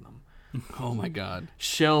following them. Oh my god.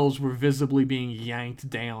 Shelves were visibly being yanked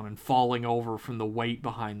down and falling over from the weight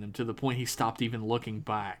behind them to the point he stopped even looking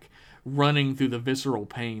back, running through the visceral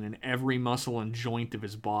pain in every muscle and joint of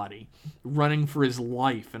his body, running for his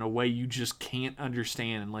life in a way you just can't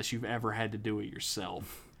understand unless you've ever had to do it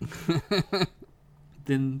yourself.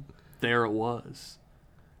 Then there it was.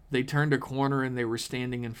 They turned a corner and they were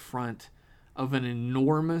standing in front of an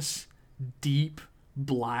enormous, deep,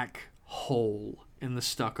 black hole in the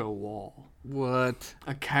stucco wall. What?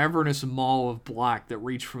 A cavernous maw of black that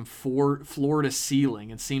reached from floor to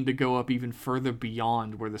ceiling and seemed to go up even further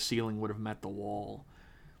beyond where the ceiling would have met the wall.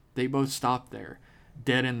 They both stopped there,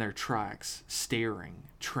 dead in their tracks, staring,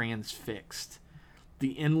 transfixed.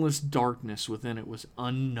 The endless darkness within it was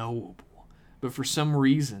unknowable, but for some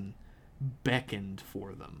reason beckoned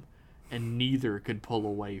for them, and neither could pull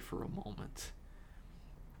away for a moment.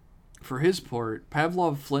 For his part,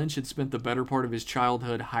 Pavlov Flinch had spent the better part of his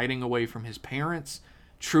childhood hiding away from his parents,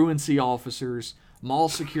 truancy officers, mall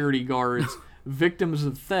security guards, victims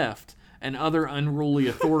of theft, and other unruly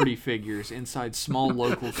authority figures inside small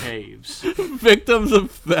local caves. Victims of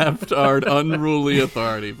theft are unruly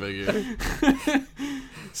authority figures.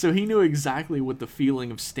 So he knew exactly what the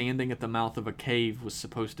feeling of standing at the mouth of a cave was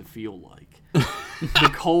supposed to feel like.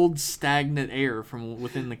 The cold, stagnant air from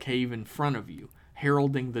within the cave in front of you,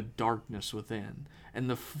 heralding the darkness within, and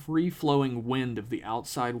the free-flowing wind of the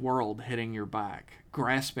outside world hitting your back,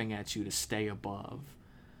 grasping at you to stay above.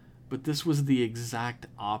 But this was the exact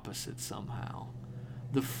opposite somehow.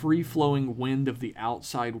 The free-flowing wind of the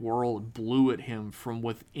outside world blew at him from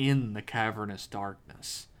within the cavernous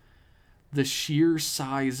darkness. The sheer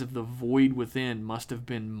size of the void within must have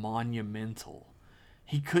been monumental.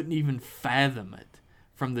 He couldn't even fathom it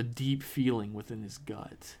from the deep feeling within his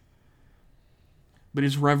gut. But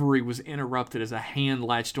his reverie was interrupted as a hand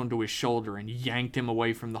latched onto his shoulder and yanked him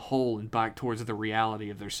away from the hole and back towards the reality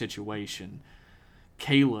of their situation.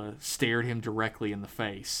 Kayla stared him directly in the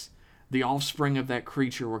face. The offspring of that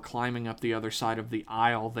creature were climbing up the other side of the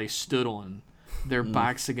aisle they stood on, their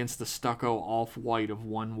backs against the stucco off-white of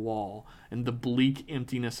one wall and the bleak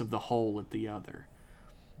emptiness of the hole at the other.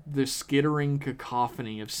 The skittering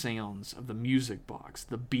cacophony of sounds of the music box,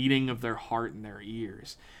 the beating of their heart in their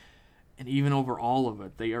ears, and even over all of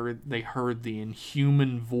it, they heard the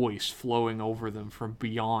inhuman voice flowing over them from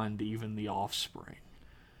beyond even the offspring.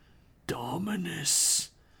 Dominus.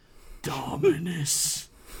 Dominus.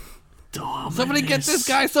 Dominus. Somebody get this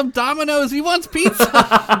guy some Domino's. He wants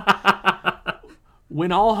pizza.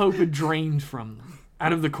 When all hope had drained from them,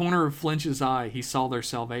 out of the corner of Flinch's eye, he saw their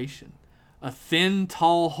salvation. A thin,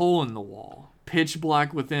 tall hole in the wall, pitch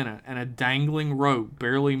black within it, and a dangling rope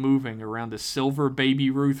barely moving around a silver Baby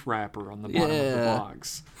Ruth wrapper on the bottom of the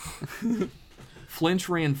box. Flinch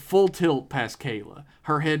ran full tilt past Kayla,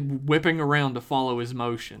 her head whipping around to follow his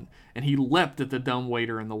motion, and he leapt at the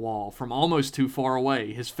dumbwaiter in the wall from almost too far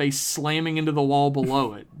away, his face slamming into the wall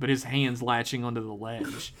below it, but his hands latching onto the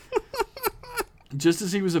ledge. Just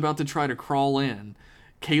as he was about to try to crawl in,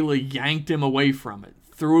 Kayla yanked him away from it,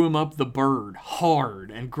 threw him up the bird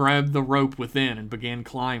hard, and grabbed the rope within and began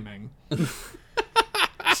climbing.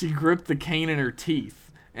 She gripped the cane in her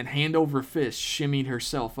teeth, and hand over fist shimmied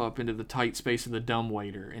herself up into the tight space of the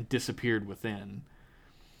dumbwaiter and disappeared within.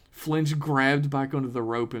 Flinch grabbed back onto the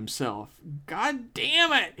rope himself. God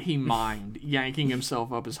damn it, he mimed, yanking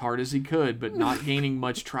himself up as hard as he could, but not gaining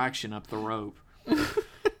much traction up the rope.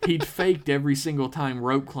 He'd faked every single time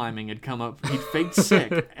rope climbing had come up. He'd faked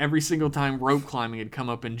sick every single time rope climbing had come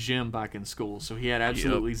up in gym back in school, so he had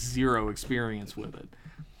absolutely zero experience with it.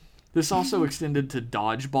 This also extended to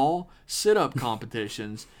dodgeball, sit-up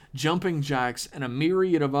competitions, jumping jacks, and a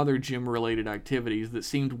myriad of other gym-related activities that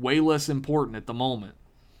seemed way less important at the moment.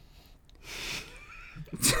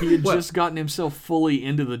 He had just gotten himself fully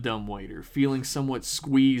into the dumbwaiter, feeling somewhat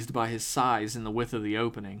squeezed by his size and the width of the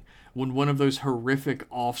opening, when one of those horrific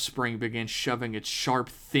offspring began shoving its sharp,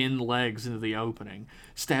 thin legs into the opening,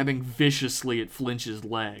 stabbing viciously at Flinch's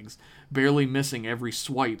legs, barely missing every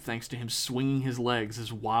swipe thanks to him swinging his legs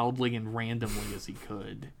as wildly and randomly as he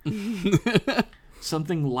could.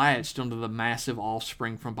 Something latched onto the massive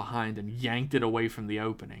offspring from behind and yanked it away from the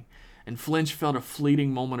opening, and Flinch felt a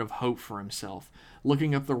fleeting moment of hope for himself,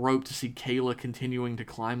 looking up the rope to see Kayla continuing to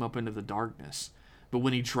climb up into the darkness. But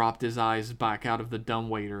when he dropped his eyes back out of the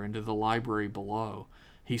dumbwaiter into the library below,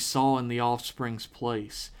 he saw in the offspring's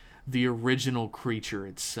place the original creature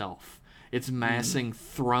itself, its massing,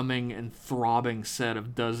 thrumming, and throbbing set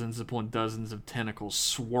of dozens upon dozens of tentacles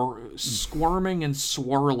squirming and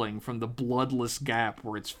swirling from the bloodless gap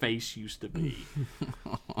where its face used to be,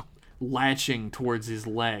 latching towards his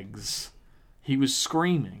legs. He was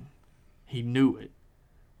screaming. He knew it,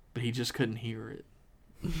 but he just couldn't hear it.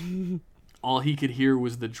 All he could hear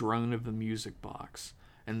was the drone of the music box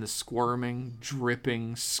and the squirming,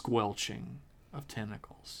 dripping, squelching of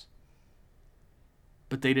tentacles.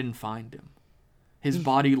 But they didn't find him. His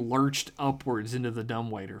body lurched upwards into the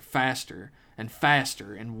dumbwaiter, faster and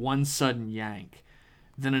faster in one sudden yank.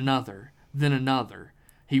 Then another, then another.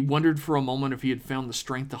 He wondered for a moment if he had found the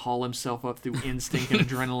strength to haul himself up through instinct and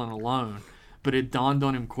adrenaline alone, but it dawned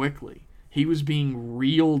on him quickly. He was being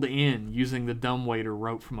reeled in using the dumbwaiter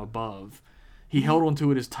rope from above. He held onto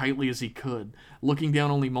it as tightly as he could, looking down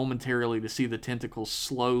only momentarily to see the tentacles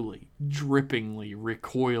slowly, drippingly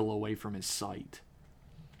recoil away from his sight.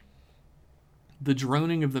 The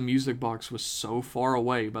droning of the music box was so far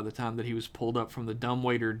away by the time that he was pulled up from the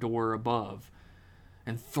dumbwaiter door above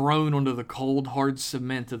and thrown onto the cold, hard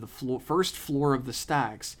cement of the first floor of the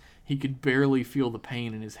stacks, he could barely feel the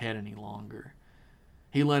pain in his head any longer.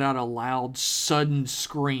 He let out a loud, sudden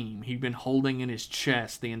scream he'd been holding in his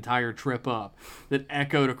chest the entire trip up that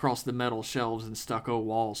echoed across the metal shelves and stucco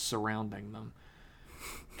walls surrounding them.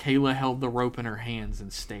 Kayla held the rope in her hands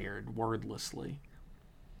and stared, wordlessly.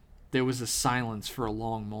 There was a silence for a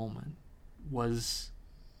long moment. Was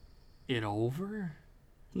it over?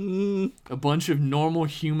 A bunch of normal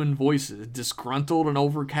human voices, disgruntled and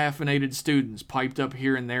over-caffeinated students piped up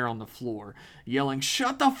here and there on the floor, yelling,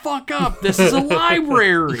 "Shut the fuck up! This is a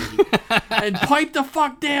library!" And "Pipe the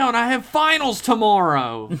fuck down! I have finals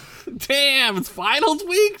tomorrow!" Damn, it's finals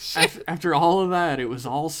week? After all of that, it was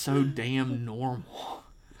all so damn normal.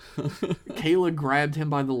 Kayla grabbed him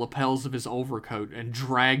by the lapels of his overcoat and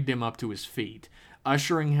dragged him up to his feet,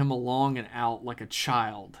 ushering him along and out like a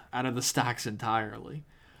child, out of the stacks entirely.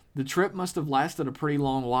 The trip must have lasted a pretty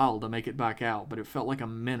long while to make it back out, but it felt like a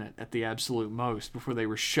minute at the absolute most before they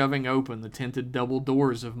were shoving open the tinted double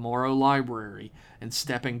doors of Morrow Library and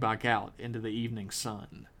stepping back out into the evening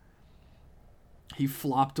sun. He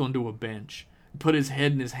flopped onto a bench, put his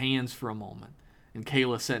head in his hands for a moment, and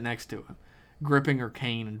Kayla sat next to him, gripping her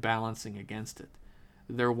cane and balancing against it.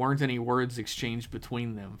 There weren't any words exchanged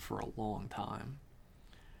between them for a long time.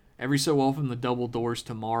 Every so often the double doors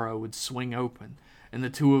to Morrow would swing open, and the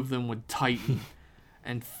two of them would tighten,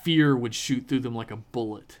 and fear would shoot through them like a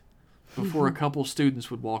bullet, before a couple students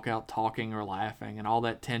would walk out talking or laughing, and all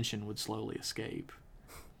that tension would slowly escape.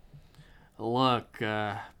 "Look,"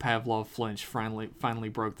 Pavlov Flinch finally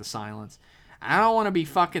broke the silence. "I don't want to be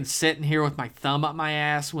fucking sitting here with my thumb up my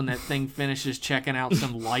ass when that thing finishes checking out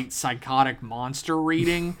some light psychotic monster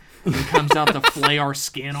reading and comes out to flay our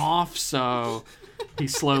skin off," so he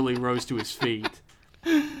slowly rose to his feet.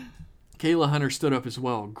 Kayla Hunter stood up as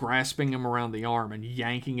well, grasping him around the arm and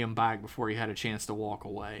yanking him back before he had a chance to walk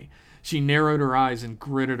away. She narrowed her eyes and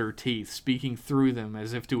gritted her teeth, speaking through them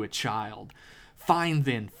as if to a child. "Fine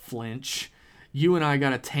then, Flinch. You and I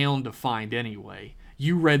got a town to find anyway.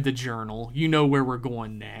 You read the journal. You know where we're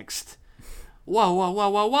going next." "Whoa, whoa, whoa,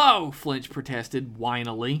 whoa, whoa," Flinch protested,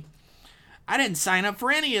 whinily. "I didn't sign up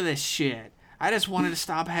for any of this shit. I just wanted to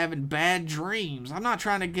stop having bad dreams. I'm not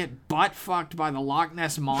trying to get butt-fucked by the Loch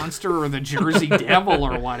Ness Monster or the Jersey Devil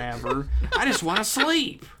or whatever. I just want to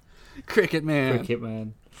sleep." Cricket Man. Cricket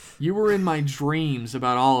Man. "You were in my dreams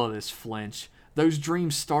about all of this, Flinch. Those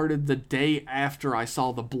dreams started the day after I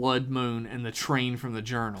saw the blood moon and the train from the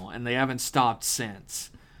journal, and they haven't stopped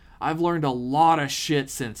since. I've learned a lot of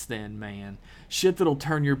shit since then, man. Shit that'll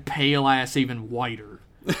turn your pale ass even whiter."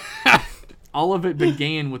 All of it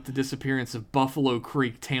began with the disappearance of Buffalo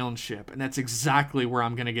Creek Township, and that's exactly where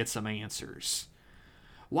I'm going to get some answers.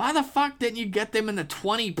 "Why the fuck didn't you get them in the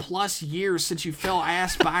 20-plus years since you fell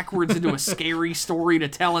ass backwards into a scary story to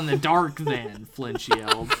tell in the dark then?" Flinch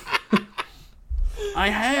yelled. "I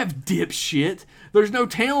have, dipshit. There's no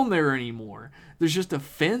town there anymore. There's just a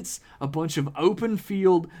fence, a bunch of open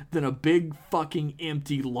field, then a big fucking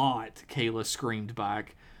empty lot," Kayla screamed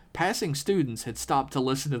back. Passing students had stopped to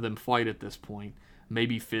listen to them fight at this point.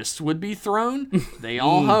 Maybe fists would be thrown? They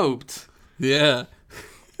all hoped. Yeah.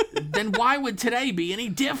 "Then why would today be any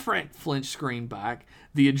different?" Flinch screamed back,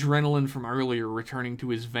 the adrenaline from earlier returning to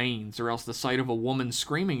his veins, or else the sight of a woman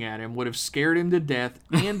screaming at him would have scared him to death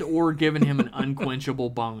and or given him an unquenchable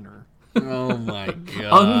boner. Oh my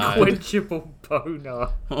god. Unquenchable boner.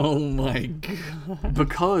 Oh my god.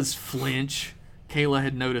 "Because, Flinch," Kayla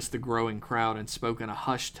had noticed the growing crowd and spoke in a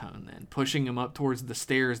hushed tone then, pushing him up towards the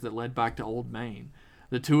stairs that led back to Old Main.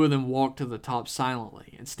 The two of them walked to the top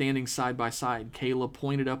silently, and standing side by side, Kayla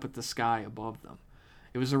pointed up at the sky above them.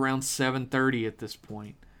 It was around 7:30 at this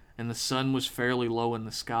point, and the sun was fairly low in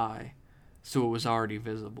the sky, so it was already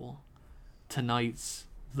visible. Tonight's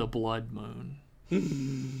the blood moon.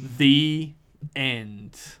 The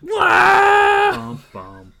end. Bum,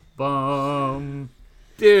 bum, bum.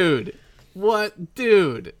 Dude. What?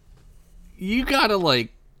 Dude. You gotta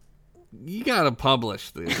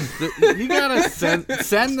publish this. You gotta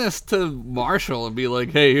send this to Marshall and be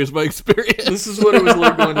like, "Hey, here's my experience." This is what it was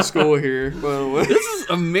like going to school here, by the way. This is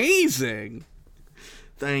amazing.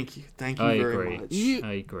 Thank you very much.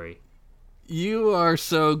 I agree. You are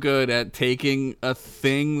so good at taking a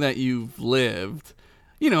thing that you've lived,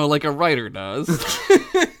 like a writer does,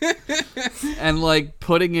 and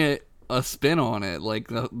putting a spin on it.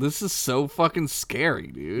 This is so fucking scary,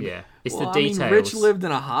 dude. Yeah, it's Well, the details. Rich lived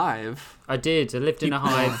in a hive. I did. I lived in a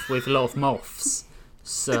hive with a lot of moths.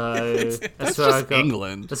 So that's where I got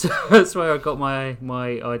England. That's where I got my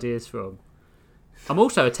ideas from. I'm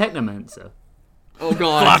also a technomancer. Oh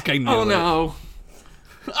god. Fuck, I knew Oh it. no.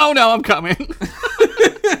 Oh no, I'm coming.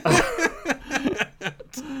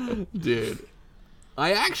 Dude.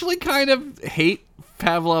 I actually kind of hate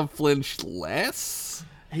Pavlov Flinch less.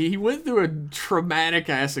 He went through a traumatic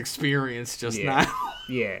ass experience just now.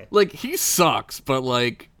 Yeah. He sucks, but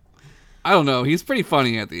I don't know, he's pretty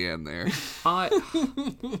funny at the end there. I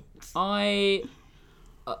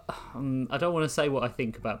I don't want to say what I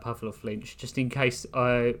think about Pavlov Lynch, just in case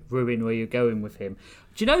I ruin where you're going with him.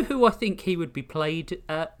 Do you know who I think he would be played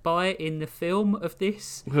by in the film of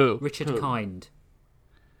this? Who? Richard Kind.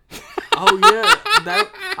 Oh yeah,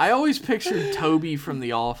 I always pictured Toby from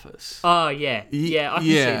The Office. Oh yeah, I can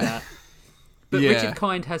see yeah. that. But Yeah. Richard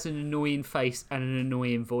Kind has an annoying face and an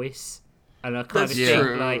annoying voice, and I kind That's of think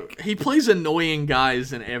true. like He plays annoying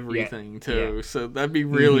guys in everything too, yeah. so that'd be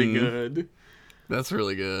really good. That's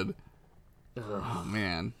really good. Oh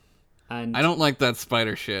man, and I don't like that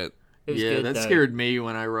spider shit. it was Yeah, good, that though. scared me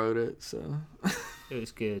when I wrote it. So It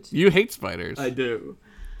was good. You hate spiders. I do.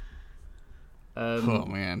 Oh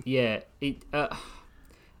man. Yeah,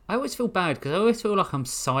 I always feel bad because I always feel like I'm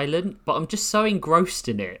silent, but I'm just so engrossed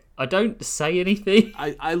in it. I don't say anything.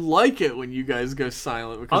 I like it when you guys go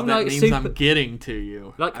silent because I'm that like means super- I'm getting to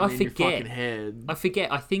you. Like, I mean, your forget. fucking head. I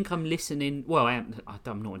forget. I think I'm listening. Well, I'm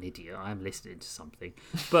not an idiot. I am listening to something,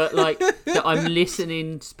 but like that I'm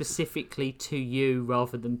listening specifically to you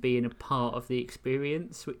rather than being a part of the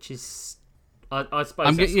experience, which is, I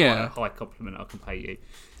suppose that's quite a high compliment I can pay you.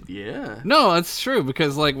 Yeah. No, it's true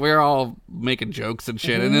because like we're all making jokes and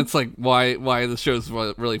shit, and it's like why the show's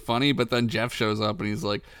really funny. But then Jeff shows up and he's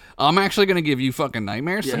like, "I'm actually gonna give you fucking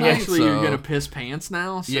nightmares Yeah, tonight." actually, so, you're gonna piss pants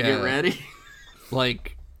now, so Yeah. get ready.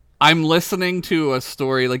 like, I'm listening to a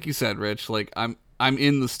story, like you said, Rich. Like I'm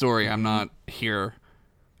in the story. I'm not here.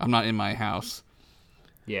 I'm not in my house.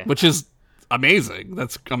 Yeah, Which is amazing.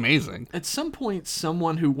 That's amazing. At some point,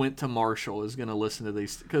 someone who went to Marshall is gonna listen to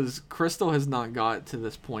these because Crystal has not got to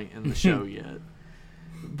this point in the show yet.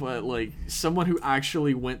 But like someone who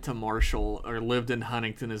actually went to Marshall or lived in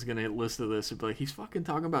Huntington is gonna listen to this and be like, he's fucking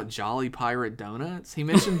talking about Jolly Pirate Donuts. He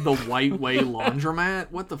mentioned the White Way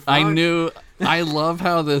laundromat. What the fuck? I love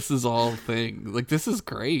how this is all a thing. Like this is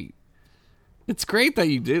great. It's great that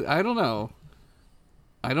you did. I don't know.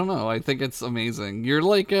 I think it's amazing. You're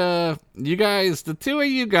like you guys, the two of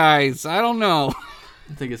you guys. I don't know.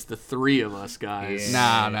 I think it's the three of us guys.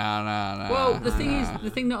 Yeah. Nah. Well, the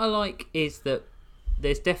thing that I like is that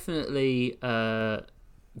there's definitely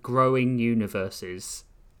growing universes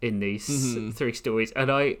in these three stories,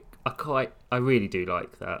 and I really do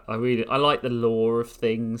like that. I like the lore of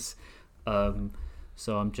things.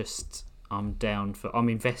 So I'm down for. I'm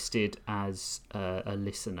invested as a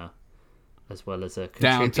listener as well as a contributor.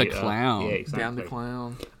 Down to clown. Yeah, exactly. Down the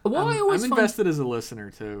clown. What I always I'm find- invested as a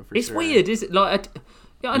listener too. For It's sure. weird, is it? Like,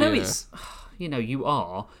 I know Yeah. it's, you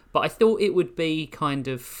are, but I thought it would be kind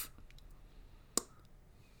of.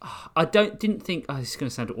 Didn't think. Oh, this is going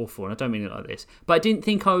to sound awful, and I don't mean it like this, but I didn't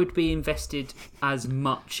think I would be invested as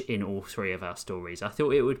much in all three of our stories. I thought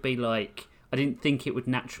it would be like. I didn't think it would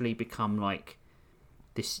naturally become like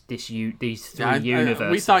these three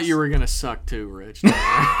universes. We thought you were gonna suck too, Rich.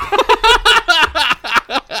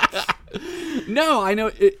 No, I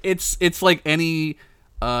know it's like any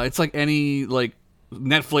like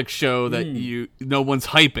Netflix show that no one's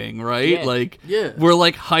hyping, right? Yeah. Like Yeah. we're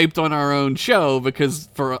like hyped on our own show because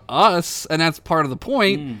for us, and that's part of the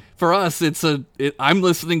point. For us, I'm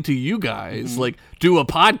listening to you guys like do a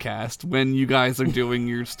podcast when you guys are doing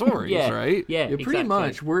your stories, yeah, right? Yeah, Yeah, pretty exactly.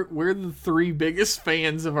 much. We're the three biggest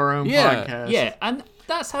fans of our own Yeah. podcast. Yeah, and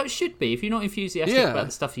that's how it should be. If you're not enthusiastic Yeah. about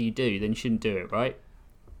the stuff that you do, then you shouldn't do it, right?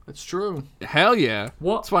 That's true. Hell yeah.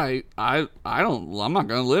 What? That's why I'm not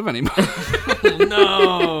gonna live anymore.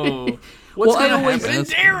 No. What's What I gonna always- happen in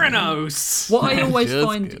Theranos? What I always Just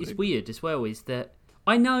find kidding. is weird as well is that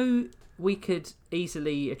I know we could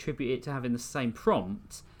easily attribute it to having the same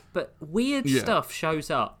prompt, but weird Yeah. stuff shows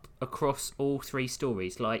up across all three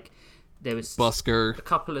stories. Like there was Busker. a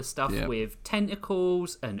couple of stuff Yep. with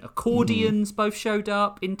tentacles and accordions both showed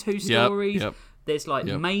up in two stories. Yep. There's like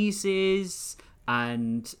Yep. mazes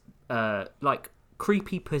and like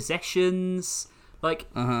creepy possessions, like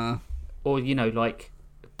or like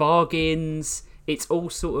bargains. It's all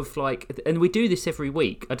sort of like, and we do this every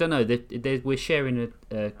week. I don't know. We're sharing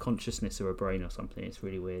a consciousness or a brain or something. It's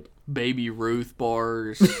really weird. Baby Ruth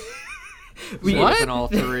bars. What? And all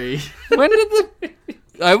three. When did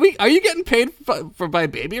are you getting paid for by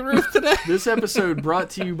Baby Ruth today? This episode brought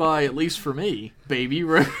to you by, at least for me, Baby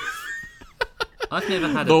Ruth. I've never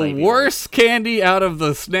had a The baby worst candy out of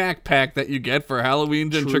the snack pack that you get for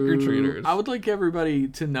Halloween and trick-or-treaters. I would like everybody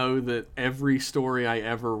to know that every story I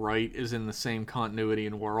ever write is in the same continuity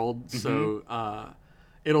and world. So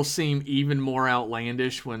it'll seem even more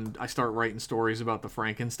outlandish when I start writing stories about the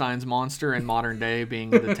Frankenstein's monster in modern day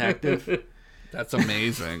being a detective. That's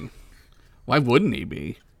amazing. Why wouldn't he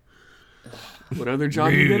be? What other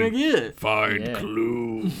job you gonna get? Find Yeah.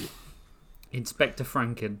 clue. Inspector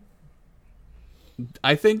Franken.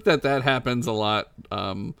 I think that happens a lot.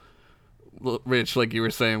 Rich, like you were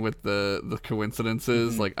saying with the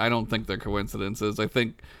coincidences, like I don't think they're coincidences. I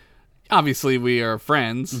think obviously we are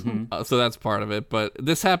friends, so that's part of it. But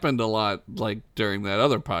this happened a lot, like during that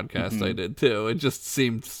other podcast I did too. It just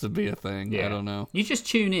seems to be a thing. I don't know. You just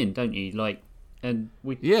tune in, don't you? Like, and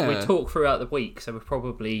we talk throughout the week, so we're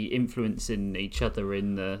probably influencing each other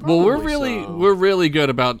in the. Well, we're really good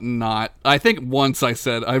about not. I think once I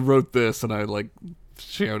said I wrote this, and I like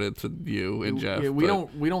shared it to you and Jeff. Yeah, we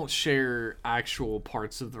don't share actual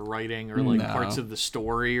parts of the writing or like parts of the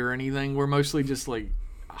story or anything. We're mostly just like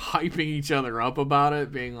hyping each other up about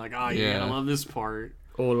it, being like, "Oh yeah, I love this part,"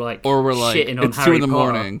 or we're like shitting on it's Harry 2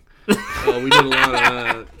 a.m. Oh, we did a lot of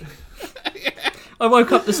that. I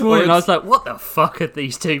woke up this morning and I was like, what the fuck have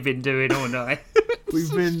these two been doing all night?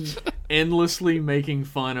 We've been endlessly making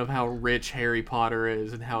fun of how rich Harry Potter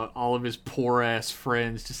is and how all of his poor-ass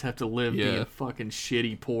friends just have to live being fucking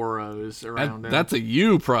shitty poros around him. That's a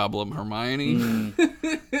you problem, Hermione.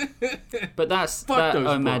 But that's Fuck those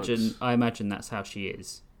I imagine that's how she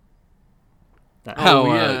is. She's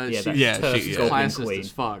Turf's golden classist queen.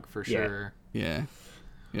 as fuck, for sure. Yeah.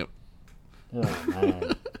 Yep. Oh,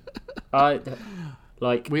 man.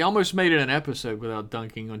 We almost made it an episode without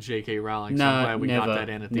dunking on J.K. Rowling. So I'm glad we got that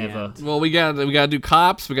in at the end. Well, we gotta do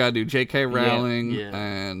cops. We gotta do J.K. Rowling,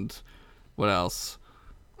 and what else?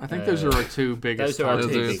 I think those are our two biggest. Those are our two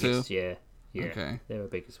biggest, biggest. Yeah. Okay. They're our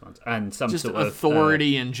biggest ones, and some Just sort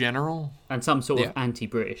authority in general, and some sort of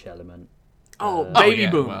anti-British element. Baby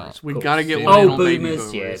boomers. Well, we gotta get yeah. one in on boomers. baby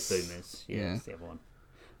boomers. Yeah, boomers. Yeah, that's the other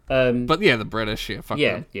one. But yeah, the British. Yeah, fuck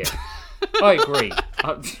them. Yeah. I agree.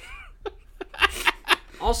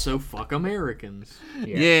 Also, fuck Americans.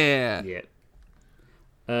 Yeah.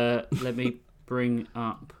 Let me bring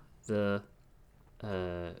up the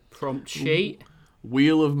prompt sheet.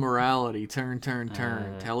 Wheel of morality. Turn.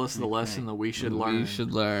 Tell us the lesson that we should learn. We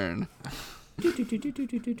should learn.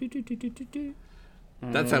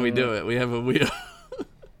 That's how we do it. We have a wheel.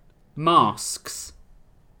 Masks.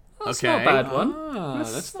 That's not a bad one.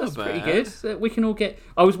 That's not bad. Pretty good. We can all get.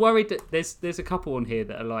 I was worried that there's a couple on here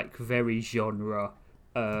that are like very genre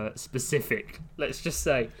specific. Let's just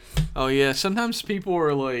say. Oh yeah, sometimes people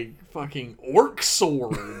are like fucking orc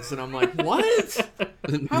swords, and I'm like, what?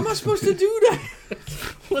 How am I supposed to do that?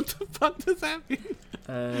 What the fuck does that mean?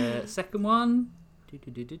 Second one.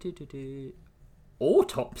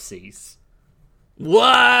 Autopsies.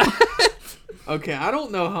 What? Okay, I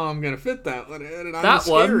don't know how I'm gonna fit that one in, and I'm That a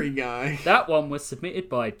scary guy. That one was submitted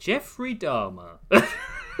by Jeffrey Dahmer.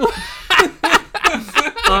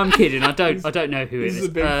 I'm kidding. I don't know who it is. He's a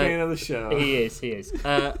big fan of the show. He is.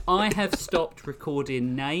 I have stopped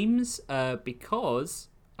recording names because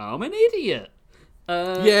I'm an idiot.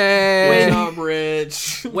 Yay! Good job,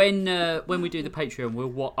 Rich. When we do the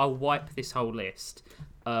Patreon, I'll wipe this whole list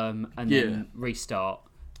and then restart,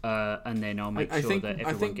 and then I'll make sure that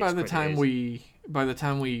everyone I think gets by the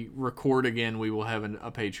time we record again, we will have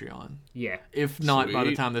a Patreon. Yeah. If not, by the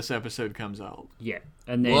Sweet. time this episode comes out. Yeah.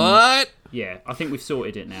 And then What? Yeah, I think we've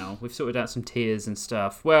sorted it now. We've sorted out some tiers and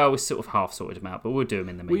stuff. Well, we sort of half sorted them out, but we'll do them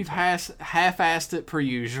in the meantime. We've half-assed it per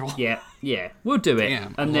usual. Yeah, we'll do it.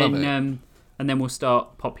 Damn, and I love then and then we'll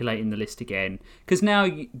start populating the list again. Because now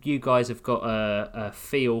you guys have got a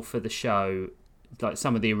feel for the show. Like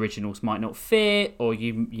some of the originals might not fit, or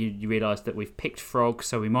you realise that we've picked frogs,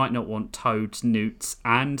 so we might not want toads, newts,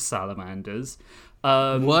 and salamanders.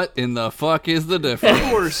 What in the fuck is the difference?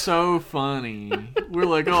 People are so funny. We're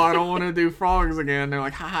like, oh, I don't want to do frogs again. They're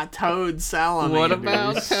like, haha, toads, salamanders. What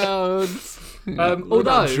about toads? What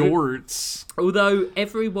about jorts? Although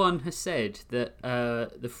everyone has said that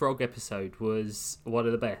the frog episode was one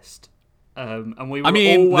of the best. And we were all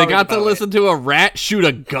they worried got to about listen to a rat shoot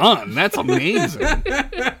a gun. That's amazing.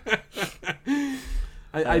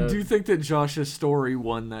 I do think that Josh's story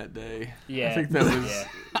won that day. Yeah. I think that was... Yeah.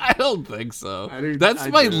 I don't think so. I That's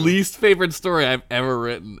my do. least favorite story I've ever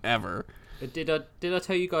written, ever. Did I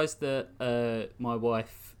tell you guys that my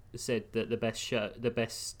wife said that the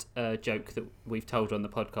best joke that we've told on the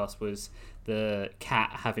podcast was the cat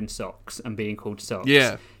having socks and being called Socks?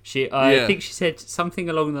 Yeah. I think she said something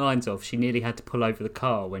along the lines of she nearly had to pull over the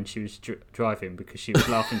car when she was driving because she was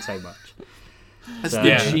laughing so much. That's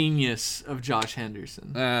the genius of Josh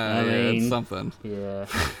Henderson. Yeah, it's something. Yeah.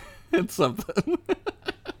 It's something.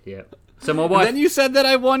 Yeah. So my wife. And then you said that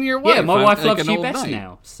I won your wife. Yeah, my wife loves an you old best knight.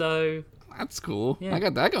 now. So. That's cool. Yeah. I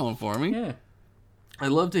got that going for me. Yeah. I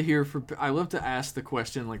love to ask the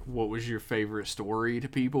question, like, what was your favorite story to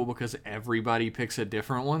people, because everybody picks a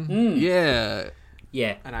different one. Yeah.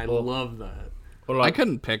 Yeah. And I love that. Or like, I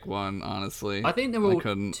couldn't pick one, honestly. I think they're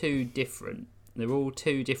all too different. They're all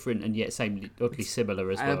two different and yet oddly similar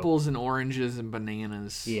as well. Apples and oranges and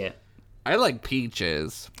bananas. Yeah. I like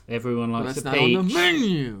peaches. Everyone Well, likes that's a not peach. on the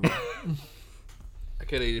menu. I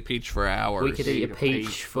could eat a peach for hours. We could eat a Eat a peach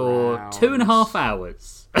peach for for 2.5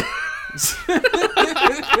 hours.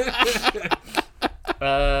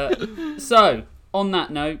 So, on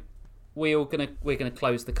that note, we're gonna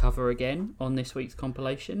close the cover again on this week's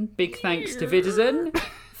compilation. Big thanks to Vidazen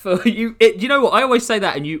for you. You know what? I always say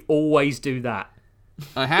that, and you always do that.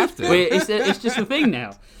 I have to. It's just a thing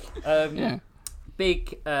now. Yeah.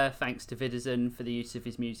 Big thanks to Vidazen for the use of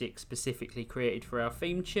his music specifically created for our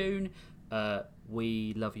theme tune.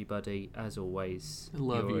 We love you, buddy, as always.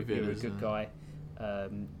 Love you, You're a Vidazen. good guy.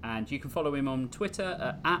 And you can follow him on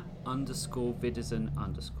Twitter at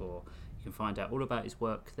 @_Vidazen_. You can find out all about his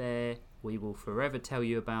work there. We will forever tell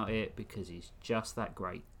you about it because he's just that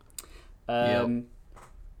great.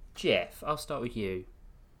 Jeff, I'll start with you.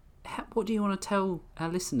 What do you want to tell our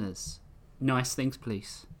listeners? Nice things,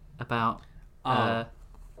 please, about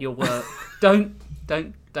your work. Don't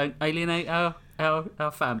alienate our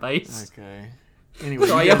fan base. Okay. Anyway,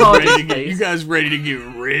 Try you your guys, hardest, ready to get, please. you guys ready to get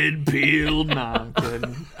red pilled? Nah, I'm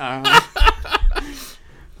kidding.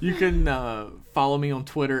 You can follow me on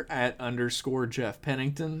Twitter at _Jeff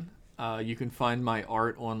Pennington. You can find my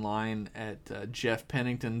art online at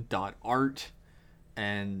jeffpennington.art.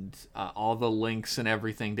 And all the links and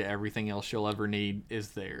everything to everything else you'll ever need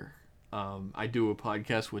is there. I do a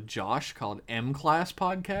podcast with Josh called M Class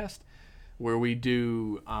Podcast, where we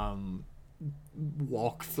do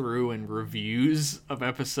walkthrough and reviews of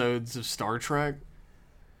episodes of Star Trek.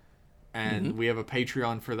 And we have a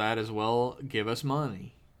Patreon for that as well. Give us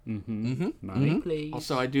money. Money, please.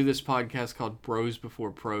 Also, I do this podcast called Bros Before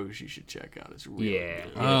Pros. You should check out. It's really Yeah.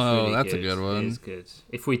 good. Oh, it's really that's a good one. It's good.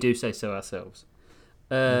 If we do say so ourselves.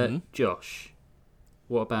 Josh,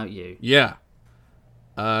 what about you? Yeah.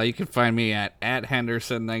 You can find me at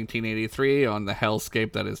Henderson1983 on the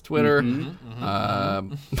hellscape that is Twitter.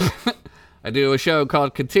 I do a show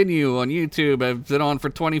called Continue on YouTube. I've been on for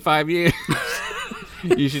 25 years.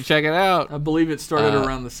 You should check it out. I believe it started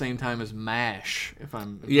around the same time as MASH, if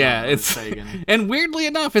I'm not It's mistaken. and weirdly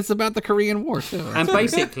enough, it's about the Korean War too. And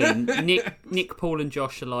basically, Nick, Paul, and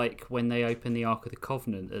Josh are like when they open the Ark of the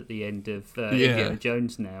Covenant at the end of Indiana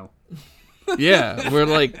Jones now. Yeah, we're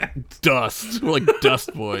like dust. We're like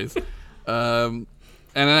dust boys. And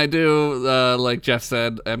then I do, like Jeff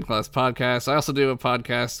said, M-Class Podcast. I also do a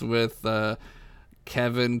podcast with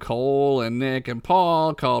Kevin, Cole, and Nick, and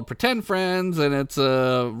Paul called Pretend Friends, and it's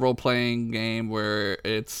a role-playing game where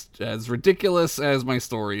it's as ridiculous as my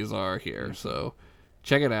stories are here. So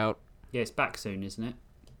check it out. Yeah, it's back soon, isn't it?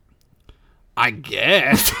 I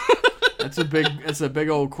guess. That's a big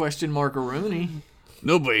old question mark-a-rooney.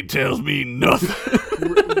 Nobody tells me nothing.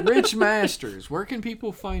 Rich Masters, where can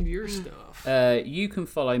people find your stuff? You can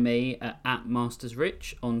follow me at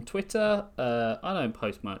 @MastersRich on Twitter. I don't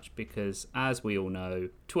post much because, as we all know,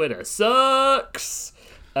 Twitter sucks.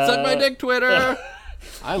 Suck my dick, Twitter.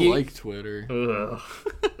 I like Twitter.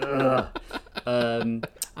 I'm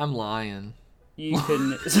lying.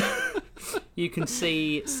 You can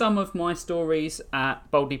see some of my stories at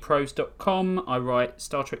boldlyprose.com. I write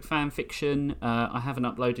Star Trek fan fiction. I haven't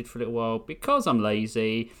uploaded for a little while because I'm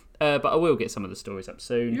lazy, but I will get some of the stories up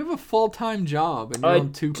soon. You have a full-time job and you're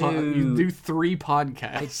on you do 3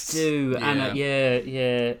 podcasts. I do, Yeah. and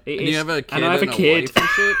yeah. And you have a kid and I have a kid. wife and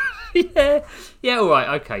shit? yeah, all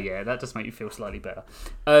right, okay, yeah, that does make you feel slightly better.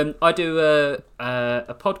 I do a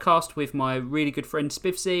podcast with my really good friend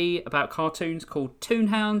Spivsy about cartoons called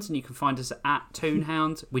Toonhounds, and you can find us at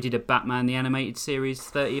Toonhounds. We did a Batman the Animated Series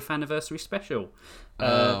 30th anniversary special.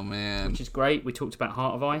 Oh man, Which is great. We talked about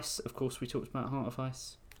Heart of Ice. Of course, we talked about Heart of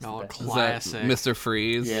Ice. Oh, is that classic. Mr.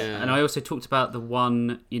 Freeze? Yeah. And I also talked about the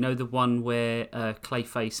one where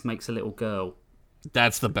Clayface makes a little girl.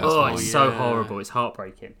 That's the best Oh, one. it's so yeah. horrible. It's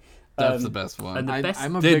heartbreaking. That's the best one. And the best...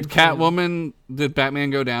 I'm a Did big fan. Catwoman? Did Batman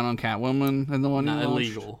go down on Catwoman in the one? Not you watched?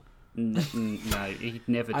 illegal. No, he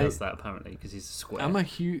never does that apparently because he's a square. I'm a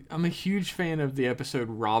huge fan of the episode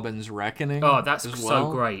Robin's Reckoning. Oh, that's as so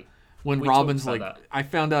well. great. When We Robin's talked like, about that. I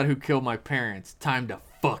found out who killed my parents. Time to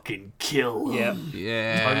fucking kill them.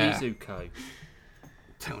 Yeah. Yeah. Tony Zuko.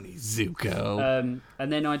 Tony Zuko.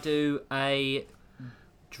 And then I do a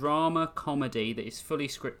drama comedy that is fully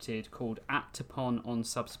scripted called Aptopon on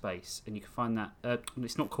Subspace, and you can find that.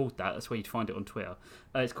 It's not called that. That's where you'd find it on Twitter.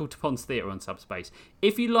 It's called Topon's Theatre on Subspace.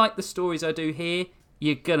 If you like the stories I do here,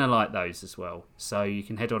 you're gonna like those as well. So you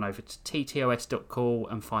can head on over to ttos.cool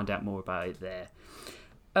and find out more about it there.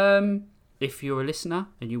 If you're a listener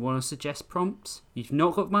and you want to suggest prompts, you've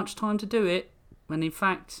not got much time to do it. when in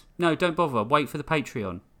fact, no, don't bother. Wait for the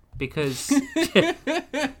Patreon. Because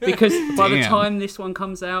by the time this one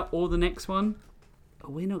comes out or the next one,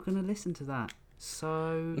 we're not going to listen to that.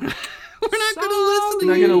 So We're not going to listen to I'm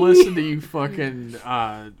not you. gonna listen to you fucking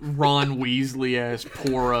Ron Weasley ass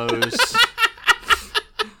poros.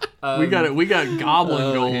 we got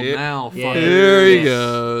Goblin Gold here- now. Yeah. fucking- There he Yeah.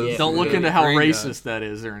 goes. Yeah. Don't look into how Gringo. racist that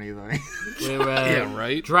is or anything. we're Yeah,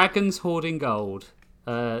 right. dragons hoarding gold.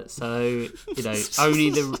 So you know, only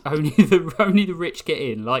the rich get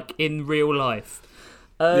in, like in real life.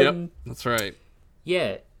 Yep, that's right.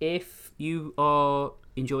 Yeah, if you are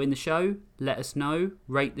enjoying the show, let us know.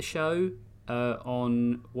 Rate the show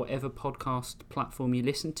on whatever podcast platform you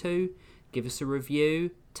listen to. Give us a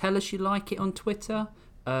review. Tell us you like it on Twitter.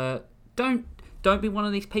 Don't be one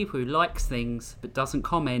of these people who likes things but doesn't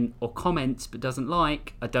comment, or comments but doesn't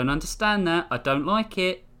like. I don't understand that. I don't like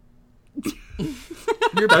it.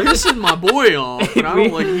 You're pissing my boy off, and I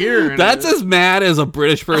don't like hearing That's it. as mad as a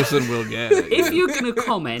British person will get. If you're going to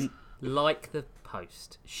comment, like the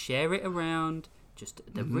post. Share it around. Just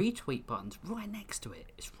the retweet button's right next to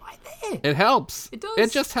it. It's right there. It helps. It does.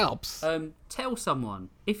 It just helps. Tell someone.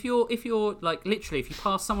 If you're like literally, if you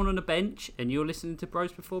pass someone on a bench and you're listening to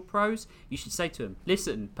Bros Before Pros, you should say to them,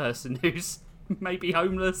 "Listen, person who's maybe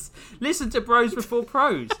homeless, listen to Bros Before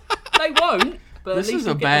Pros." They won't. But This at least is a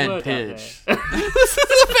you'll get the bad word out pitch. there.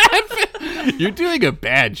 You're doing a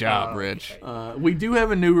bad job, Rich. We do have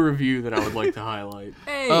a new review that I would like to highlight.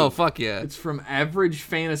 Hey. Oh, fuck yeah. It's from Average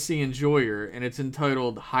Fantasy Enjoyer, and it's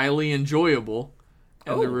entitled "Highly Enjoyable."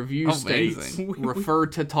 And the review states, amazing. "Refer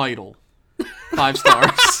to title." 5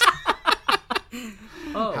 stars.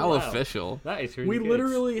 Oh, How wow. official. That is really We good.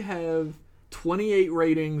 literally have 28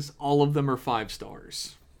 ratings. All of them are 5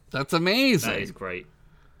 stars. That's amazing. That is great.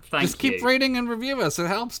 Thank Just keep you. rating and review us. It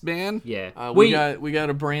helps, man. Yeah. We got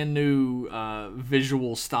a brand new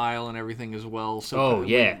visual style and everything as well. So Oh,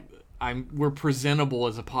 yeah. we're presentable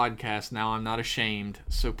as a podcast now. I'm not ashamed.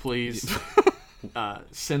 So please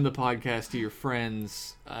send the podcast to your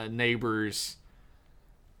friends, neighbors,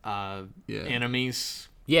 enemies.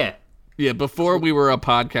 Yeah. Yeah, before we were a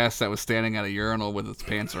podcast that was standing at a urinal with its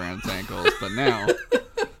pants around its ankles, but now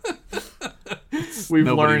We've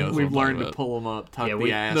Nobody knows learned what I'm to talking pull them up, tuck Yeah, the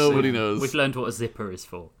we- ass. nobody in. knows. We've learned what a zipper is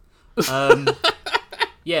for.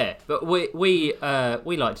 Yeah, but we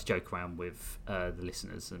like to joke around with the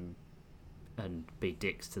listeners and be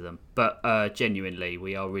dicks to them. But genuinely,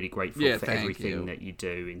 we are really grateful Yeah, for thank everything you. that you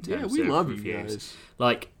do in Yeah, terms we of love you reviews. guys.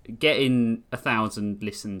 Like getting 1,000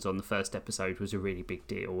 listens on the first episode was a really big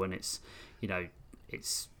deal, and it's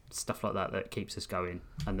stuff like that keeps us going,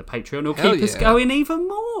 and the Patreon will Hell keep us yeah. going even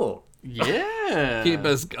more. Yeah. keep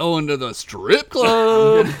us going to the strip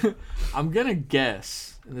club. I'm gonna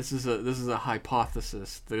guess, and this is a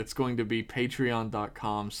hypothesis, that it's going to be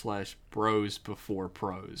patreon.com/bros before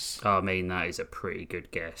pros. I mean, that is a pretty good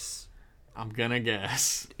guess. I'm gonna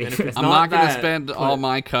guess. If- And if it's I'm not going to that, spend put- all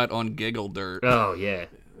my cut on giggle dirt. Oh yeah.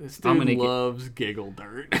 This I'm dude gonna get- loves giggle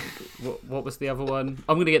dirt. What was the other one?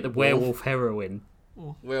 I'm gonna get the werewolf heroin.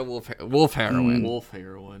 Wolf heroin. Wolf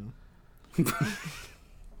heroin.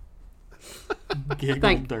 Giggle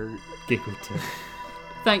Thank- dirt. Giggle too.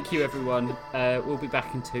 Thank you, everyone. We'll be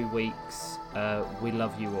back in 2 weeks. We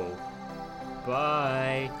love you all.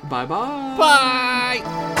 Bye. Bye bye. Bye.